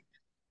 but like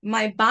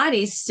my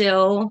body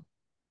still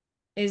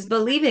is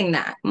believing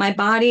that.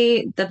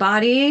 The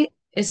body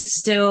is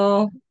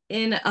still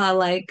in a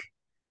like,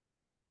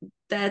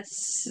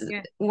 that's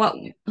Yes. what,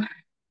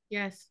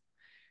 Yes.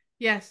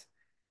 Yes.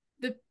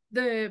 The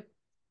the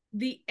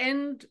the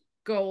end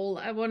goal,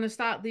 I want to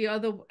start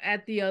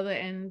at the other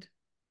end.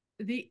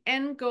 The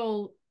end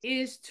goal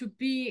is to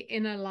be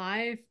in a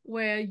life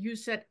where you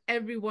set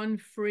everyone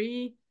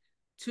free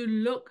to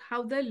look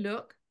how they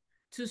look,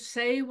 to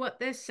say what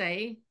they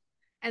say,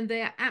 and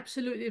they are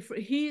absolutely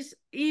free. He's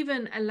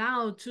even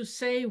allowed to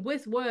say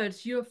with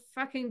words, "You're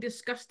fucking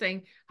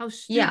disgusting. How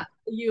stupid yeah,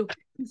 are you?"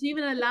 He's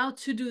even allowed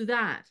to do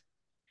that.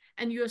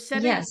 And you're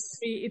setting yes,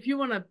 free. If you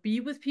want to be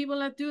with people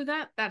that do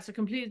that, that's a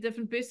completely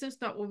different business,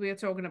 not what we are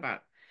talking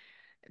about.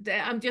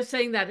 I'm just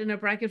saying that in a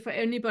bracket for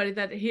anybody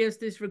that hears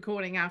this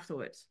recording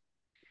afterwards.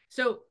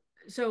 So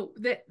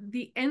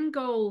the end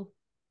goal,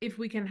 if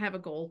we can have a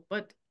goal,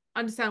 but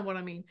understand what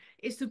I mean,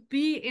 is to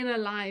be in a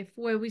life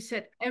where we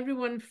set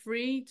everyone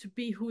free to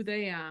be who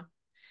they are,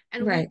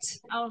 and we right,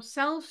 set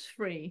ourselves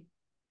free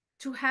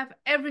to have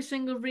every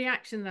single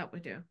reaction that we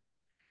do.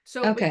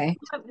 So okay,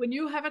 when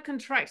you have a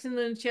contraction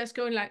in the chest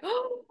going like,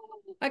 oh,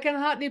 I can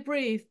hardly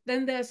breathe,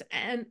 then there's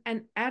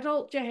an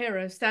adult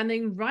Jahira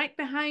standing right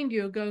behind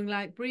you going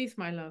like, breathe,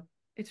 my love.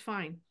 It's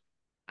fine.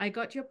 I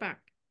got your back.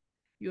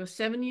 You're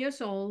 7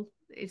 years old.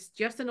 It's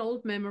just an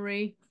old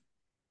memory.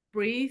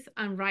 Breathe.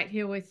 I'm right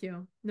here with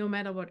you. No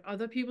matter what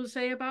other people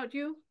say about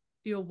you,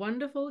 you're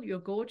wonderful. You're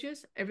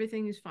gorgeous.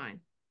 Everything is fine.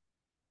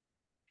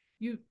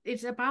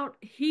 It's about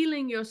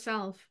healing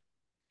yourself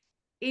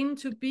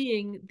into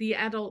being the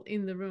adult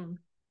in the room.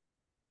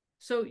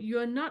 So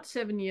you're not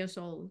 7 years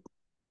old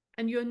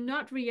and you're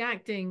not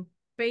reacting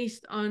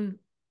based on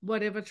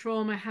whatever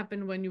trauma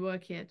happened when you were a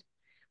kid,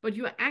 but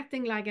you're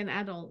acting like an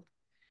adult.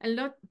 And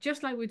not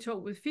just like we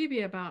talked with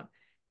Phoebe about,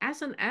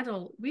 as an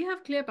adult, we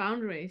have clear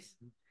boundaries.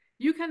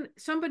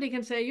 Somebody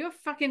can say, you're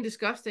fucking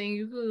disgusting.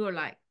 You can go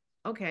like,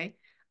 okay,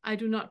 I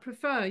do not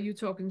prefer you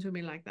talking to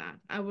me like that.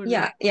 I would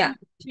yeah, like yeah,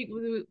 you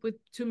to speak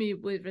to me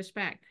with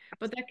respect.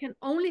 But that can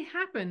only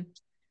happen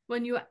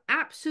when you're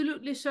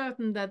absolutely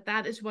certain that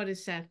that is what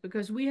is said,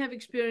 because we have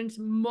experienced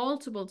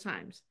multiple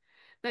times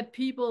that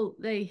people,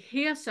 they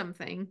hear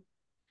something,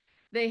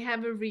 they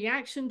have a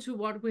reaction to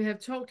what we have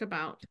talked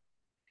about,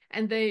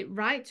 and they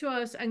write to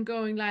us and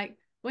going like,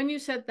 when you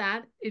said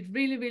that, it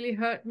really, really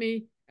hurt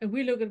me. And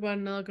we look at one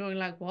another going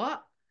like,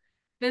 what?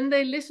 Then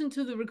they listen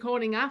to the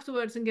recording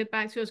afterwards and get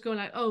back to us going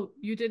like, oh,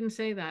 you didn't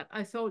say that.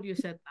 I thought you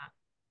said that.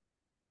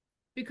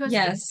 Because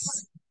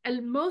yes,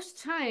 and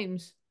most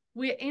times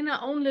we're in our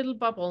own little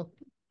bubble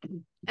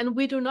and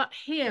we do not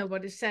hear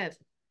what is said.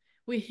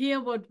 We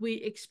hear what we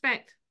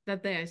expect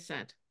that they are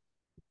said.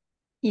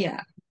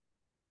 yeah,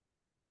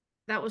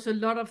 That was a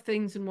lot of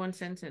things in one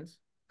sentence.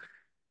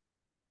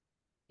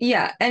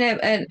 yeah.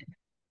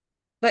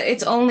 But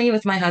it's only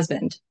with my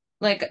husband.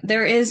 Like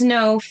there is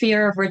no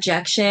fear of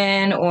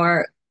rejection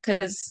or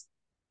because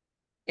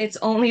it's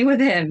only with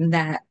him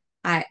that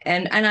I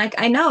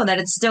know that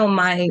it's still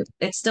my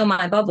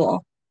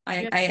bubble.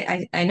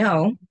 Yeah. I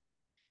know.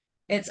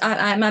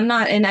 I'm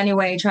not in any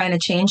way trying to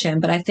change him,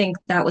 but I think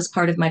that was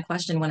part of my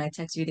question when I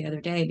texted you the other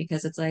day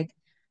because it's like,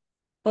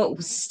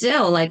 but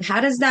still, like, how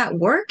does that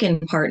work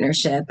in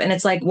partnership? And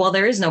it's like, well,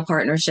 there is no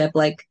partnership.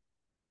 Like,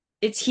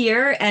 it's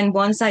here, and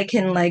once I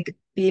can like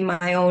be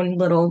my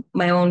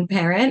own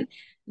parent,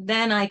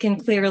 then I can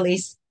clearly,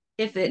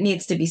 if it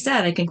needs to be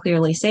said, I can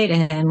clearly say to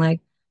him,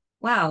 like,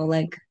 wow,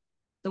 like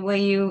the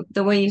way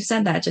you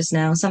said that just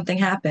now, something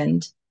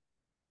happened.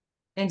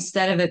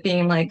 Instead of it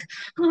being like,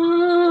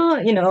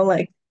 oh,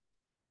 like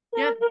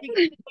Yeah,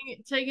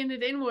 taking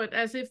it inward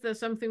as if there's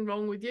something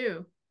wrong with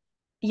you.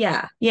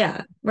 yeah, yeah,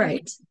 And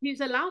right.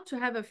 he's allowed to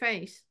have a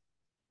face.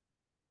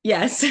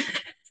 Yes.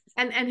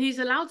 And he's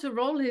allowed to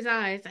roll his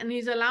eyes and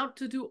he's allowed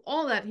to do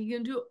all that. He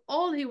can do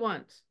all he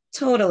wants.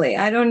 Totally.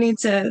 I don't need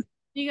to,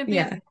 He can be a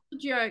yeah,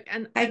 jerk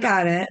I and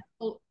got it.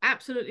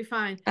 absolutely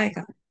fine. I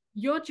got it.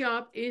 Your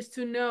job is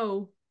to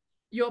know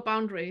your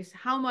boundaries.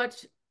 How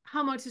much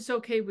is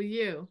okay with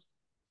you?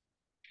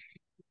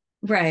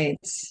 Right.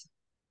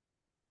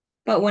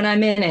 But when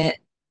I'm in it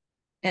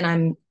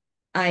and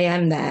I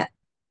am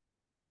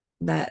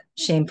that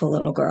shameful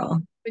little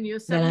girl, When you're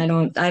then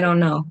seven, I don't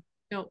know.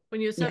 no, when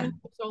you're Yeah. 7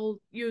 years old,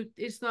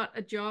 it's not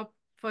a job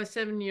for a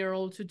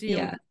 7-year-old to deal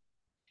with. Yeah.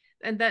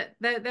 And that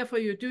therefore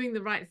you're doing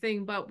the right thing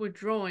about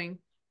withdrawing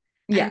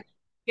Yeah. and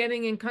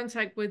getting in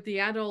contact with the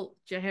adult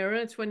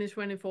Jahara,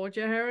 2024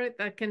 Jahara,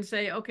 that can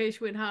say, okay,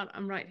 sweetheart,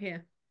 I'm right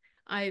here.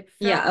 I felt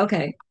Yeah,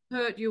 okay.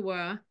 hurt you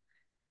were.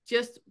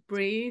 Just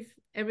breathe.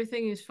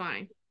 Everything is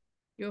fine.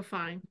 You're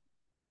fine.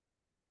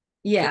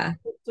 Yeah.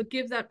 So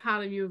give that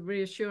part of you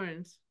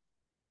reassurance.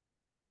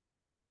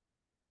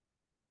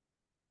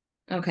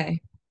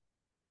 Okay.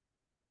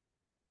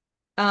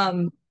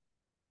 Um,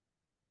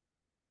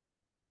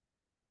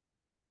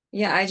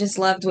 yeah, I just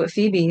loved what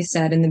Phoebe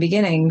said in the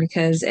beginning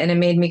because, and it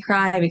made me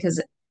cry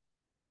because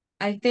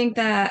I think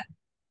that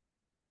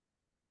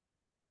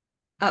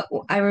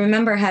I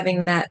remember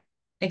having that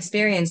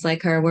experience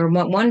like her where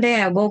one day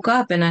I woke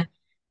up and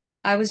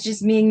I was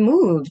just being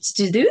moved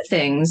to do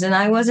things and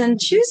I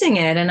wasn't choosing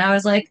it. And I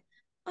was like,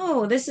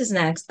 oh, this is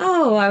next.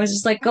 Oh, I was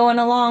just like going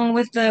along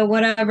with the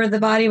whatever the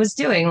body was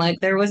doing. Like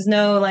there was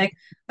no like,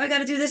 oh, I got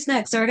to do this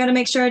next or I got to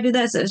make sure I do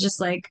this. It was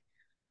just like,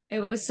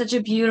 it was such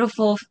a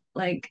beautiful,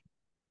 like,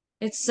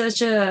 it's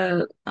such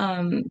a,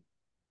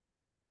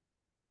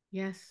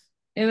 Yes.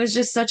 it was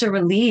just such a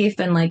relief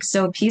and like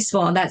so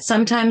peaceful that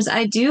sometimes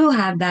I do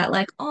have that,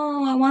 like,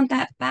 oh, I want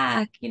that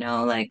back,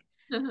 like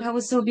that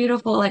was so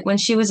beautiful. Like when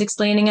she was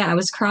explaining it, I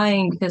was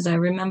crying because I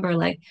remember,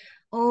 like,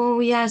 oh,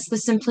 yes, the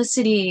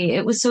simplicity.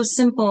 It was so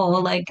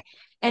simple. Like,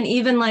 and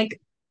even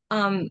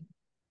um,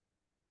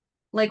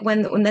 like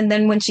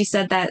then when she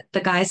said that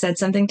the guy said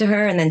something to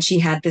her and then she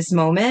had this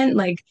moment,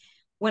 like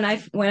when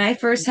I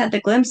first had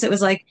the glimpse, it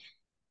was like,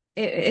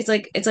 it's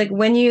like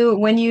when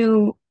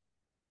you're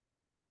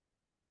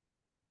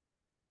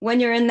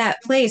in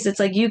that place, it's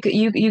like you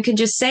can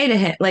just say to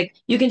him, like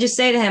you can just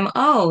say to him,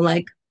 "Oh,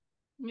 like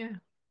Yeah.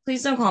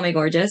 please don't call me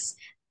gorgeous."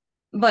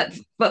 But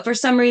for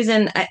some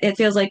reason, it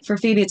feels like for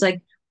Phoebe, it's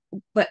like,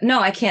 but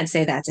no, I can't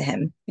say that to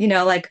him.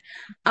 Like,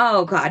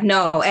 oh God,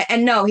 no,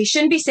 and no, he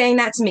shouldn't be saying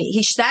that to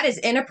me. That is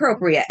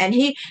inappropriate,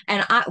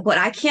 but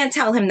I can't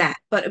tell him that.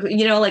 But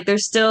like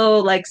there's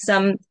still like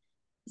some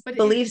But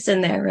beliefs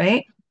in there,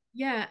 right?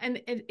 yeah, and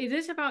it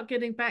is about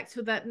getting back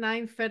to that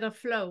nine feather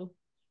flow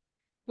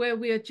where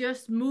we are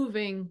just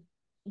moving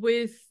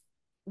with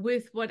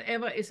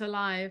whatever is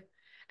alive,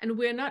 and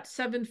we're not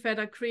seven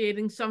feather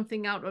creating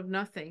something out of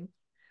nothing.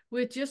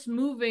 We're just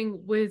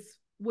moving with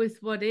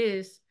what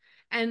is.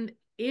 And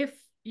if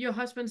your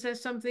husband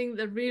says something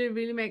that really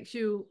really makes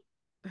you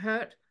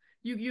hurt,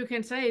 you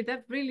can say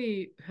that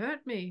really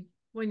hurt me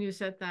when you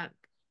said that.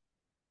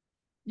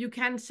 You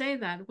can say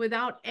that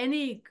without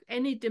any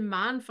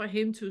demand for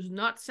him to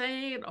not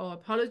say it or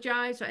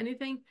apologize or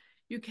anything.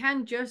 You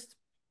can just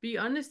be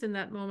honest in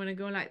that moment and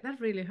go like, that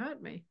really hurt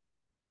me.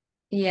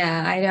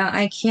 Yeah,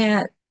 I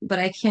can't, but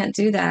I can't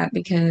do that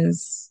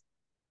because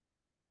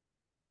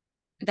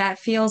that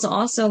feels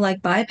also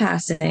like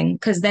bypassing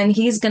because then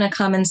he's going to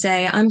come and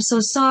say, I'm so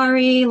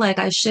sorry. Like,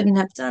 I shouldn't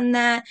have done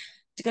that.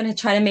 It's going to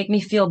try to make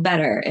me feel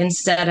better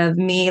instead of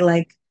me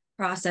like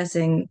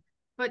processing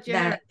But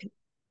Jared, that.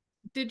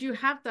 did you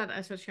have that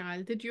as a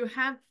child? Did you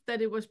have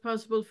that it was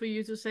possible for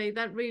you to say,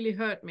 that really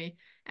hurt me?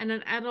 And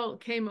an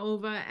adult came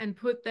over and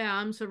put their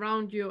arms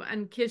around you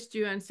and kissed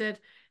you and said,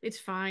 it's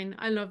fine.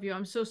 I love you.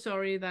 I'm so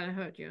sorry that I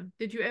hurt you.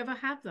 Did you ever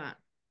have that?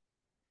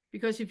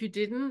 Because if you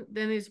didn't,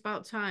 then it's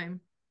about time.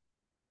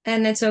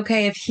 And it's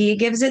okay if he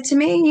gives it to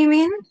me, you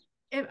mean?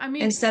 I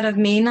mean, Instead of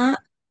me not?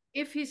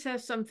 if he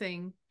says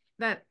something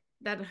that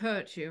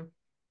hurts you,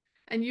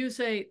 and you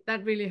say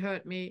that really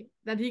hurt me,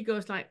 then he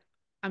goes like,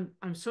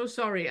 I'm so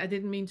sorry, I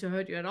didn't mean to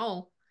hurt you at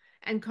all,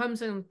 and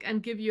comes and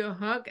give you a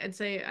hug and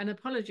say and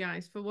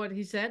apologize for what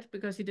he said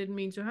because he didn't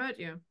mean to hurt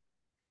you.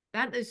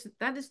 That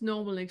is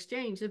normal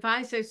exchange. If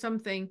I say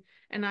something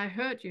and I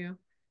hurt you,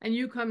 and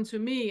you come to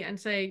me and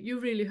say, you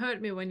really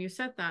hurt me when you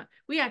said that.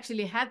 We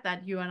actually had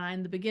that, you and I,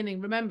 in the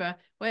beginning. Remember,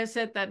 where I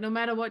said that no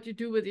matter what you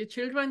do with your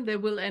children, they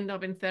will end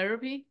up in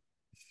therapy.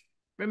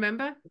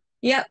 Remember?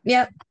 Yep,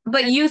 yep.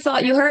 But And you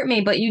thought you hurt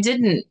me, but you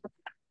didn't.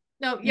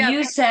 no, yeah,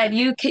 You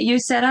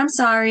said I'm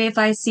sorry if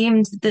I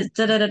seemed da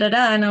da da da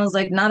da, and I was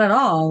like, not at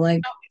all.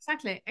 Like,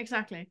 no,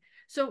 exactly.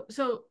 So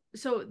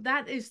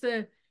that is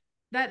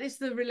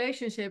the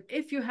relationship.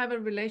 If you have a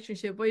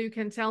relationship where you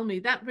can tell me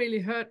that really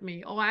hurt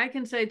me, or I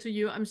can say to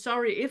you, I'm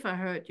sorry if I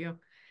hurt you,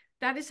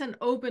 that is an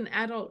open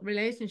adult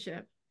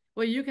relationship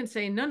where you can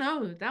say,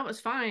 no, that was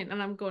fine,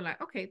 and I'm going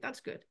like, okay, that's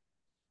good.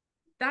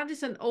 That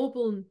is an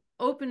open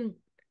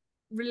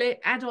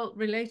adult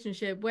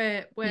relationship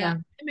where yeah.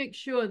 I make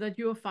sure that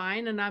you're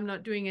fine and I'm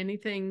not doing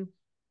anything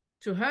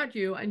to hurt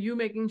you, and you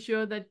making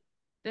sure that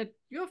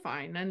you're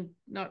fine and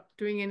not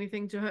doing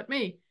anything to hurt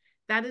me.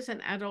 That is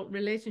an adult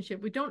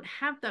relationship. We don't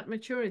have that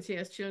maturity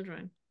as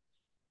children.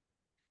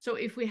 So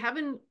if we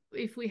haven't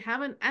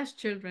as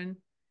children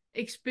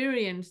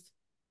experienced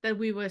that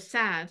we were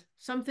sad,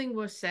 something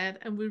was said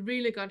and we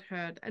really got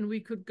hurt, and we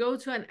could go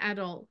to an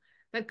adult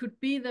that could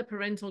be the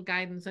parental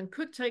guidance and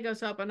could take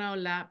us up on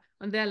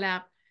their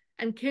lap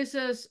and kiss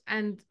us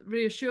and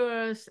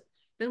reassure us,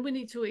 then we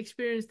need to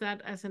experience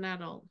that as an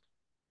adult.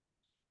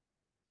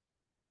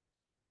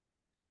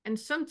 And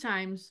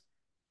sometimes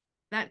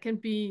that can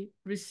be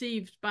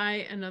received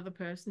by another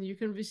person. You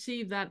can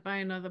receive that by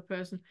another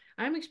person.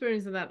 I'm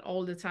experiencing that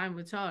all the time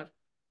with Todd.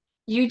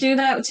 You do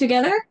that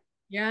together?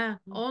 Yeah,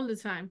 all the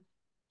time.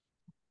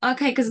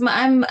 Okay, because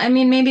I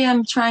mean, maybe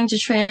I'm trying to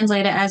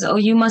translate it as, oh,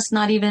 you must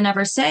not even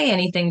ever say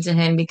anything to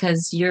him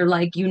because you're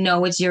like,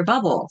 it's your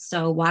bubble.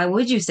 So why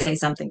would you say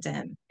something to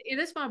him? It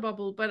is my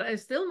bubble, but I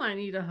still might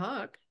need a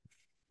hug.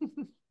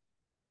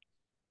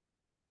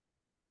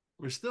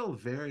 We're still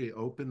very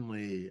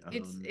openly.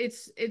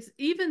 It's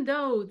even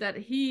though that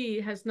he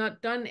has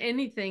not done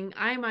anything,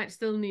 I might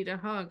still need a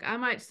hug. I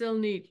might still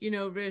need,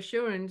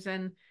 reassurance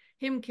and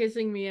him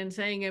kissing me and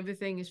saying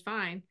everything is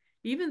fine,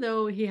 even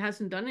though he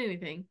hasn't done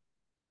anything.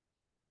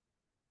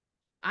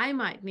 I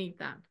might need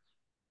that.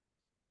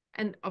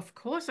 And of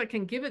course I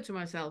can give it to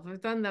myself.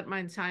 I've done that my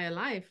entire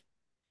life.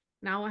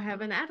 Now I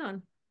have an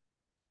add-on.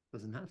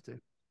 Doesn't have to.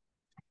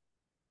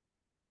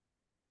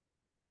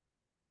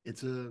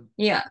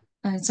 Yeah,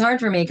 it's hard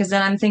for me because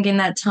then I'm thinking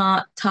that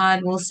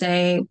Todd will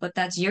say, but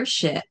that's your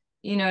shit.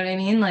 You know what I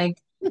mean?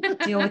 Like,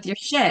 deal with your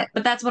shit.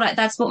 But that's what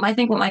I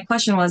think what my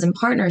question was in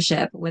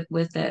partnership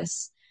with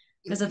this.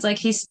 Because it's like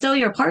he's still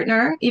your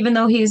partner, even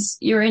though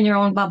you're in your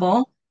own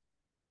bubble.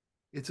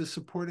 It's a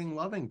supporting,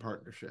 loving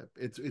partnership.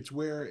 It's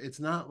where it's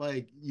not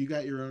like you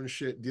got your own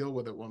shit, deal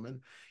with it,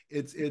 woman.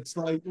 It's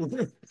like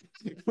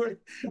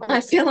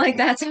I feel like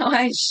that's how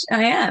I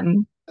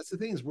am. That's the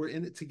thing, is we're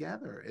in it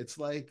together. It's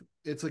like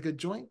a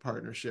joint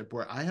partnership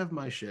where I have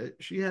my shit,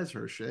 she has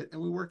her shit,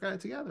 and we work on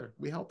it together.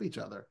 We help each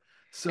other.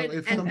 So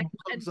if something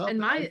comes up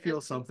and I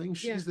feel something,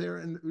 she's there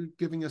and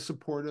giving a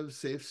supportive,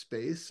 safe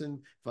space. And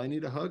if I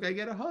need a hug, I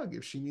get a hug.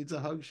 If she needs a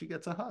hug, she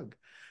gets a hug.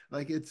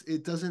 Like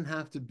it doesn't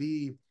have to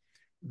be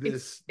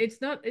this.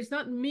 It's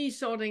not me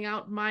sorting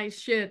out my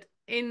shit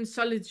in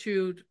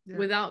solitude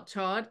without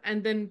Todd.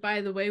 And then,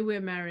 by the way,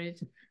 we're married.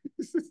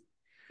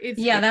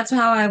 That's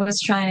how I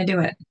was trying to do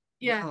it.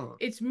 Yeah, no.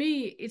 It's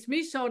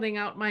me sorting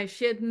out my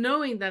shit,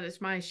 knowing that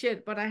it's my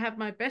shit, but I have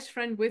my best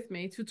friend with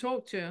me to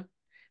talk to,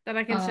 that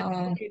I can say,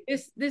 okay,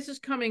 this is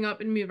coming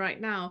up in me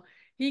right now.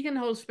 He can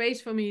hold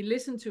space for me,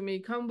 listen to me,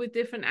 come with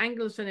different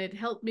angles in it,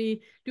 help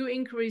me do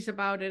inquiries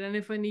about it. And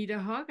if I need a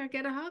hug, I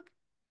get a hug.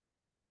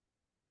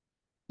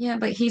 Yeah,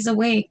 but he's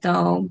awake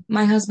though.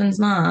 My husband's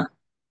not.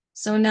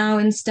 So now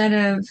instead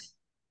of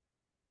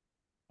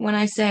when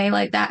I say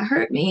like that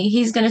hurt me,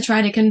 he's gonna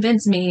try to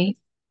convince me.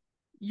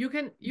 You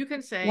can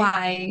say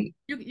why.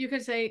 You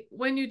can say,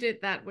 when you did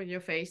that with your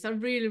face,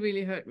 that really,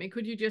 really hurt me.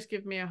 Could you just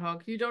give me a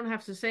hug? You don't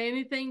have to say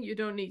anything. You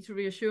don't need to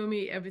reassure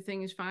me.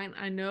 Everything is fine.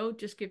 I know.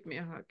 Just give me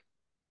a hug.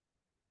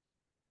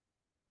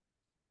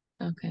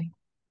 Okay.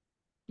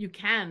 You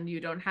can. You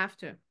don't have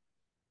to.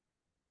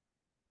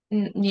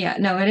 Yeah,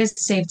 no, it is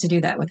safe to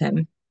do that with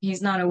him.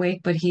 He's not awake,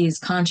 but he's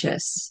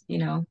conscious,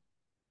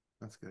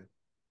 That's good.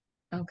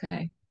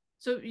 Okay.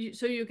 So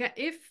you can,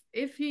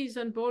 if he's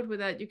on board with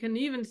that, you can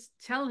even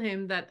tell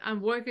him that I'm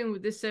working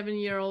with this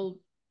 7-year-old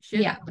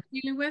shit I'm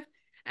dealing with.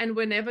 And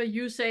whenever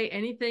you say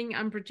anything,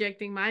 I'm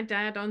projecting my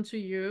dad onto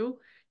you.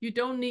 You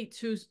don't need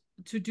to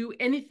do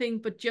anything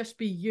but just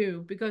be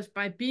you, because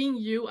by being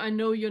you, I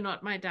know you're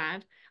not my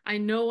dad. I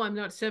know I'm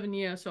not 7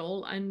 years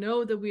old. I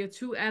know that we are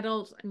two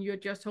adults and you're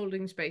just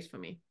holding space for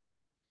me.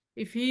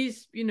 If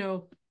he's,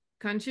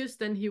 conscious,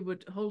 then he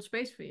would hold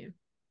space for you.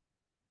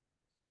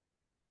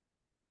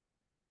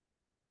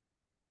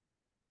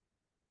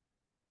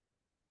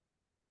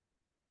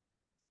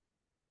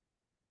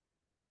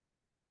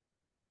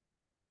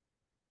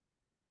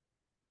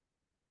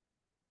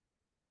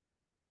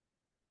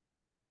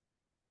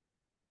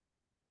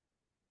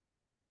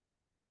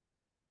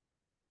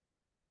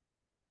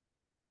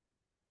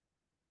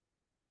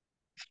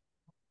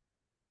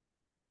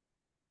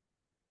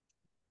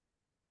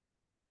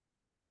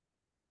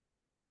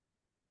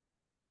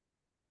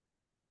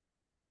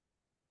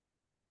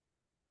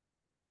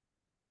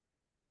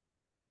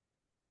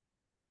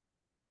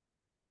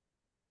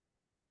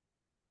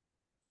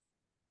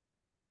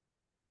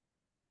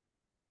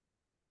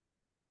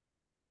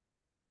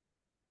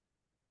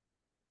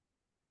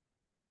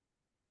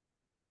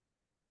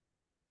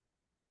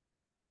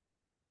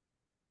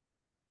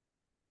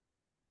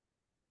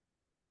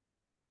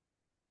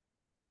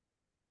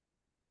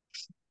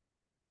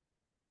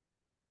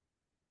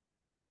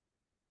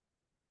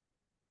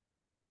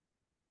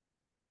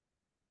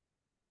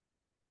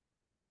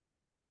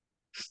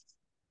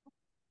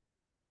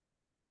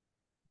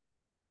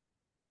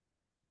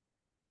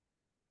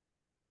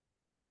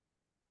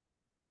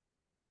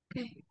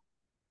 Okay.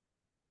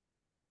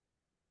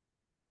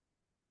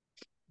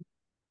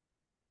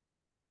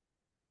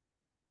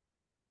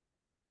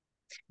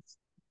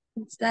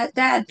 It's that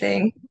dad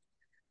thing.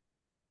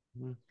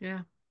 Yeah.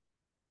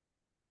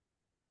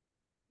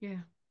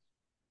 Yeah.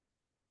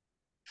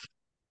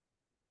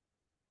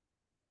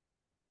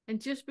 And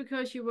just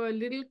because you were a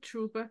little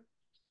trooper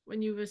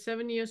when you were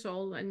 7 years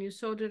old and you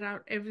sorted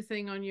out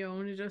everything on your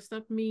own, it does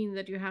not mean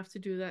that you have to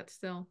do that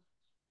still.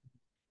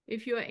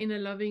 If you are in a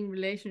loving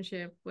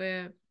relationship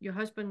where your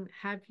husband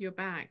have your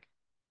back,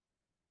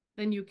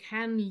 then you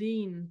can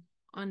lean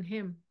on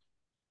him.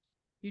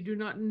 You do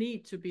not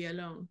need to be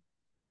alone.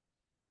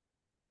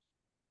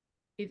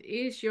 It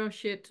is your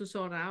shit to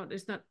sort out.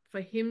 It's not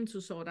for him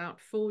to sort out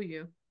for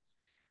you.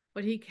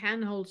 But he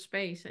can hold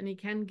space, and he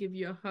can give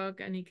you a hug,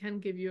 and he can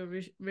give you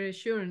a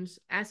reassurance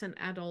as an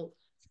adult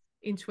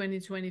in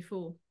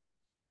 2024.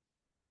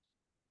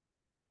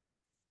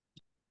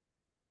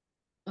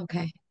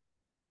 Okay.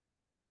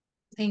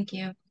 Thank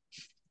you.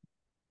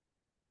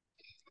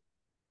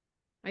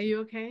 Are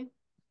you okay?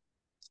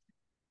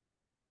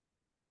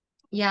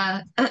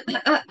 Yeah.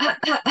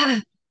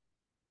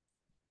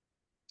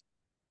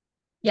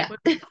 Yeah.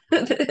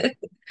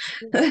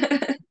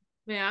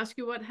 May I ask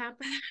you what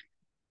happened?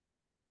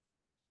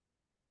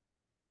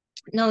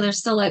 No, there's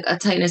still like a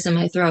tightness in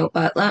my throat,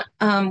 but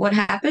what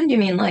happened? You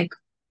mean like,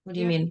 what do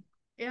you Yeah. mean?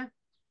 Yeah.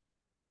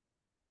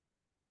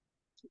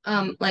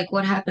 Like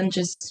what happened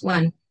just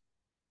when?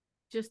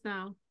 Just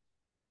now.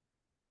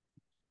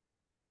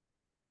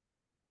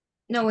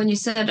 No, when you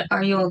said,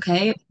 "Are you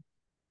okay?"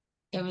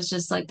 It was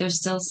just like there's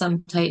still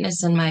some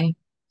tightness in my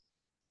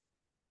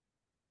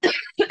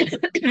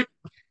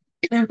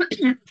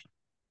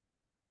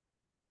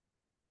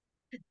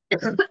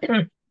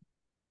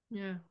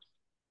Yeah.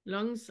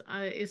 Lungs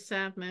is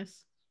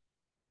sadness.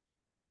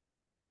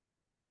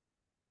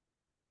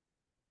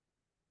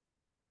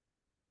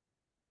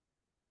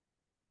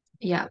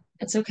 Yeah,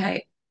 it's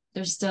okay.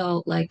 There's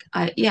still like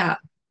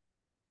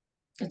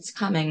it's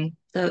coming.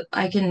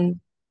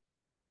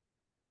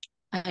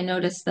 I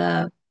notice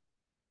the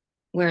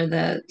where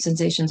the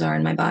sensations are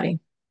in my body.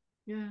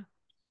 Yeah.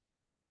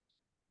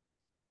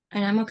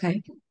 And I'm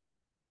okay.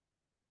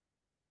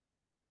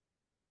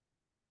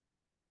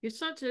 You're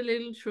such a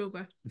little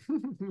trooper.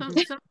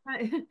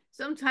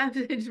 Sometimes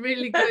it's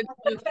really good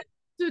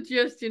to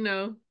just,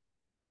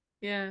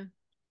 yeah.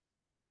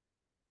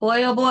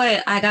 Boy, oh boy,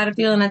 I got a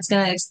feeling it's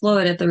gonna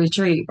explode at the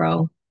retreat,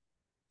 bro.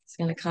 It's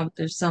gonna come.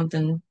 There's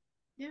something.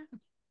 Yeah.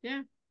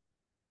 Yeah.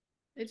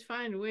 It's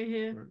fine. We're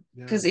here.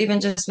 Because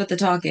even just with the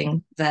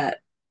talking,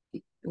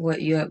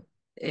 what you have,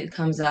 it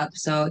comes up.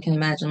 So I can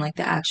imagine like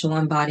the actual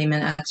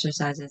embodiment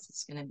exercises.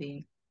 It's gonna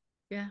be.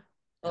 Yeah.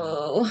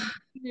 Oh.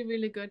 Really,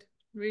 really good.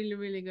 Really,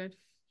 really good.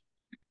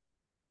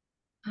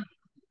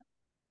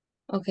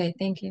 Okay,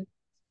 thank you.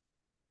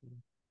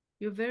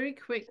 You're very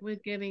quick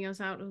with getting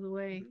us out of the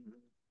way.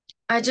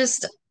 I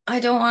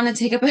don't want to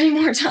take up any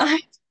more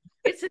time.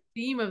 It's a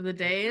theme of the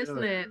day, isn't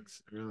really it?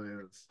 is. It really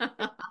is. I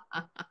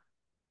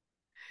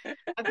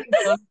think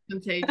it's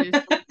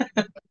contagious.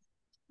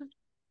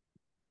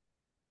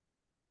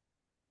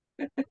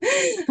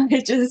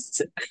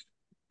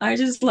 I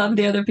just love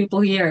the other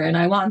people here and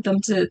I want them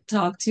to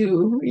talk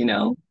too,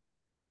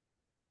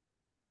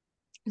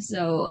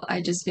 So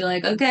I just feel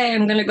like, okay,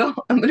 I'm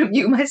gonna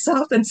mute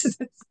myself and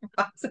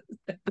process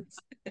this.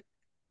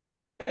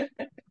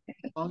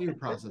 While you're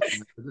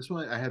processing,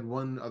 I had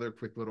one other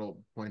quick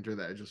little pointer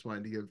that I just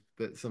wanted to give,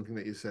 that something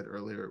that you said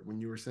earlier when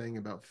you were saying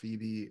about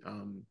Phoebe,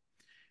 kind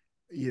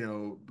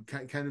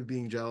of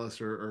being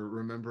jealous, or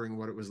remembering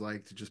what it was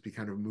like to just be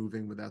kind of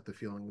moving without the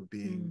feeling of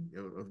being,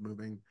 of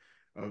moving.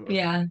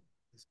 Yeah.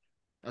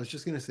 I was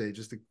just going to say,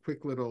 just a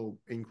quick little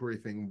inquiry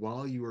thing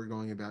while you are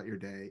going about your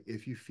day.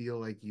 If you feel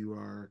like you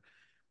are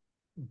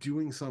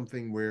doing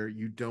something where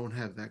you don't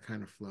have that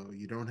kind of flow,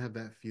 you don't have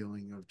that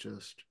feeling of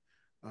just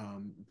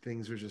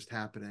things are just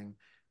happening,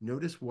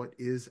 notice what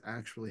is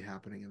actually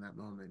happening in that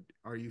moment.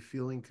 Are you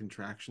feeling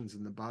contractions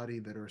in the body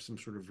that are some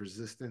sort of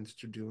resistance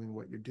to doing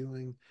what you're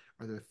doing?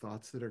 Are there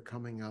thoughts that are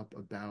coming up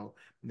about,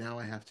 now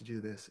I have to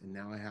do this and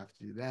now I have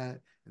to do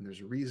that, and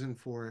there's a reason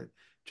for it?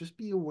 Just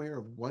be aware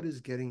of what is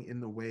getting in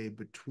the way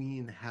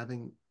between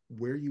having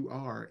where you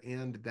are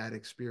and that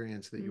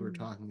experience that you were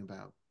talking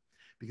about.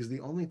 Because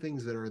the only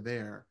things that are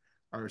there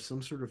are some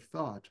sort of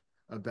thought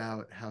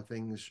about how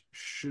things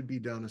should be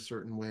done a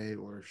certain way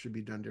or should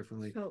be done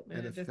differently,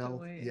 and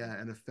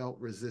a felt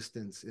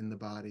resistance in the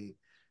body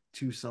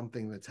to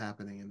something that's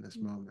happening in this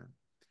moment.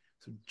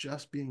 So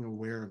just being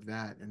aware of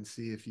that and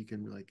see if you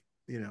can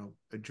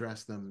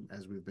address them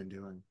as we've been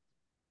doing.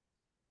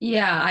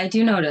 Yeah, I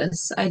do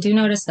notice. I do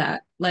notice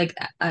that. Like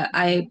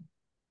I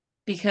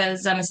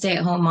because I'm a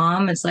stay-at-home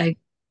mom, it's like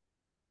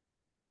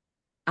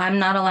I'm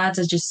not allowed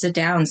to just sit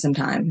down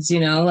sometimes,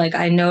 like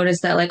I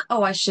notice that like,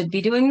 oh, I should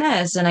be doing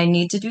this and I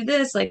need to do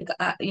this. Like,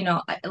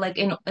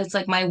 it's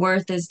like my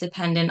worth is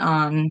dependent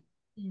on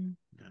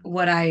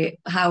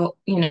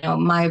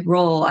my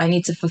role. I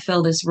need to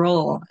fulfill this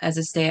role as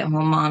a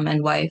stay-at-home mom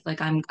and wife.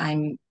 Like I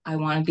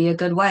want to be a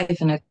good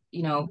wife and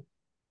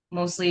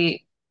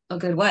mostly a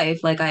good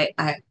wife. Like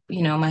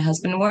my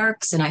husband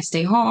works and I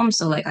stay home.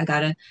 So like I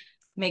gotta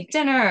make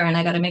dinner and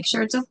I gotta make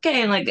sure it's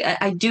okay. And like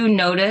I do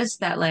notice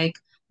that like,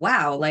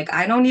 wow, like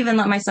I don't even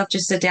let myself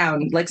just sit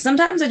down. Like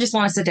sometimes I just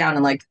want to sit down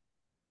and like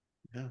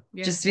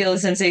just feel the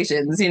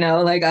sensations,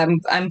 like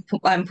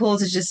I'm pulled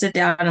to just sit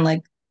down and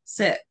like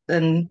sit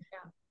and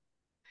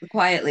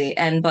quietly.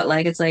 But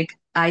like it's like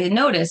I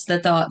notice the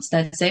thoughts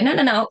that say, no,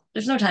 no, no,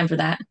 there's no time for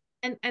that.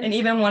 And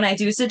even when I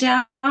do sit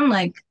down, I'm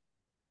like,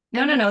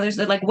 no, no, no, there's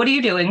like, what are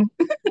you doing?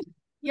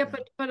 Yeah,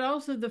 but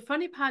also the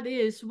funny part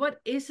is, what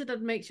is it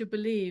that makes you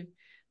believe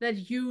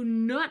that you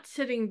not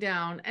sitting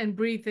down and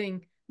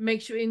breathing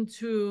makes you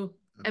into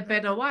a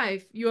better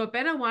wife. You're a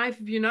better wife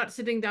if you're not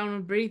sitting down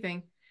and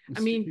breathing. I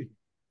mean,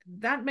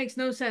 that makes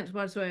no sense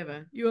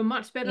whatsoever. You're a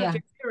much better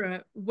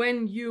Jahira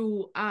when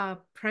you are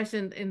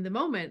present in the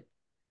moment.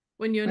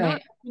 When you're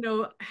not,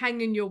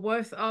 hanging your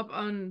worth up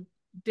on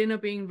dinner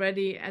being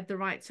ready at the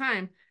right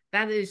time.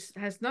 That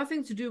has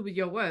nothing to do with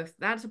your worth.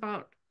 That's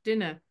about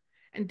dinner.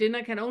 And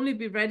dinner can only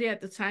be ready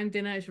at the time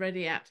dinner is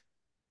ready at.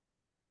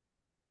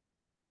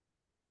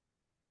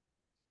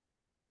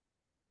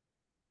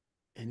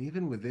 And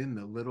even within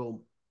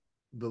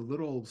the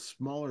little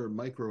smaller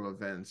micro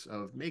events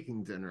of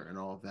making dinner and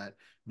all of that,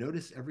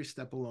 notice every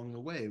step along the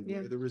way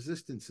where the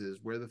resistance is,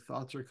 where the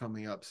thoughts are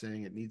coming up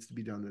saying it needs to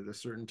be done at a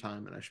certain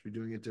time and I should be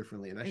doing it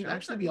differently, and I should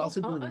actually be also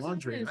doing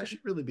laundry, and I should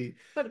really be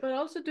but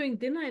also doing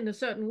dinner in a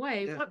certain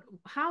way.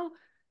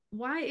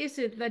 Why is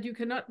it that you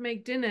cannot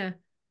make dinner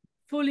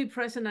fully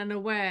present and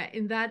aware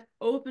in that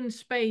open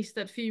space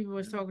that Phoebe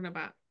was talking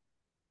about?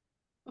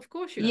 Of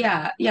course you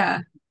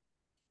can.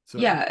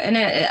 And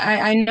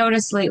I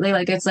noticed lately,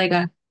 like it's like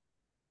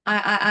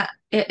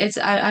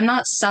I'm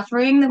not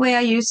suffering the way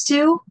I used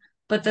to,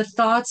 but the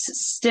thoughts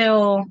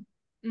still,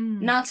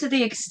 not to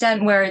the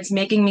extent where it's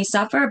making me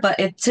suffer, but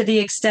to the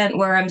extent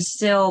where I'm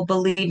still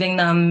believing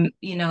them,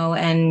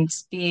 and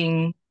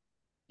being,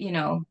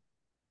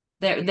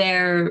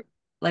 they're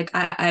like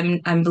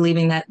I'm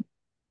believing that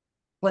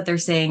what they're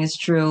saying is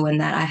true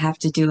and that I have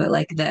to do it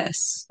like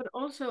this. But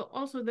also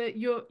that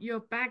you're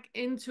back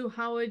into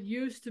how it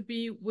used to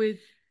be with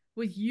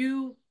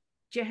you,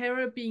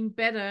 Jahira being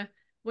better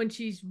when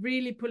she's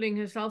really pulling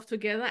herself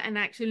together and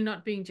actually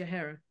not being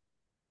Jahira.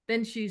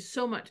 Then she's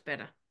so much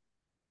better.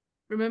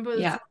 Remember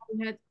the time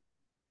we had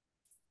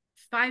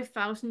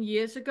 5,000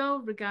 years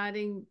ago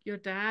regarding your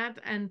dad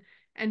and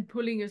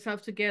pulling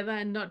yourself together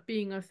and not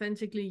being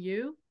authentically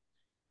you?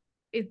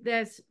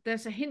 There's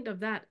a hint of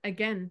that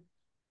again.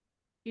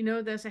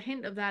 There's a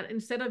hint of that.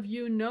 Instead of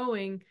you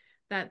knowing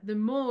that the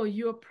more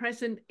you're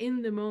present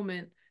in the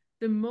moment,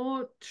 the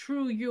more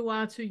true you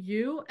are to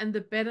you and the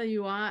better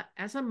you are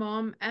as a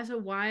mom, as a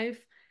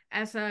wife,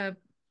 as a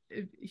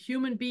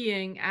human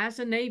being, as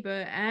a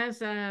neighbor,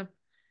 as a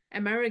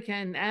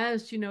American,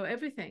 as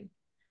everything.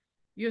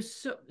 You're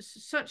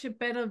such a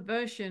better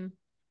version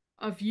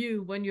of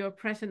you when you're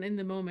present in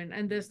the moment,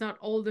 and there's not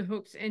all the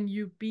hooks in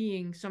you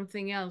being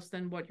something else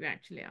than what you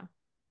actually are.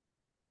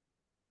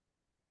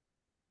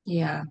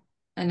 Yeah.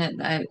 And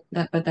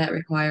but that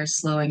requires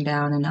slowing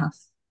down enough.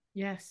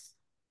 Yes.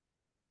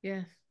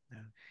 Yes. Yeah.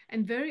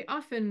 And very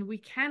often we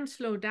can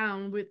slow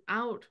down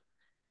without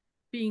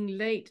being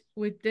late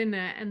with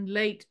dinner and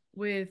late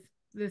with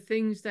the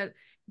things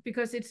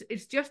because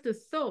it's just the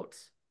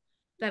thoughts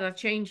that are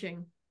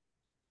changing.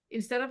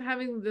 Instead of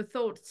having the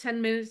thoughts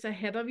 10 minutes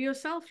ahead of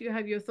yourself, you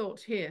have your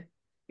thoughts here.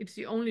 It's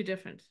the only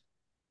difference.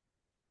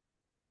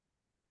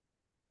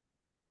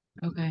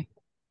 Okay.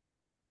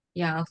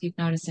 Yeah, I'll keep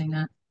noticing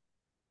that.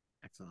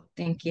 Excellent.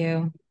 Thank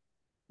you.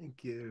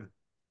 Thank you.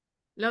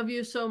 Love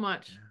you so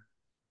much.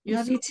 You're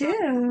Love so you too.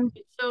 Loved.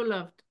 You're so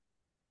loved.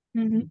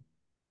 Mm-hmm.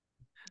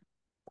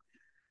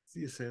 See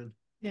you soon.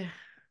 Yeah.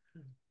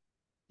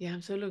 Yeah,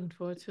 I'm so looking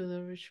forward to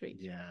the retreat.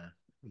 Yeah,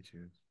 me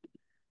too.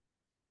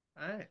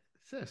 All right,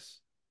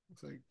 sis.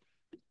 Looks like.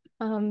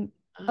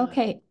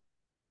 Okay,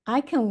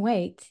 I can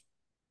wait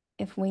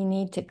if we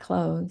need to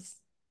close.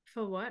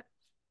 For what?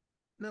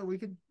 No, we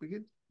got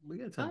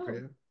time for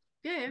you.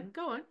 Yeah,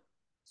 go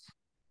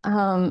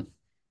on.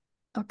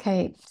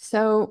 Okay,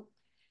 so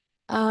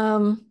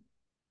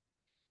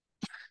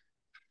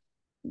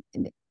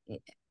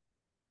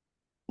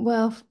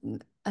well,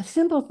 a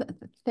simple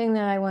thing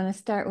that I want to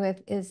start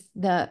with is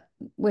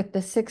with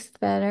the sixth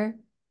fetter.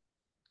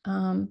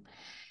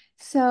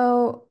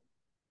 So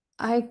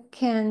I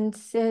can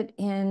sit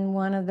in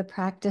one of the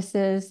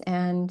practices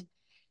and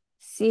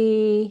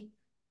see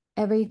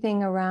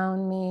everything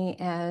around me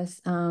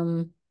as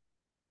kind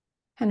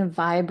of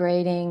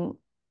vibrating,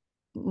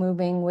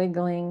 moving,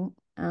 wiggling,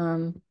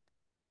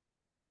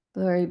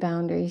 blurry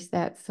boundaries,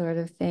 that sort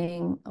of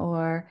thing.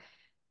 Or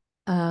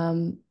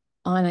on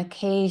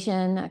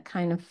occasion, a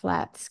kind of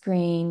flat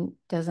screen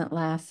doesn't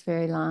last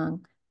very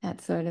long, that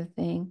sort of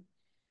thing.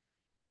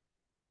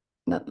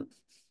 But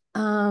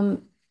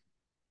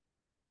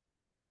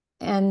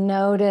and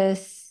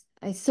notice,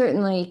 I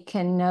certainly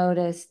can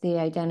notice the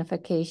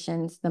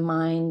identifications, the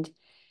mind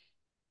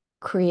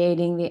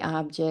creating the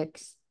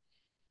objects.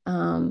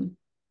 But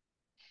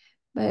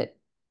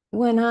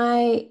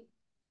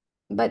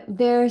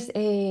there's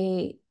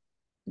the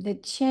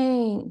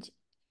change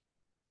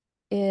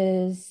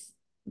is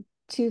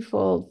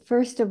twofold.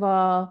 First of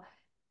all,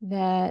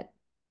 that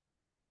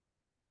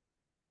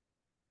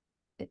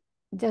it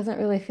doesn't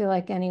really feel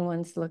like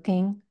anyone's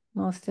looking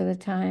most of the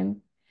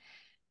time.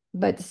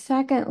 But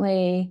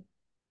secondly,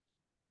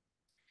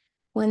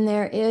 when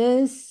there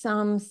is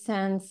some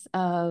sense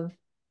of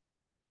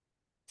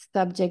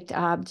subject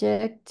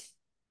object,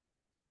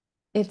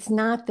 it's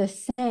not the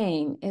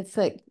same. It's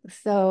like,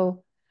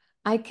 so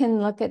I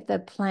can look at the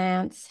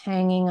plants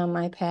hanging on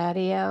my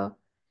patio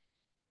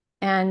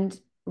and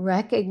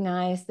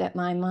recognize that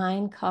my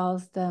mind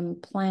calls them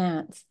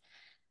plants,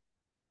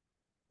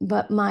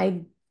 but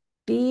my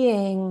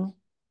being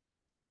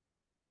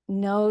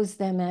knows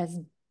them as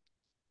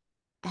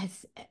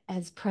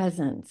as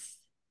presence,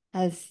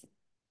 as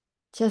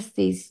just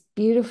these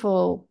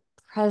beautiful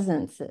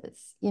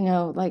presences, you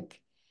know, like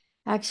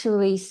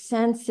actually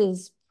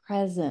senses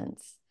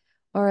presence.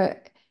 Or if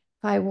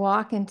I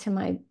walk into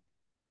my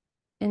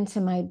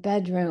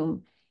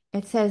bedroom,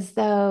 it's as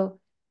though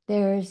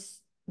there's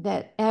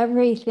that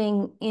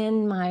everything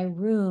in my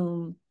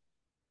room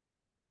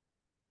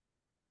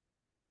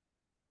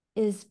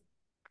is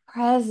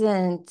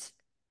present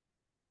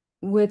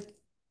with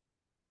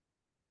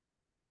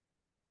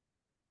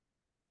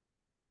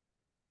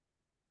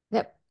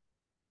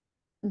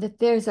that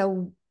there's a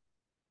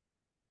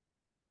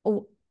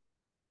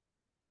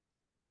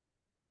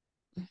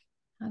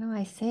how do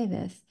I say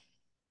this?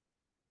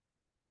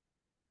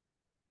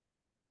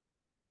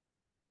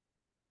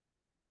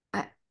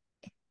 I,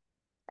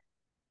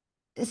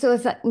 so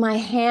it's like my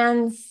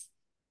hands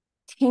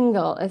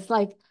tingle. It's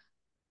like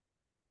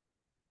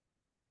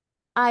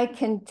I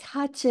can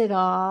touch it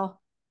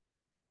all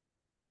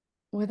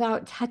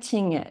without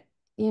touching it.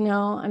 You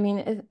know, I mean,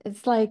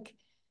 it's like,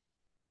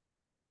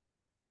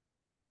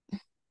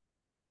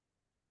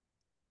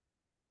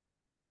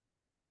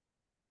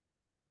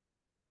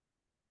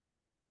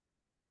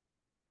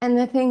 and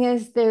the thing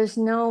is, there's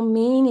no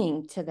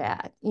meaning to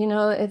that. You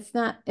know, it's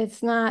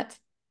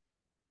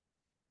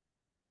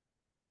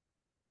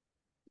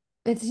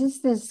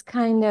just this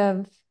kind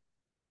of,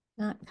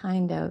 not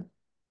kind of,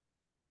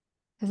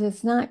 because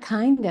it's not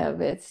kind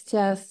of, it's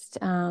just,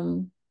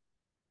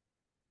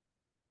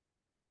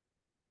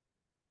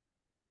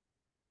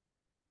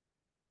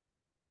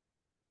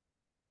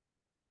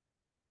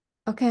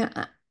 okay,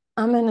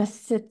 I'm going to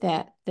sit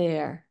that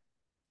there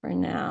for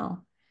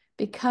now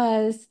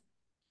because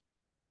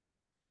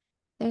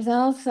there's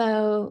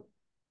also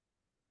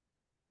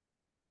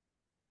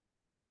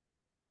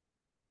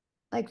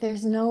like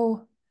there's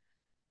no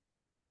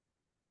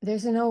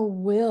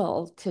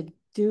will to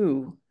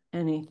do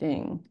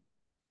anything.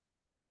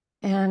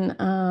 And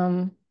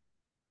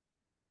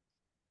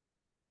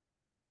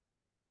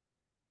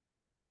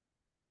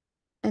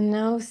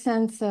no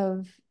sense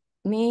of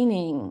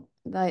meaning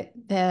like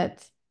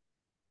that.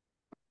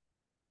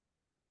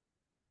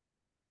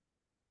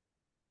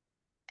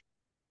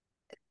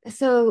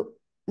 So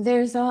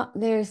there's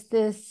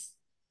this,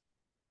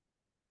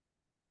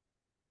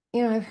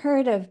 you know, I've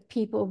heard of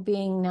people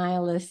being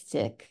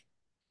nihilistic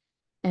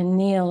and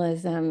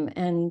nihilism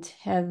and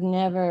have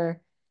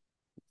never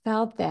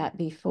felt that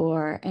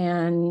before.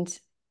 And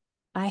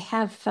I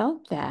have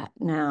felt that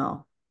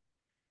now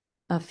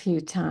a few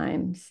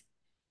times.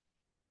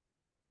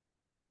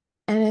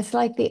 And it's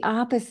like the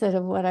opposite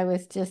of what I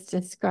was just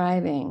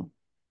describing.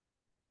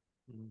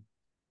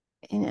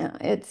 You know,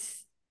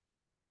 it's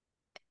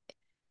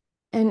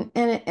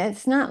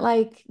not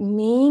like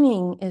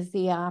meaning is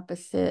the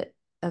opposite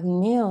of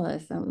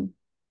nihilism.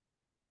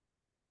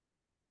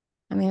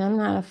 I mean, I'm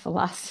not a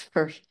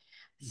philosopher,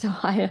 so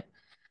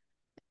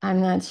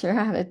I'm not sure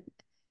how to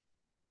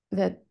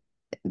that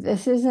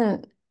this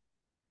isn't.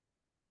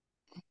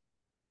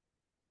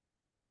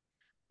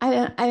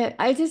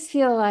 I just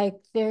feel like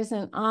there's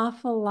an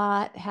awful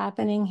lot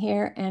happening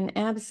here and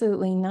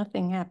absolutely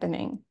nothing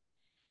happening.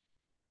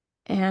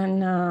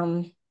 And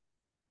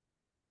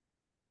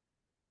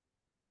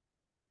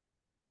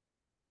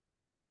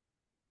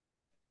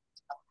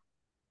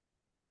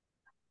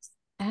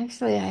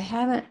actually I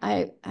haven't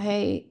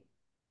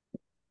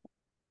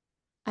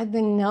I've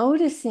been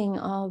noticing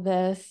all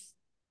this.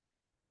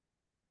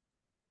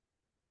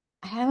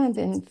 I haven't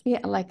been feel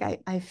like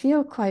I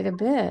feel quite a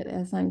bit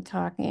as I'm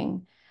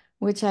talking,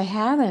 which I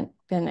haven't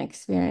been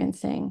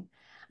experiencing.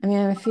 I mean,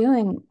 I'm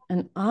feeling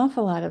an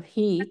awful lot of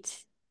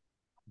heat.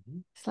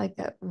 It's like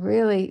a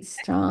really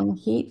strong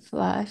heat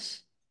flush.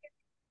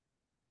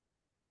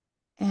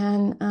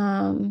 And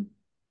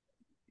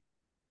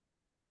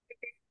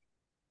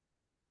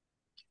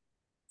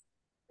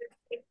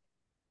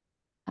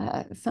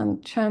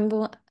some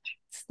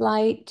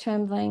slight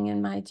trembling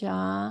in my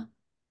jaw.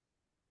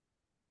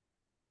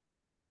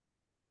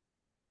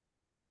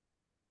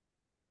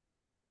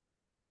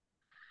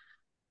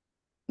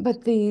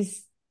 But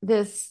this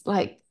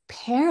like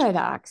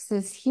paradox,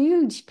 this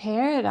huge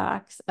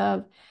paradox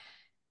of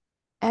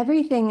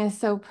everything is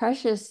so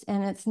precious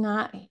and it's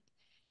not,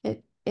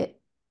 it, it,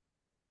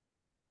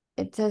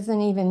 it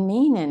doesn't even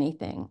mean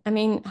anything. I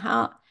mean,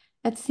 how,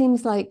 it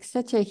seems like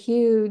such a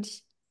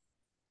huge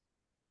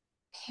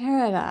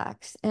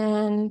paradox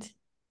and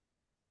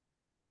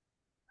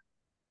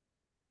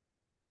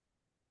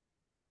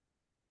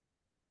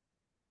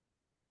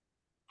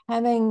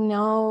having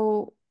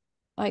no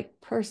like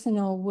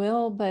personal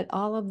will, but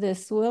all of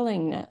this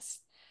willingness.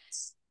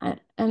 And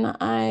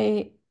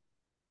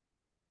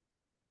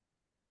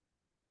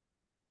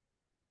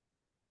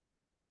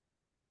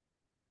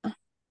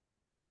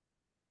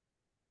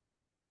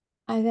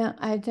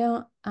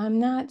I'm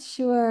not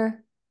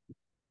sure.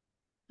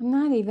 I'm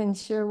not even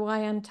sure why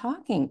I'm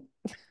talking,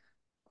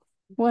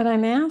 what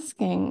I'm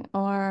asking,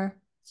 or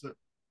So,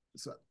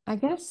 so I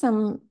guess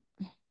some.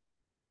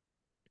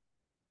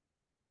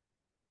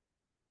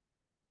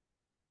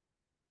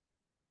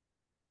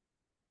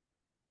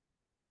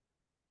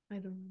 I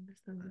don't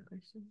understand the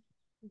question.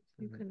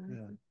 You can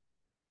answer.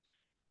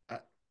 Yeah.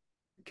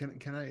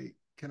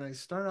 Can I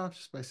start off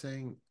just by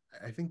saying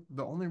I think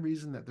the only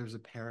reason that there's a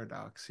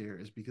paradox here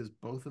is because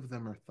both of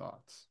them are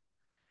thoughts.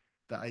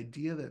 The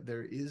idea that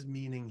there is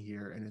meaning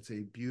here and it's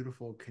a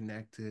beautiful,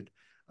 connected,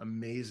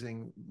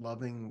 amazing,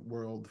 loving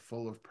world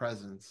full of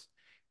presence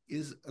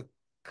is a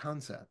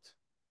concept.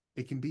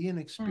 It can be an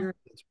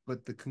experience,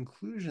 but the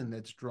conclusion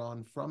that's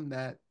drawn from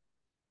that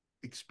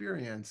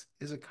experience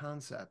is a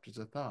concept, it's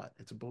a thought,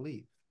 it's a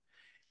belief.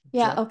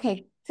 Yeah, Just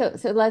okay.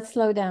 So let's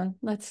slow down.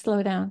 Let's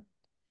slow down.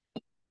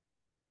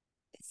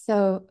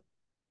 So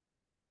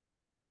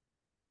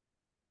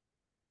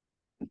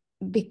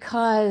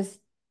because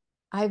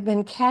I've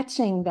been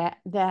catching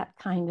that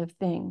kind of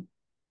thing.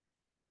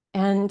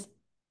 And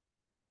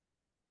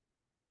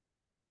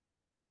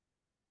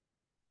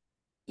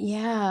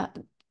yeah,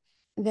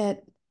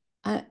 that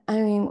I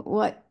mean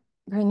what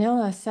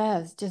Pernilla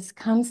says just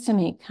comes to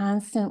me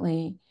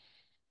constantly,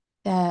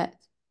 that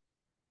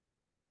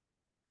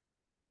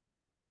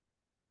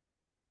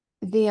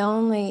the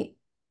only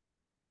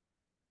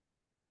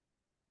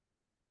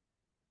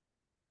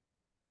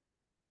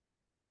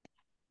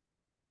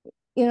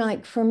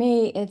like for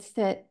me, it's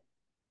that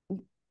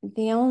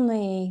the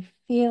only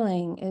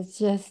feeling is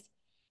just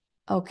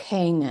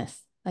okayness,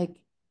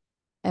 like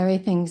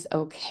everything's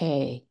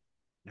okay.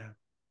 yeah,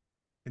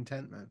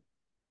 contentment.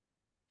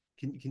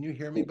 Can you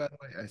hear me, by the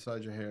way? I saw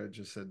Jahara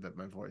just said that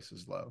my voice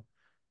is low.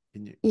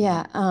 Can you?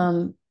 Yeah,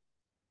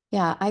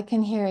 I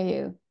can hear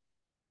you.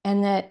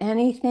 And that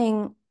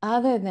anything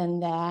other than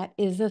that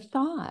is a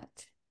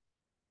thought.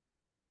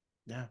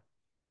 Yeah.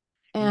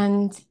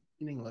 And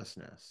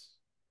Meaninglessness.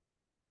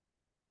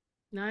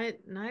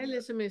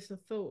 Nihilism is a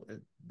thought.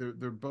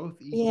 They're both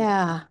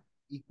yeah,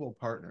 equal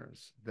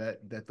partners,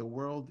 that the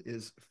world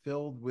is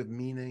filled with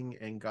meaning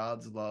and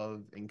God's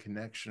love and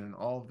connection, and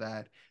all of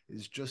that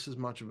is just as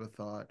much of a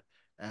thought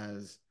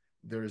as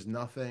there's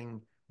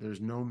nothing,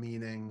 there's no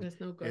meaning, There's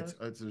no God.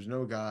 there's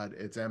no God,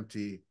 it's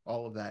empty,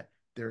 all of that.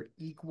 They're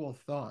equal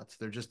thoughts.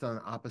 They're just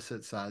on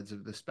opposite sides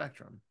of the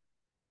spectrum.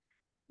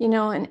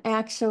 and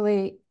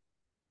actually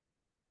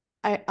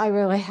I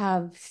really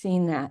have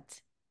seen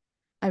that.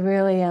 I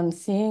really am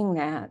seeing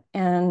that.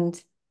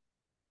 And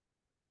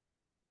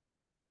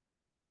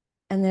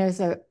there's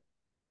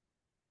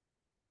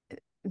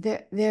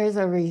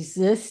a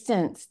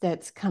resistance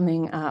that's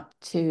coming up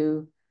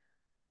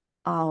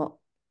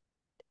all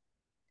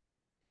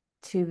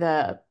to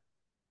the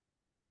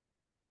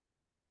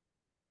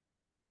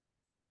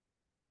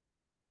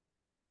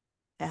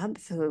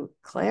absolute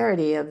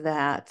clarity of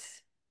that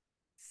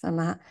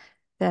somehow,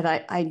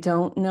 that I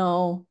don't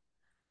know.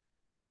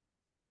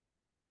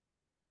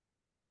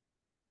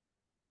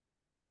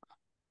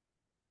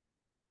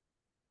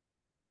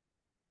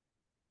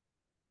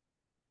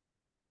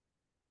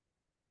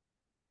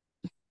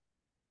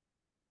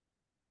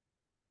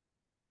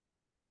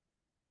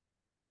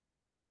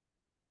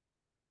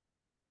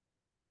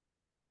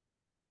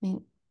 I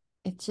mean,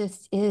 it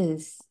just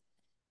is.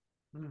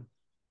 Hmm.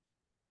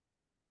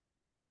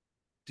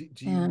 Do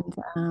you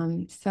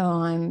And so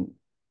I'm.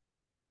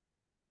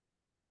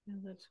 Yeah,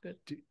 that's good.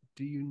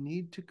 do you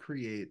need to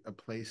create a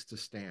place to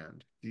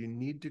stand? Do you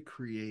need to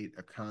create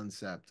a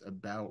concept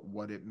about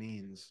what it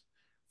means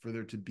for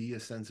there to be a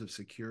sense of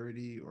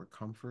security or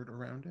comfort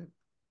around it?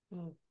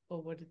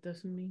 Or what it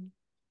doesn't mean.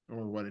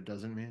 Or what it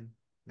doesn't mean?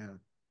 Yeah.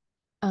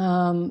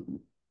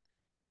 Um,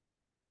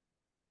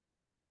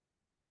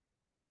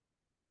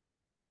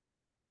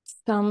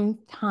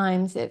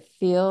 Sometimes it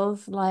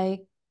feels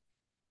like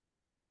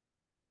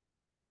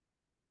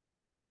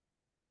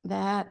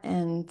that,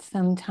 and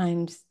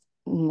sometimes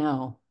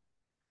no.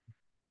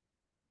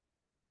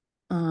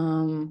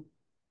 Um,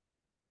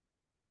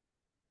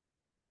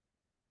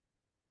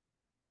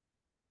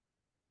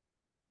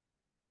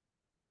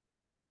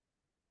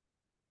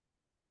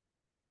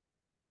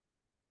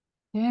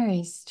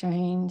 Very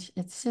strange.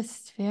 It's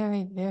just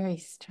very, very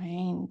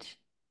strange.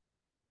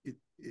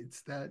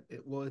 It's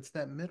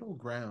that middle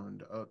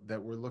ground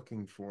that we're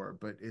looking for,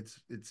 but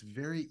it's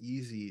very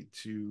easy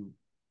to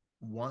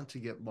want to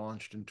get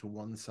launched into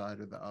one side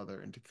or the other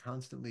and to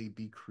constantly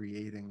be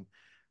creating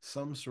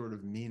some sort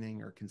of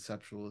meaning or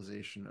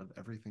conceptualization of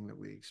everything that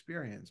we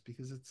experience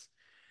because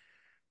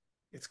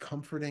it's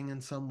comforting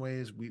in some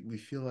ways. We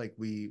feel like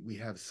we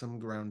have some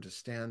ground to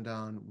stand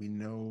on. We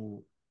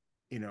know,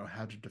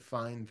 how to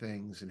define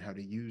things and how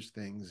to use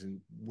things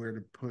and where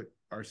to put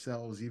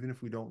ourselves, even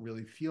if we don't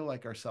really feel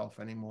like ourselves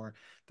anymore.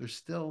 There's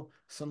still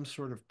some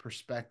sort of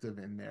perspective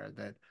in there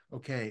that,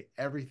 okay,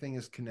 everything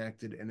is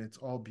connected and it's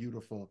all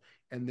beautiful.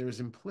 And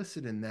there's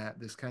implicit in that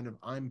this kind of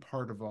I'm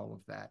part of all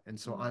of that. And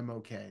so I'm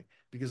okay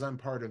because I'm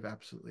part of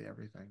absolutely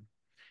everything.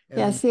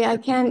 Yeah, And see, I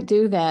can't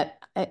do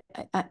that.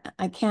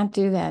 I can't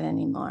do that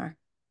anymore.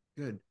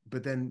 Good.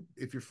 But then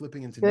if you're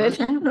flipping into Good.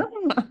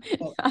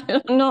 well, I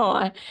don't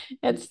know.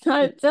 It's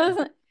not, it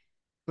doesn't,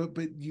 but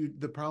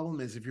the problem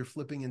is if you're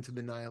flipping into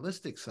the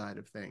nihilistic side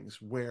of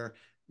things where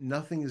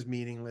nothing is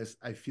meaningless,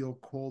 I feel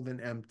cold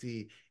and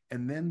empty,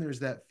 and then there's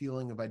that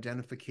feeling of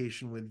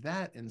identification with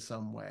that in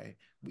some way,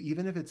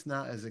 even if it's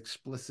not as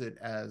explicit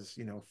as,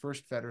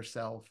 first fetter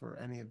self or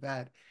any of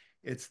that,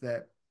 it's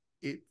that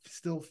it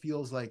still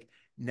feels like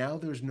now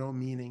there's no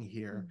meaning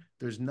here.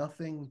 There's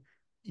nothing,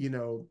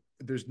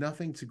 there's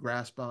nothing to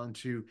grasp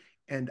onto,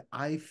 and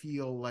I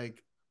feel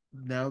like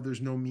now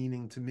there's no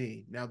meaning to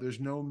me. Now there's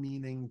no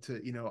meaning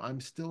to,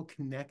 I'm still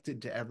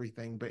connected to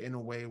everything, but in a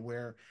way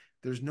where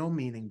there's no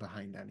meaning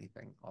behind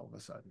anything all of a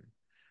sudden.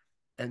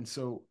 And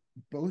so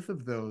both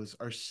of those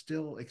are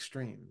still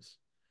extremes.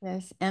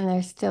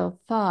 there's still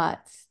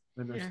thoughts.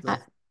 And they're Yeah.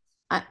 still,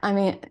 I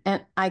mean,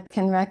 and I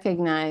can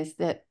recognize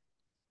that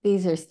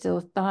these are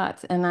still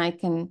thoughts, and I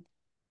can,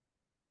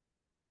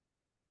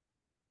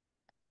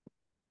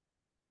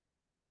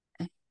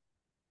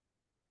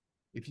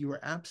 if you are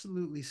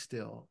absolutely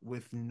still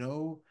with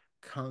no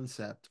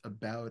concept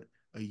about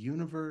a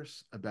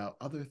universe, about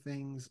other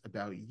things,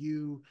 about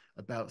you,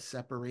 about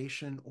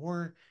separation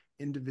or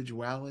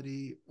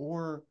individuality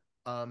or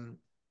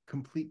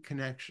complete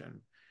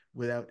connection,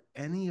 without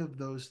any of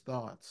those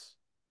thoughts,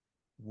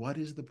 what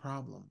is the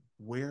problem?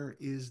 Where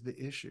is the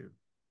issue?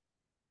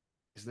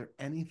 Is there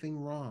anything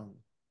wrong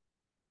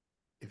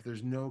if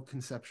there's no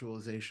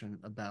conceptualization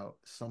about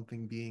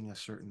something being a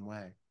certain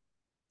way?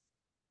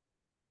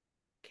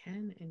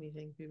 Can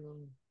anything be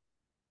wrong?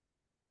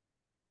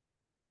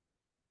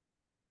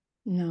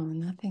 no,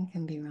 nothing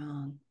can be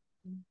wrong.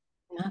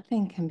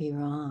 Nothing can be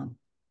wrong.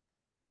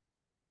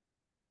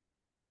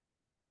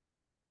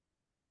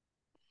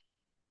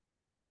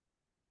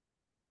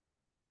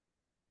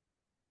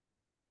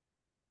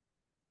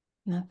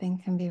 Nothing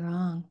can be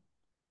wrong.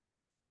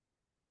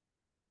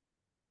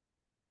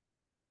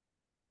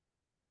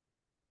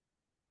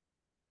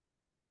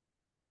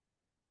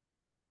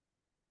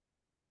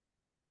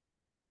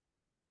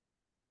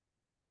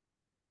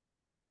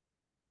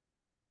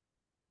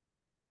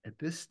 At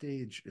this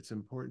stage, it's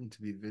important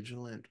to be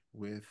vigilant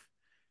with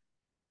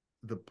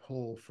the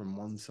pull from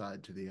one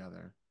side to the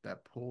other,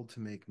 that pull to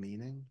make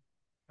meaning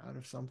out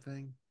of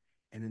something,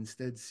 and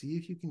instead see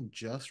if you can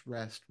just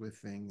rest with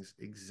things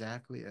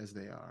exactly as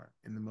they are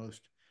in the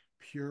most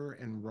pure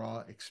and raw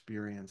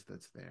experience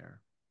that's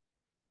there.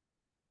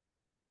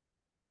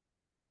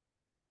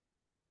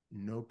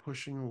 No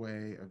pushing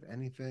away of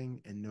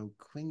anything and no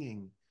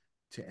clinging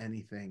to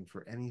anything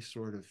for any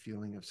sort of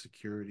feeling of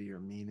security or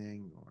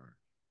meaning or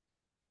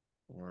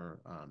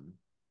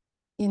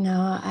You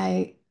know,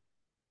 I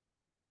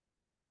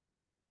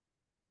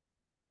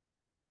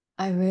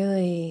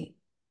really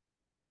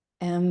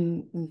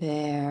am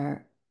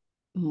there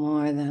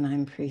more than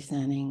I'm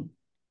presenting.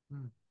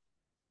 hmm.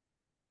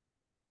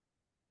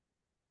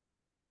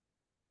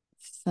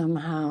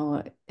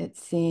 Somehow it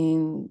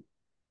seemed,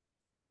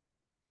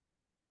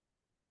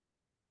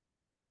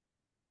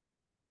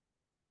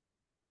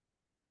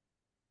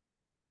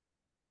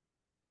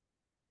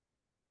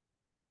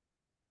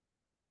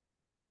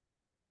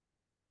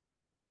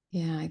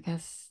 yeah, I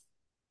guess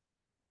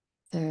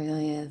there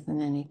really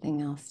isn't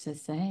anything else to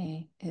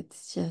say.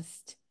 It's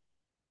just,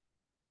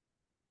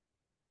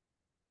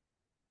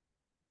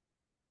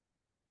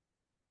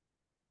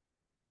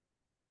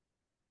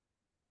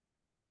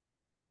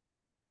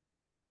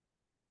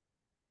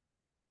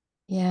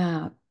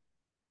 yeah,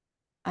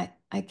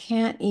 I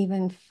can't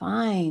even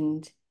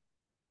find,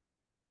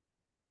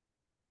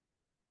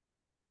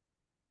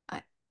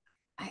 I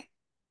I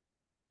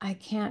I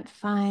can't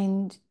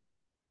find,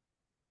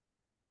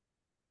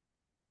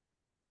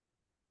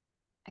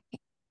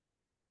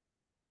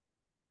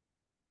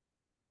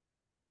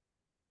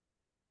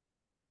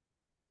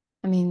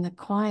 I mean, the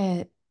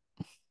quiet,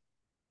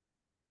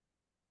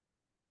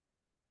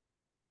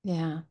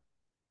 yeah,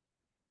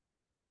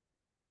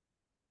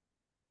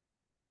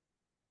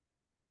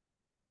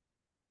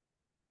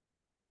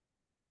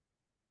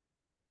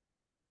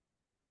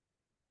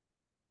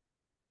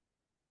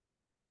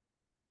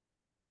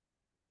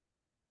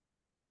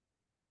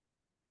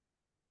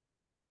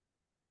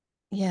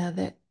 yeah,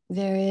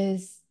 there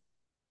is,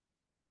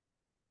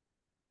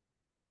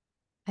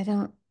 I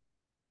don't,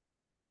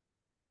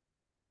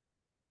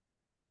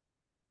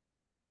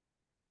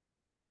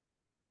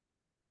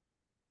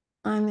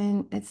 I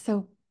mean, it's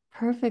so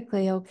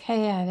perfectly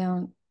okay. I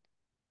don't,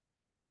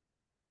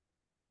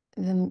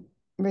 the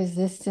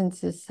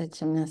resistance is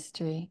such a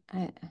mystery.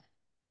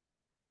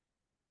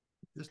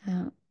 Just I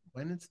don't,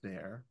 when it's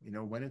there,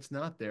 when it's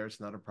not there, it's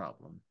not a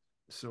problem.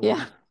 So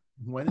yeah,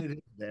 when it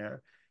is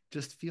there,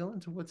 just feel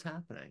into what's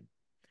happening.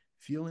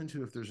 Feel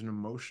into if there's an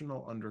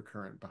emotional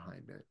undercurrent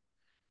behind it.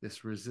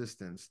 This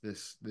resistance,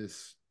 this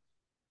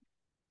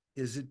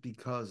is it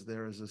because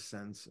there is a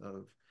sense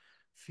of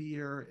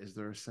fear? Is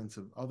there a sense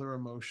of other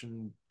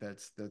emotion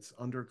that's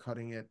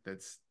undercutting it,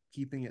 that's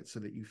keeping it so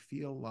that you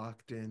feel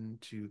locked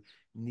into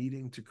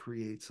needing to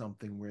create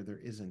something where there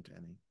isn't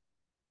any?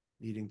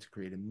 needing to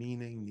create a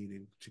meaning,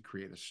 needing to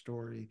create a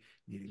story,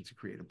 needing to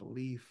create a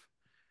belief,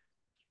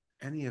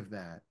 any of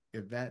that,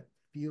 if that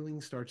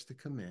feeling starts to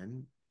come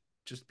in,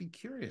 just be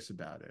curious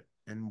about it.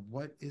 And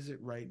what is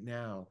it right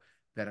now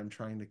that I'm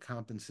trying to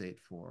compensate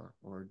for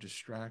or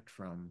distract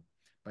from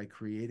by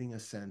creating a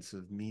sense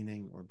of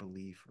meaning or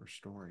belief or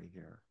story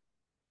here?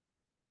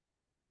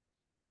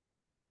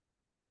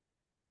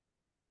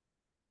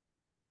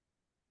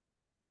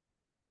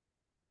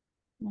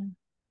 Yeah.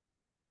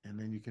 And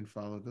then you can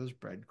follow those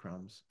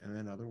breadcrumbs. And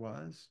then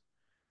otherwise,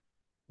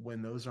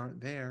 when those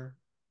aren't there,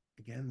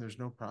 again, there's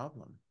no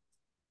problem.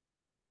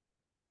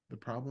 The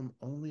problem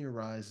only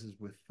arises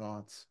with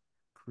thoughts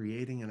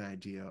creating an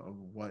idea of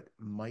what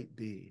might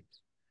be,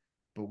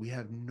 but we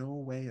have no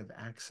way of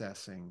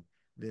accessing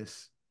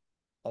this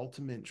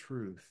ultimate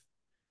truth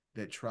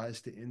that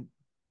tries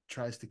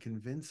to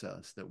convince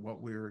us that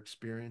what we're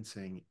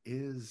experiencing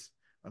is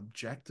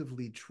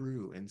objectively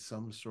true in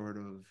some sort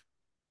of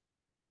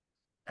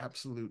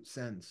absolute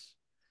sense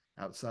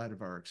outside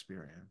of our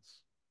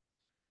experience.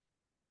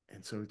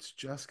 And so it's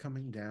just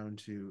coming down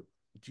to,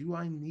 do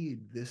I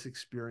need this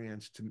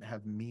experience to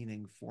have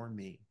meaning for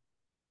me?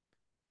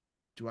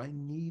 Do I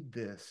need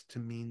this to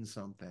mean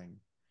something?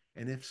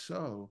 And if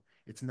so,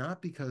 it's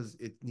not because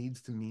it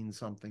needs to mean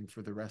something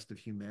for the rest of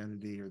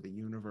humanity or the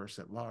universe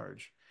at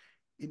large.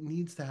 It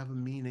needs to have a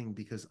meaning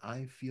because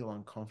I feel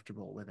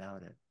uncomfortable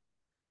without it.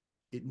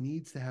 It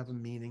needs to have a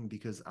meaning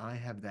because I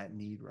have that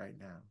need right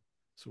now.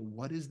 So,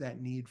 what is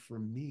that need for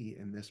me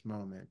in this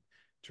moment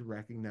to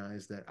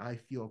recognize that I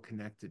feel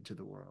connected to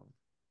the world,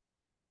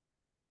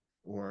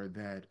 or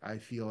that I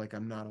feel like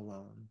I'm not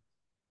alone,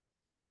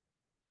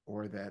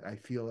 or that I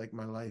feel like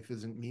my life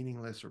isn't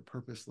meaningless or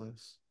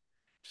purposeless?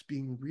 Just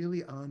being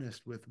really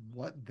honest with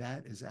what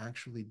that is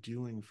actually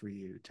doing for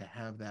you to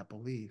have that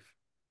belief,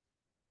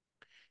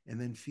 and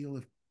then feel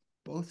if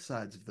both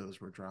sides of those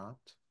were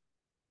dropped,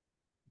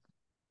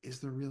 is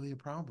there really a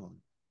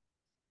problem?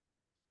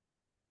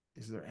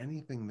 Is there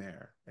anything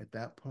there at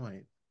that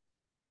point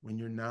when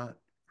you're not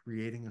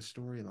creating a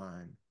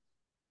storyline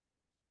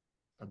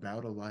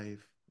about a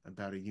life,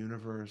 about a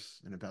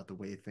universe, and about the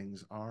way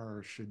things are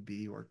or should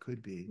be or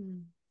could be?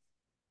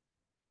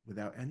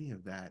 Without any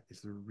of that,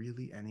 is there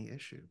really any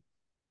issue?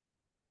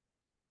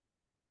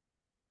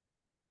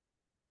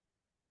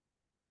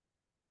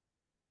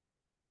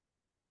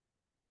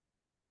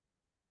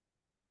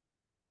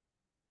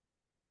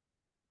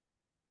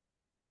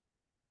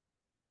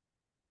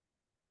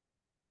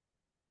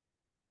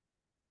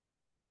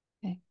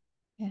 Okay.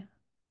 Yeah.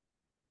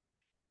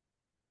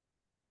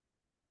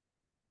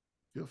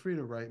 Feel free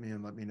to write me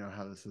and let me know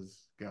how this is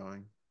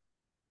going.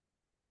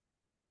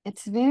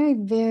 It's very,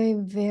 very,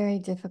 very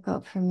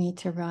difficult for me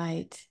to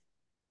write.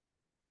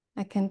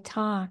 I can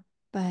talk,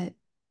 but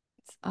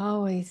it's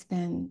always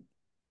been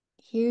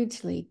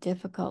hugely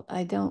difficult.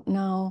 I don't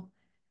know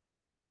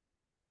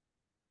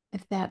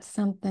if that's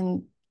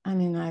something, I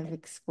mean, I've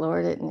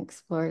explored it and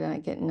explored it, and I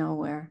get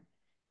nowhere.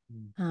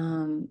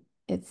 Um,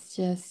 it's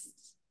just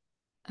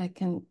I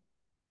can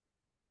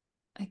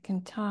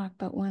talk,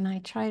 but when I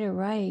try to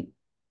write,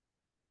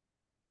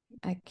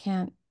 I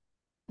can't,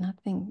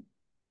 nothing,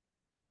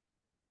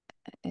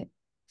 it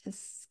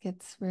just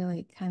gets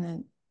really kind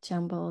of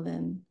jumbled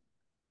and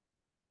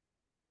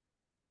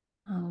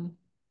um,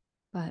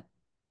 but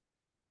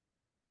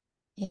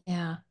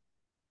yeah.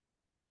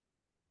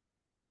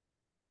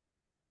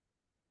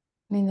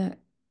 I mean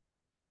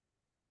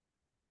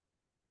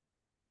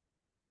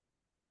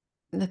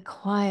the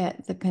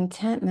quiet, the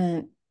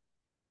contentment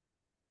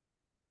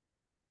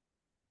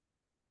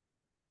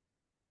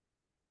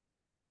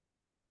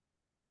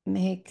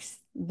makes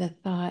the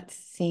thoughts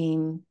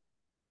seem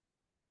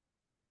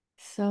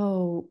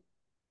so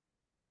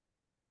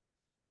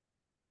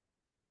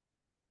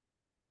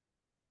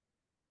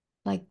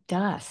like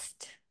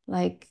dust,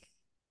 like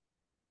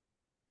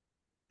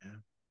Yeah.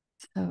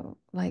 so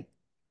like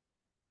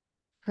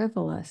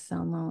frivolous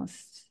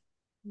almost.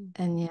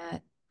 And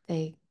yet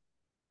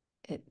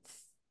it's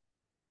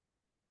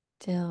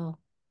still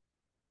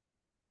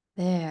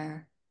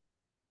there.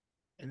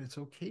 And it's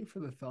okay for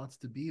the thoughts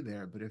to be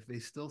there, but if they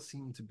still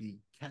seem to be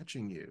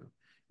catching you,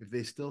 if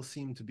they still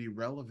seem to be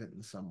relevant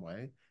in some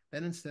way,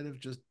 then instead of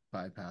just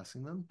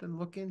bypassing them, then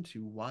look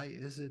into, why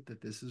is it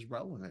that this is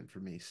relevant for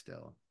me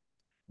still?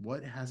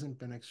 What hasn't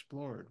been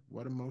explored?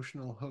 What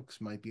emotional hooks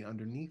might be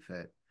underneath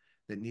it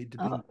that need to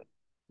be Oh,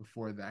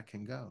 before that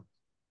can go?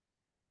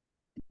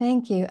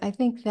 thank you. I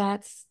think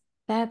that's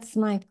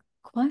my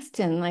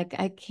question. Like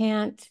I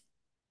can't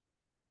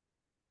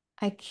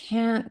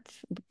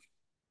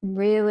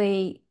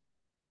really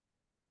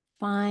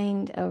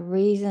find a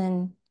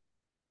reason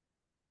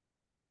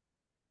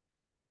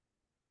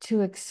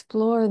to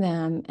explore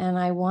them, and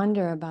I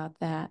wonder about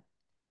that.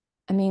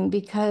 I mean,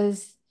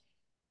 because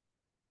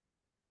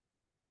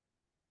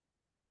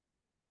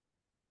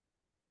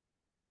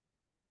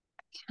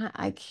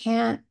I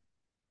can't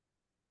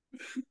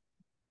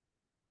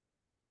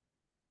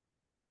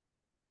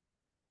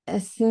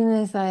as soon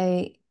as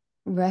I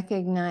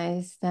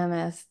recognize them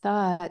as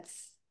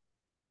thoughts,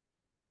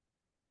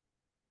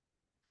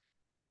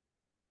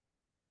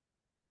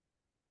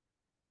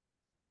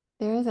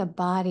 there is a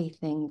body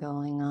thing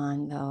going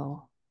on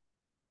though.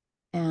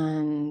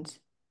 And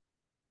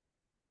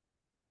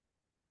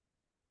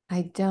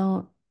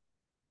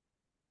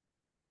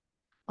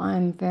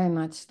I'm very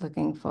much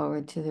looking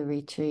forward to the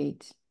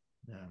retreat.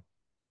 Yeah.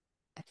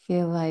 I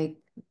feel like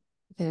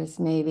there's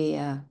maybe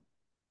a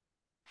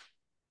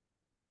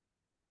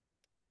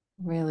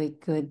really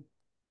good,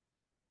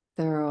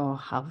 thorough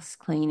house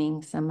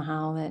cleaning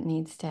somehow that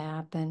needs to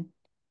happen,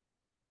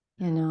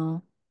 you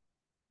know,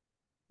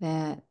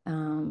 that,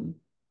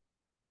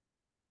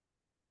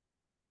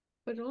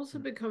 but also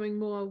becoming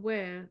more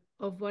aware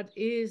of what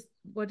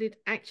it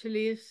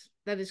actually is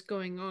that is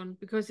going on,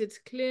 because it's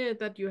clear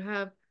that you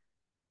have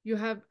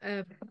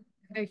a,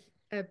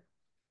 a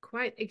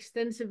quite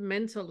extensive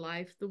mental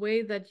life, the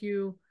way that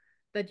you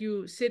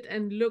sit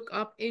and look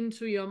up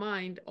into your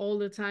mind all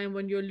the time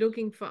when you're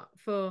looking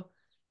for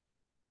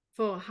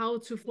how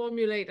to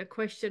formulate a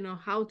question or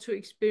how to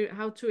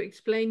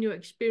explain your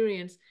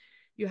experience.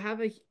 You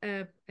have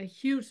a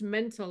huge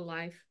mental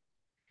life,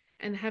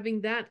 and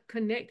having that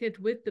connected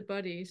with the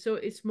body, so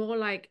it's more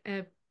like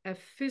a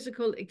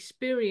physical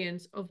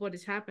experience of what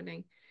is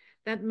happening,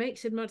 that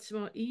makes it much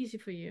more easy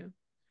for you,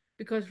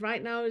 because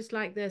right now it's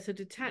like there's a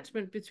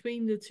detachment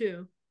between the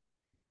two,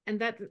 and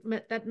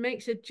that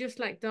makes it just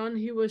like Don.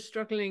 He was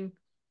struggling,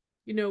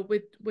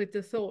 with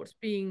the thoughts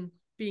being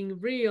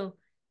real,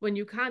 when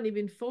you can't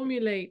even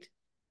formulate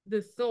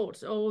the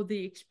thoughts or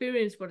the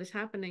experience what is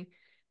happening.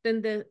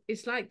 Then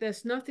it's like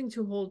there's nothing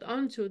to hold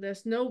on to,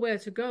 there's nowhere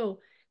to go.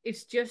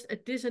 It's just a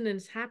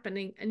dissonance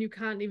happening, and you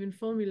can't even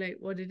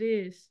formulate what it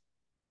is.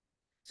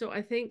 So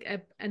I think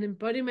an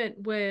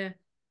embodiment where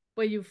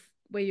you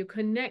where you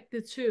connect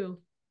the two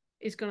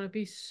is going to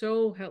be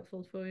so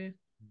helpful for you.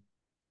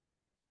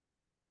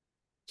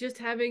 Just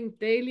having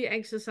daily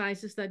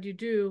exercises that you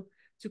do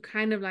to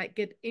kind of like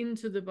get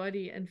into the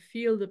body and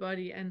feel the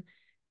body, and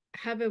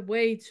have a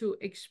way to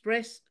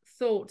express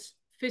thoughts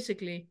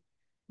physically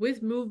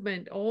with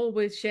movement, or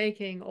with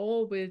shaking,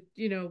 or with,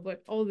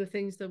 but all the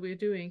things that we're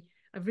doing.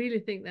 I really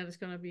think that is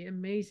going to be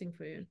amazing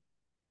for you.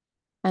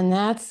 and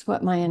that's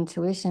what my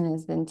intuition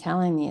has been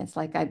telling me. It's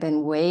like I've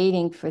been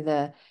waiting for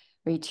the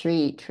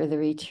retreat,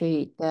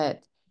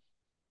 that,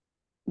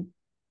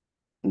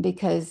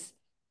 because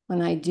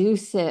when I do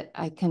sit,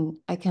 I can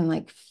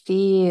like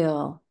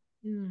feel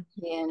the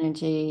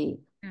energy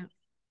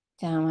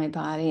down my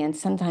body. And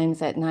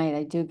sometimes at night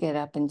I do get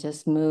up and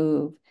just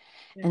move.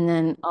 Yeah. And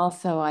then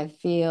also I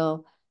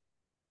feel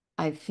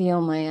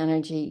my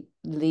energy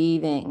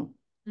leaving,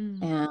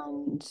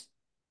 and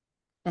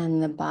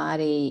the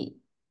body,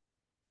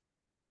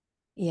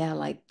 yeah,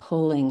 like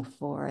pulling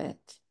for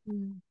it.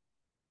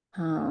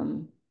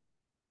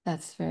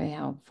 That's very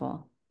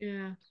helpful.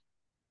 Yeah.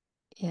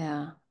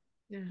 Yeah.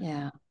 Yeah.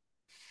 Yeah.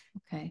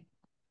 Okay.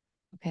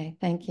 Okay.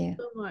 Thank you.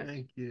 So much.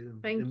 Thank you.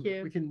 Thank And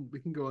you. we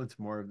can go into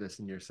more of this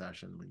in your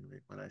session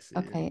when I see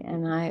Okay. you.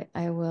 And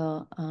I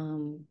will,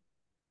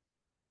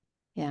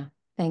 yeah.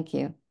 Thank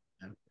you.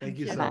 Yeah. Thank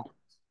you so Bye. much.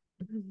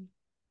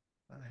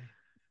 Bye.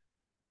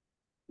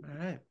 All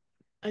right.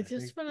 I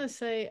just want to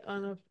say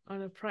on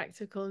a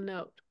practical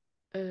note,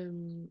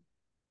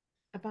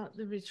 about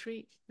the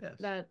retreat, yes,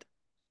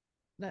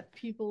 that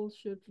people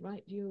should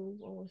write you,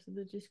 or was it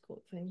the Discord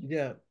thing?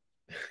 Yeah.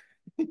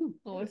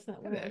 Or was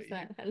that? What was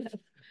that? Hello.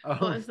 Oh,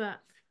 What was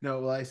that? No,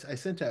 well, I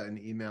sent out an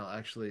email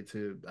actually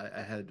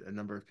I had a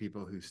number of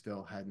people who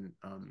still hadn't,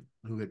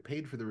 who had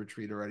paid for the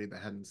retreat already, but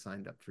hadn't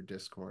signed up for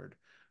Discord.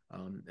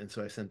 And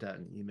so I sent out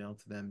an email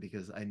to them,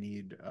 because I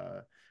need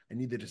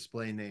the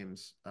display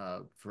names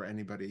for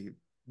anybody.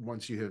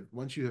 Once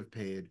you have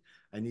paid,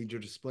 I need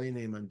your display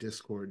name on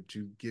Discord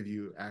to give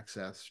you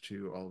access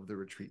to all of the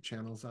retreat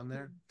channels on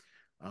there.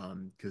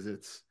 Because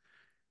it's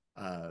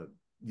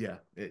yeah,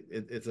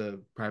 it's a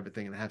private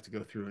thing, and I have to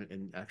go through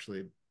and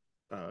actually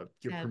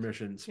give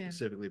permission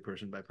specifically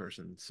person by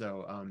person.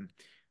 So I'm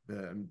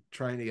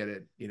trying to get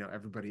it,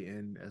 everybody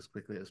in as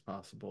quickly as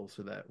possible,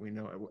 so that we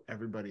know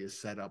everybody is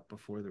set up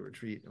before the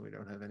retreat and we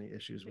don't have any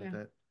issues with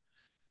it.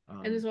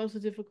 And it's also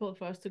difficult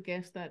for us to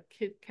guess that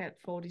Kit Kat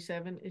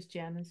 47 is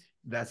Janice.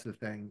 That's the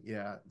thing,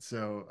 yeah.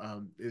 So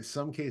in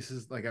some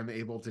cases, like, I'm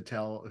able to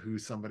tell who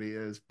somebody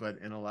is, but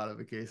in a lot of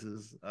the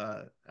cases,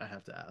 I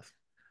have to ask.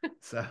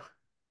 So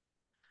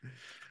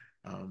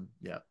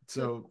yeah.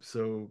 So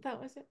that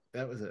was it.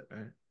 That was it,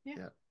 right?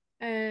 Yeah.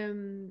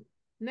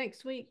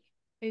 Next week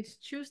it's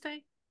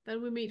Tuesday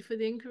that we meet for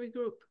the inquiry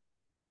group.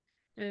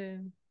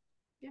 Yeah.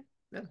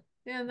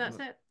 And that's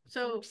it.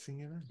 So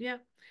yeah.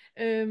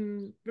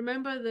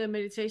 Remember the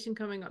meditation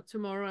coming up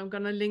tomorrow. I'm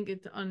gonna link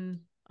it on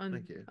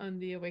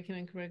the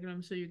Awakening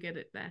curriculum, so you get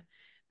it there.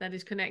 That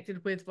is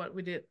connected with what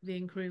we did, the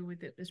inquiry we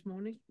did this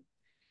morning,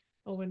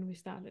 or when we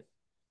started.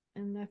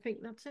 And I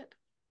think that's it.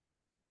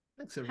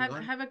 Thanks,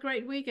 everyone. Have a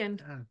great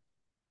weekend. Yeah.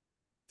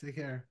 Take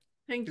care.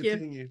 Thank Good you.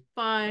 seeing you.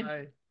 Bye.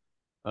 Bye.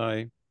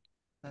 Bye.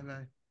 Bye.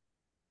 Bye.